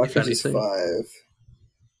 Little Foxes If is anything. 5.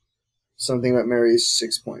 Something About Mary is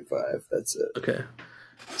 6.5. That's it. Okay.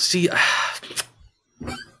 See,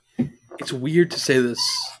 it's weird to say this.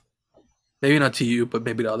 Maybe not to you, but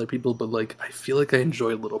maybe to other people. But like, I feel like I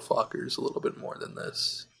enjoy Little Fockers a little bit more than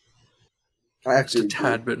this. I Just actually a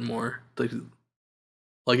tad bit more.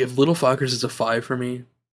 Like if Little Fockers is a 5 for me,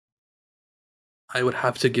 I would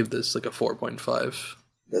have to give this like a 4.5.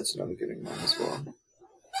 That's what I'm giving mine as well.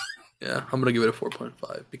 Yeah, I'm gonna give it a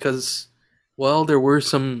 4.5 because, well, there were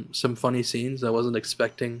some funny scenes I wasn't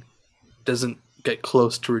expecting. Doesn't get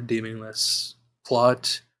close to redeeming this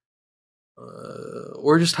plot,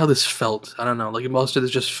 or just how this felt. I don't know. Like most of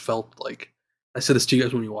this just felt like, I said this to you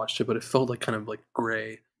guys when we watched it, but it felt like kind of like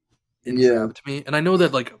gray and drab to me. And I know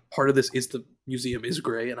that like part of this is the museum is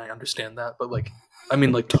gray, and I understand that, but like I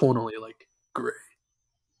mean like tonally like gray.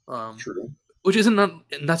 True. Which isn't not,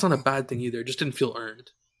 and that's not a bad thing either. It just didn't feel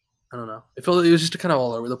earned. I don't know. It felt like it was just kind of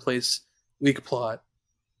all over the place. Weak plot.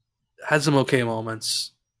 Had some okay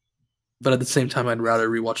moments. But at the same time, I'd rather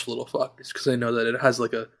rewatch Little Fockers because I know that it has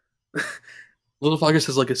like a... Little Fockers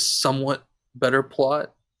has like a somewhat better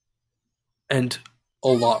plot and a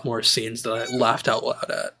lot more scenes that I laughed out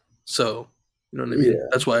loud at. So, you know what I mean? Yeah,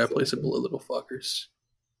 That's why I place it below Little Fockers.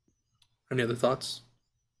 Any other thoughts?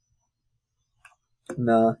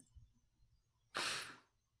 Nah.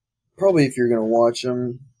 Probably if you're gonna watch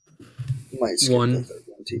them, you might skip One. the third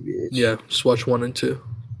one, TBH. Yeah, just watch 1 and 2.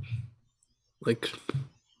 Like...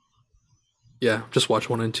 Yeah, just watch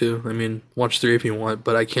 1 and 2. I mean, watch 3 if you want,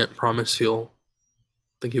 but I can't promise you'll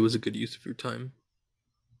think it was a good use of your time.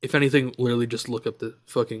 If anything, literally just look up the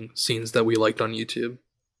fucking scenes that we liked on YouTube.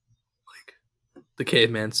 Like, the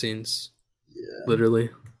caveman scenes. Yeah.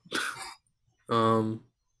 Literally.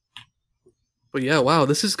 But yeah, wow,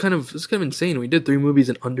 this is kind of insane. We did 3 movies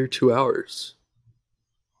in under 2 hours.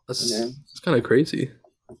 It's kind of crazy.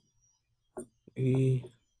 We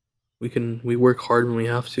work hard when we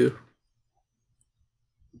have to.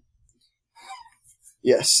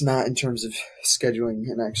 Yes, not in terms of scheduling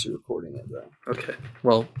and actually recording it, though. Okay,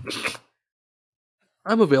 well,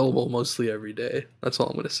 I'm available mostly every day. That's all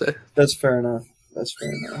I'm going to say. That's fair enough.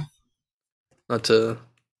 Not to,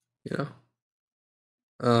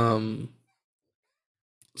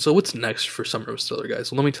 So what's next for Summer of Stiller,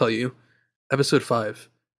 guys? Well, let me tell you. Episode 5,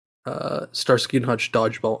 Starsky and Hutch,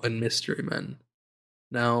 Dodgeball, and Mystery Men.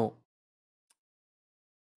 Now,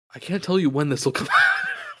 I can't tell you when this will come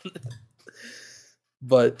out.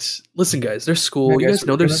 But listen, guys, there's school. You guys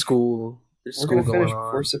know there's school. There's We're school gonna going finish on.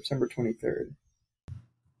 before September 23rd.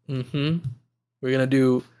 We're gonna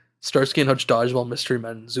do Starsky and Hutch, Dodgeball, Mystery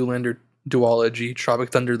Men, Zoolander, Duology, Tropic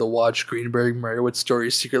Thunder, The Watch, Greenberg, Meyerowitz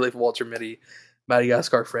Stories, Secret Life of Walter Mitty,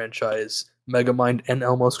 Madagascar franchise, Megamind, and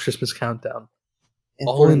Elmo's Christmas Countdown. And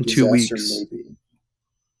All in Flirting 2 with Disaster, weeks. Maybe.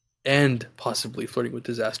 And possibly Flirting with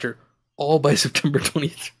Disaster, all by September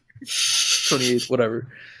 23rd, 28th, whatever.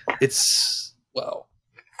 It's, wow.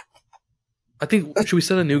 I think, should we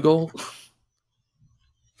set a new goal?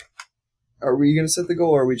 Are we going to set the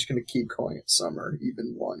goal, or are we just going to keep calling it summer,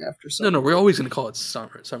 even long after summer? No, we're always going to call it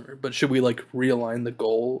summer. But should we, like, realign the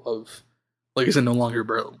goal of, like, is it no longer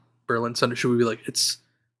Berlin Center? Should we be like, it's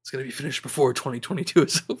going to be finished before 2022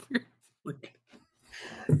 is over? Like,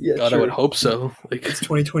 Yeah, God, sure. I would hope so. Like, It's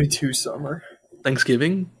 2022 summer.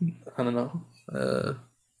 Thanksgiving? I don't know.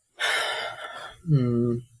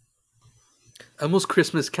 Almost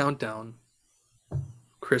Christmas Countdown.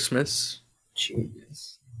 Christmas.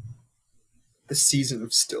 Genius. The season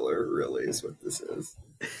of Stiller really is what this is.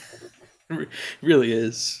 It really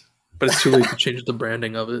is. But it's too late to change the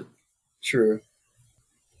branding of it. True.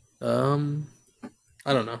 I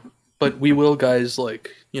don't know. But we will, guys,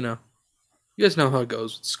 like, you guys know how it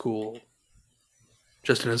goes with school.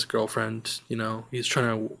 Justin has a girlfriend, he's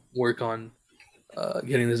trying to work on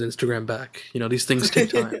getting his Instagram back. These things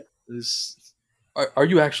take time. Are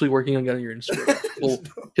you actually working on getting your Instagram back? Well,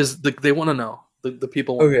 because they want to know. The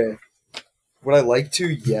people want to know. Okay. Would I like to?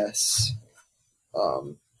 Yes.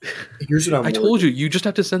 Here's what I told you, you just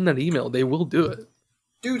have to send that email. They will do it.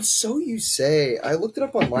 Dude, so you say. I looked it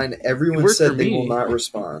up online. Everyone worked for said they me. will not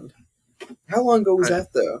respond. How long ago was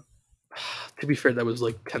that, though? To be fair, that was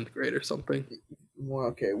like 10th grade or something. Well,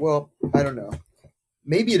 okay, well, I don't know.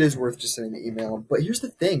 Maybe it is worth just sending an email, but here's the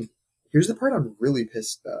thing. Here's the part I'm really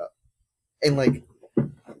pissed about. And, like,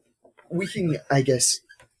 we can, I guess,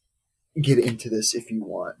 get into this if you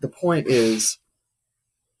want. The point is,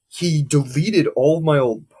 he deleted all of my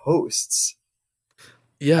old posts.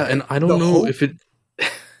 Yeah, and I don't know if it...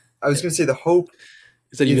 I was going to say the hope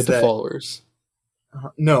is that you get the followers.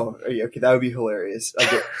 No, okay, that would be hilarious. I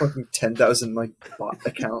get fucking 10,000 like bot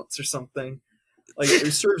accounts or something. Like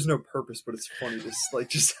it serves no purpose, but it's funny to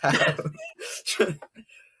just have.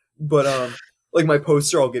 But like my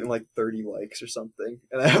posts are all getting like 30 likes or something,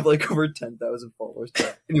 and I have like over 10,000 followers.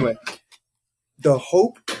 Anyway, the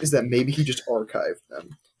hope is that maybe he just archived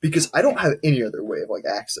them because I don't have any other way of like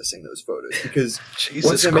accessing those photos. Because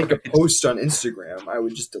once I make a post on Instagram, I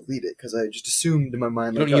would just delete it because I just assumed in my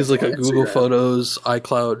mind. You don't use like a Google Photos,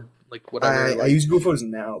 iCloud, like whatever. I use Google Photos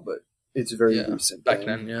now, but it's very recent. Back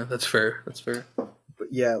then, yeah, that's fair. That's fair. But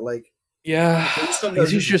yeah, like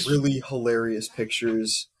he's just really hilarious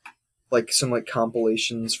pictures, like some like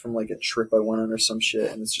compilations from like a trip I went on or some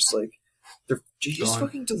shit, and it's just like he just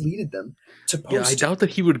fucking deleted them to post. Yeah, I doubt that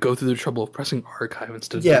he would go through the trouble of pressing archive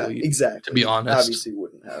instead of delete. Exactly. To be honest, obviously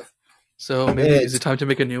wouldn't have. So maybe is it time to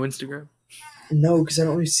make a new Instagram? No, because I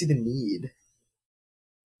don't really see the need.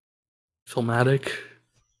 Filmatic.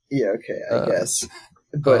 Yeah, okay, I guess.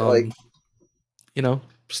 But like,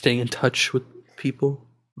 staying in touch with people.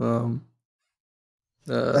 I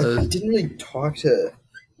didn't really talk to,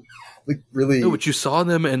 like, really. No, but you saw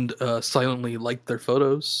them and silently liked their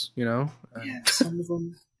photos. Yeah, some of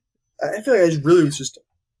them. I feel like I really was just a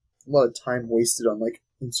lot of time wasted on like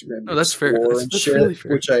Instagram. No, that's fair. That's really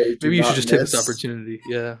fair. Which I maybe you should just take this opportunity.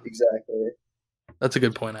 Yeah, exactly. That's a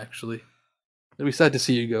good point, actually. It'd be sad to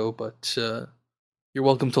see you go, but you're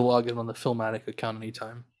welcome to log in on the Filmatic account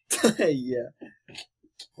anytime. Yeah.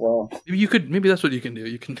 Well, maybe that's what you can do.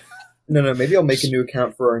 You can. No. Maybe I'll make a new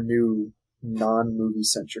account for our new non-movie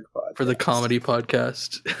centric podcast. For the comedy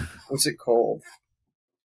podcast. What's it called?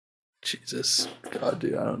 Jesus, God,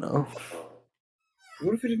 dude, I don't know.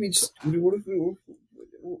 What if we just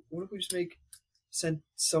make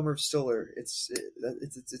Summer of Stiller? It's a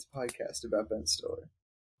podcast about Ben Stiller.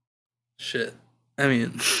 Shit, I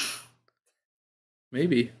mean,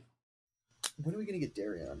 maybe. When are we gonna get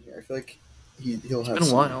Derry on here? I feel like he'll have been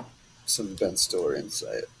a while. Some Ben Stiller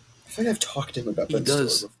insight. I feel like I've talked to him about Ben Stiller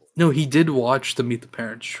before. No, he did watch the Meet the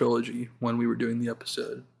Parents trilogy when we were doing the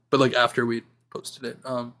episode, but like after we posted it.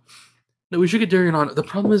 No, we should get Darian on. The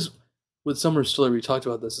problem is with Summer of Stiller, we talked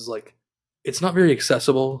about this, is like it's not very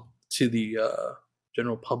accessible to the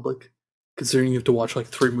general public, considering you have to watch like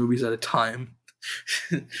 3 movies at a time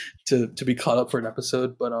to be caught up for an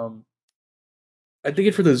episode. But I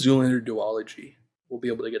think for the Zoolander duology, we'll be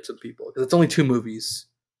able to get some people because it's only 2 movies.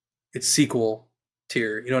 It's sequel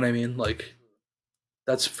tier, you know what I mean? Like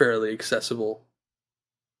that's fairly accessible.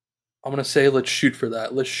 I'm gonna say let's shoot for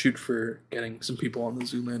that. Let's shoot for getting some people on the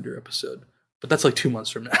Zoolander episode, but that's like 2 months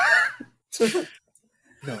from now.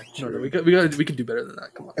 No, we can do better than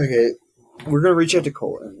that. Come on. Okay, we're gonna reach out to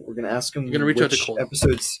Colton. We're gonna ask him. We're gonna reach out to Colton.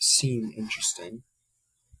 Episodes seem interesting.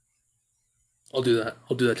 I'll do that.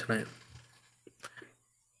 I'll do that tonight.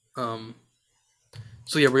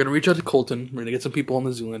 So yeah, we're gonna reach out to Colton. We're gonna get some people on the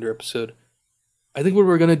Zoolander episode. I think what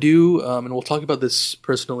we're gonna do, and we'll talk about this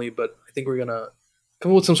personally, but I think we're gonna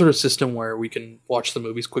come up with some sort of system where we can watch the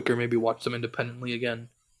movies quicker, maybe watch them independently again.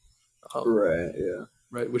 Right. Yeah.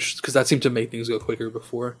 Right, because that seemed to make things go quicker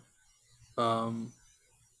before. But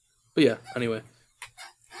yeah, anyway,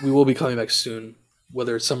 we will be coming back soon.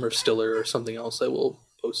 Whether it's Summer of Stiller or something else, I will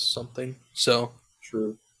post something. So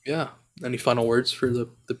true. Yeah. Any final words for the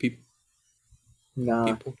people? Nah.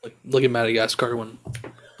 People like in Madagascar when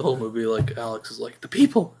the whole movie, like Alex is like the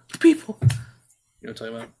people. You know what I'm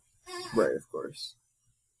talking about? Right, of course.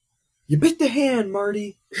 You bit the hand,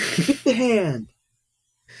 Marty. You bit the hand.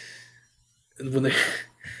 And when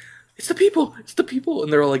it's the people,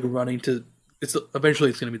 and they're all like running to. Eventually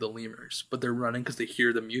it's gonna be the lemurs, but they're running because they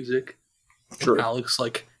hear the music. True. And Alex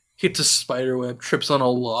like hits a spider web, trips on a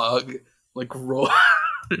log, like rolls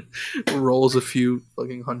a few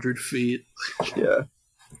fucking 100 feet. Yeah,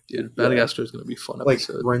 dude, Madagascar is gonna be fun. Like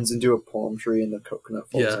episode. runs into a palm tree and the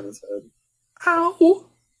coconut falls on his head. Ow!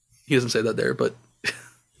 He doesn't say that there, but give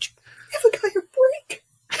a guy a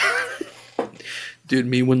break. Dude,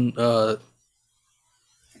 me when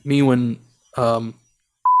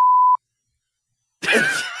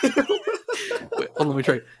Oh, let me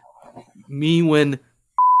try. Me when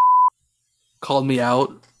called me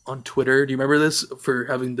out on Twitter. Do you remember this for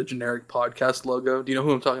having the generic podcast logo? Do you know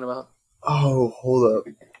who I'm talking about? Oh, hold up.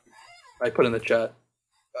 I put in the chat.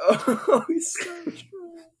 Oh, he's so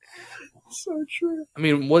true. So true. I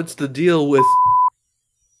mean, what's the deal with?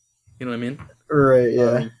 You know what I mean? Right.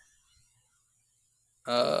 Yeah.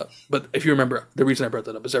 But if you remember, the reason I brought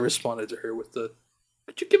that up is I responded to her with the,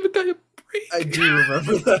 "Could you give a guy a break?" I do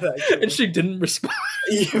remember that. Actually. And she didn't respond.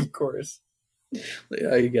 Yeah, of course.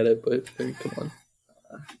 Yeah, you get it, but hey, come on.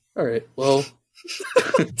 All right, well.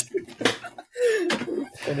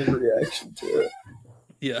 Funny reaction to it.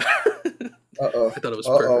 Yeah. Uh-oh. I thought it was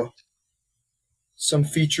perfect. Some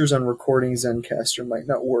features on recording Zencaster might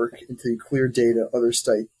not work until you clear data other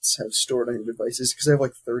sites have stored on your devices, because I have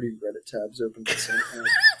like 30 Reddit tabs open at the same time.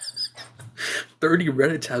 30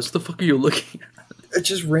 Reddit tabs? What the fuck are you looking at? It's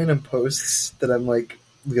just random posts that I'm like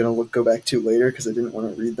going to go back to later because I didn't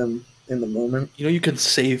want to read them in the moment. You know you can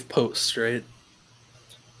save posts, right?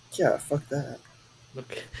 Yeah, fuck that.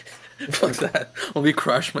 Okay. Fuck that. Let me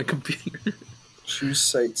crash my computer. Choose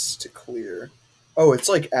sites to clear. Oh, it's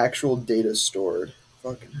like actual data stored.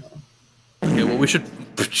 Fucking hell. Okay, well we should...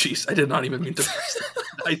 Jeez, I did not even mean to...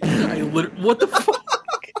 I literally... What the fuck?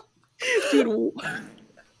 Dude,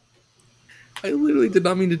 I literally did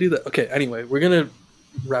not mean to do that. Okay, anyway, we're gonna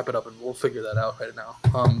wrap it up and we'll figure that out right now.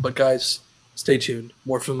 But guys, stay tuned.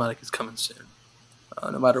 More Filmatic is coming soon.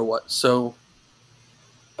 No matter what. So...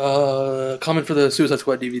 comment for the Suicide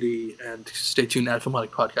Squad DVD and stay tuned at Filmatic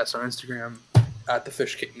Podcast on Instagram, at the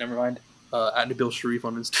Fish King, never mind, at Nabil Sharif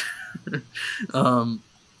on Instagram.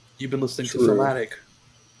 You've been listening to Filmatic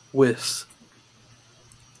with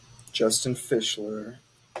Justin Fischler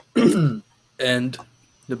and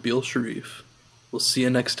Nabil Sharif. We'll see you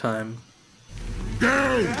next time.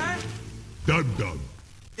 Go! Dum Dum.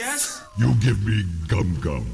 Yes? You give me gum gum.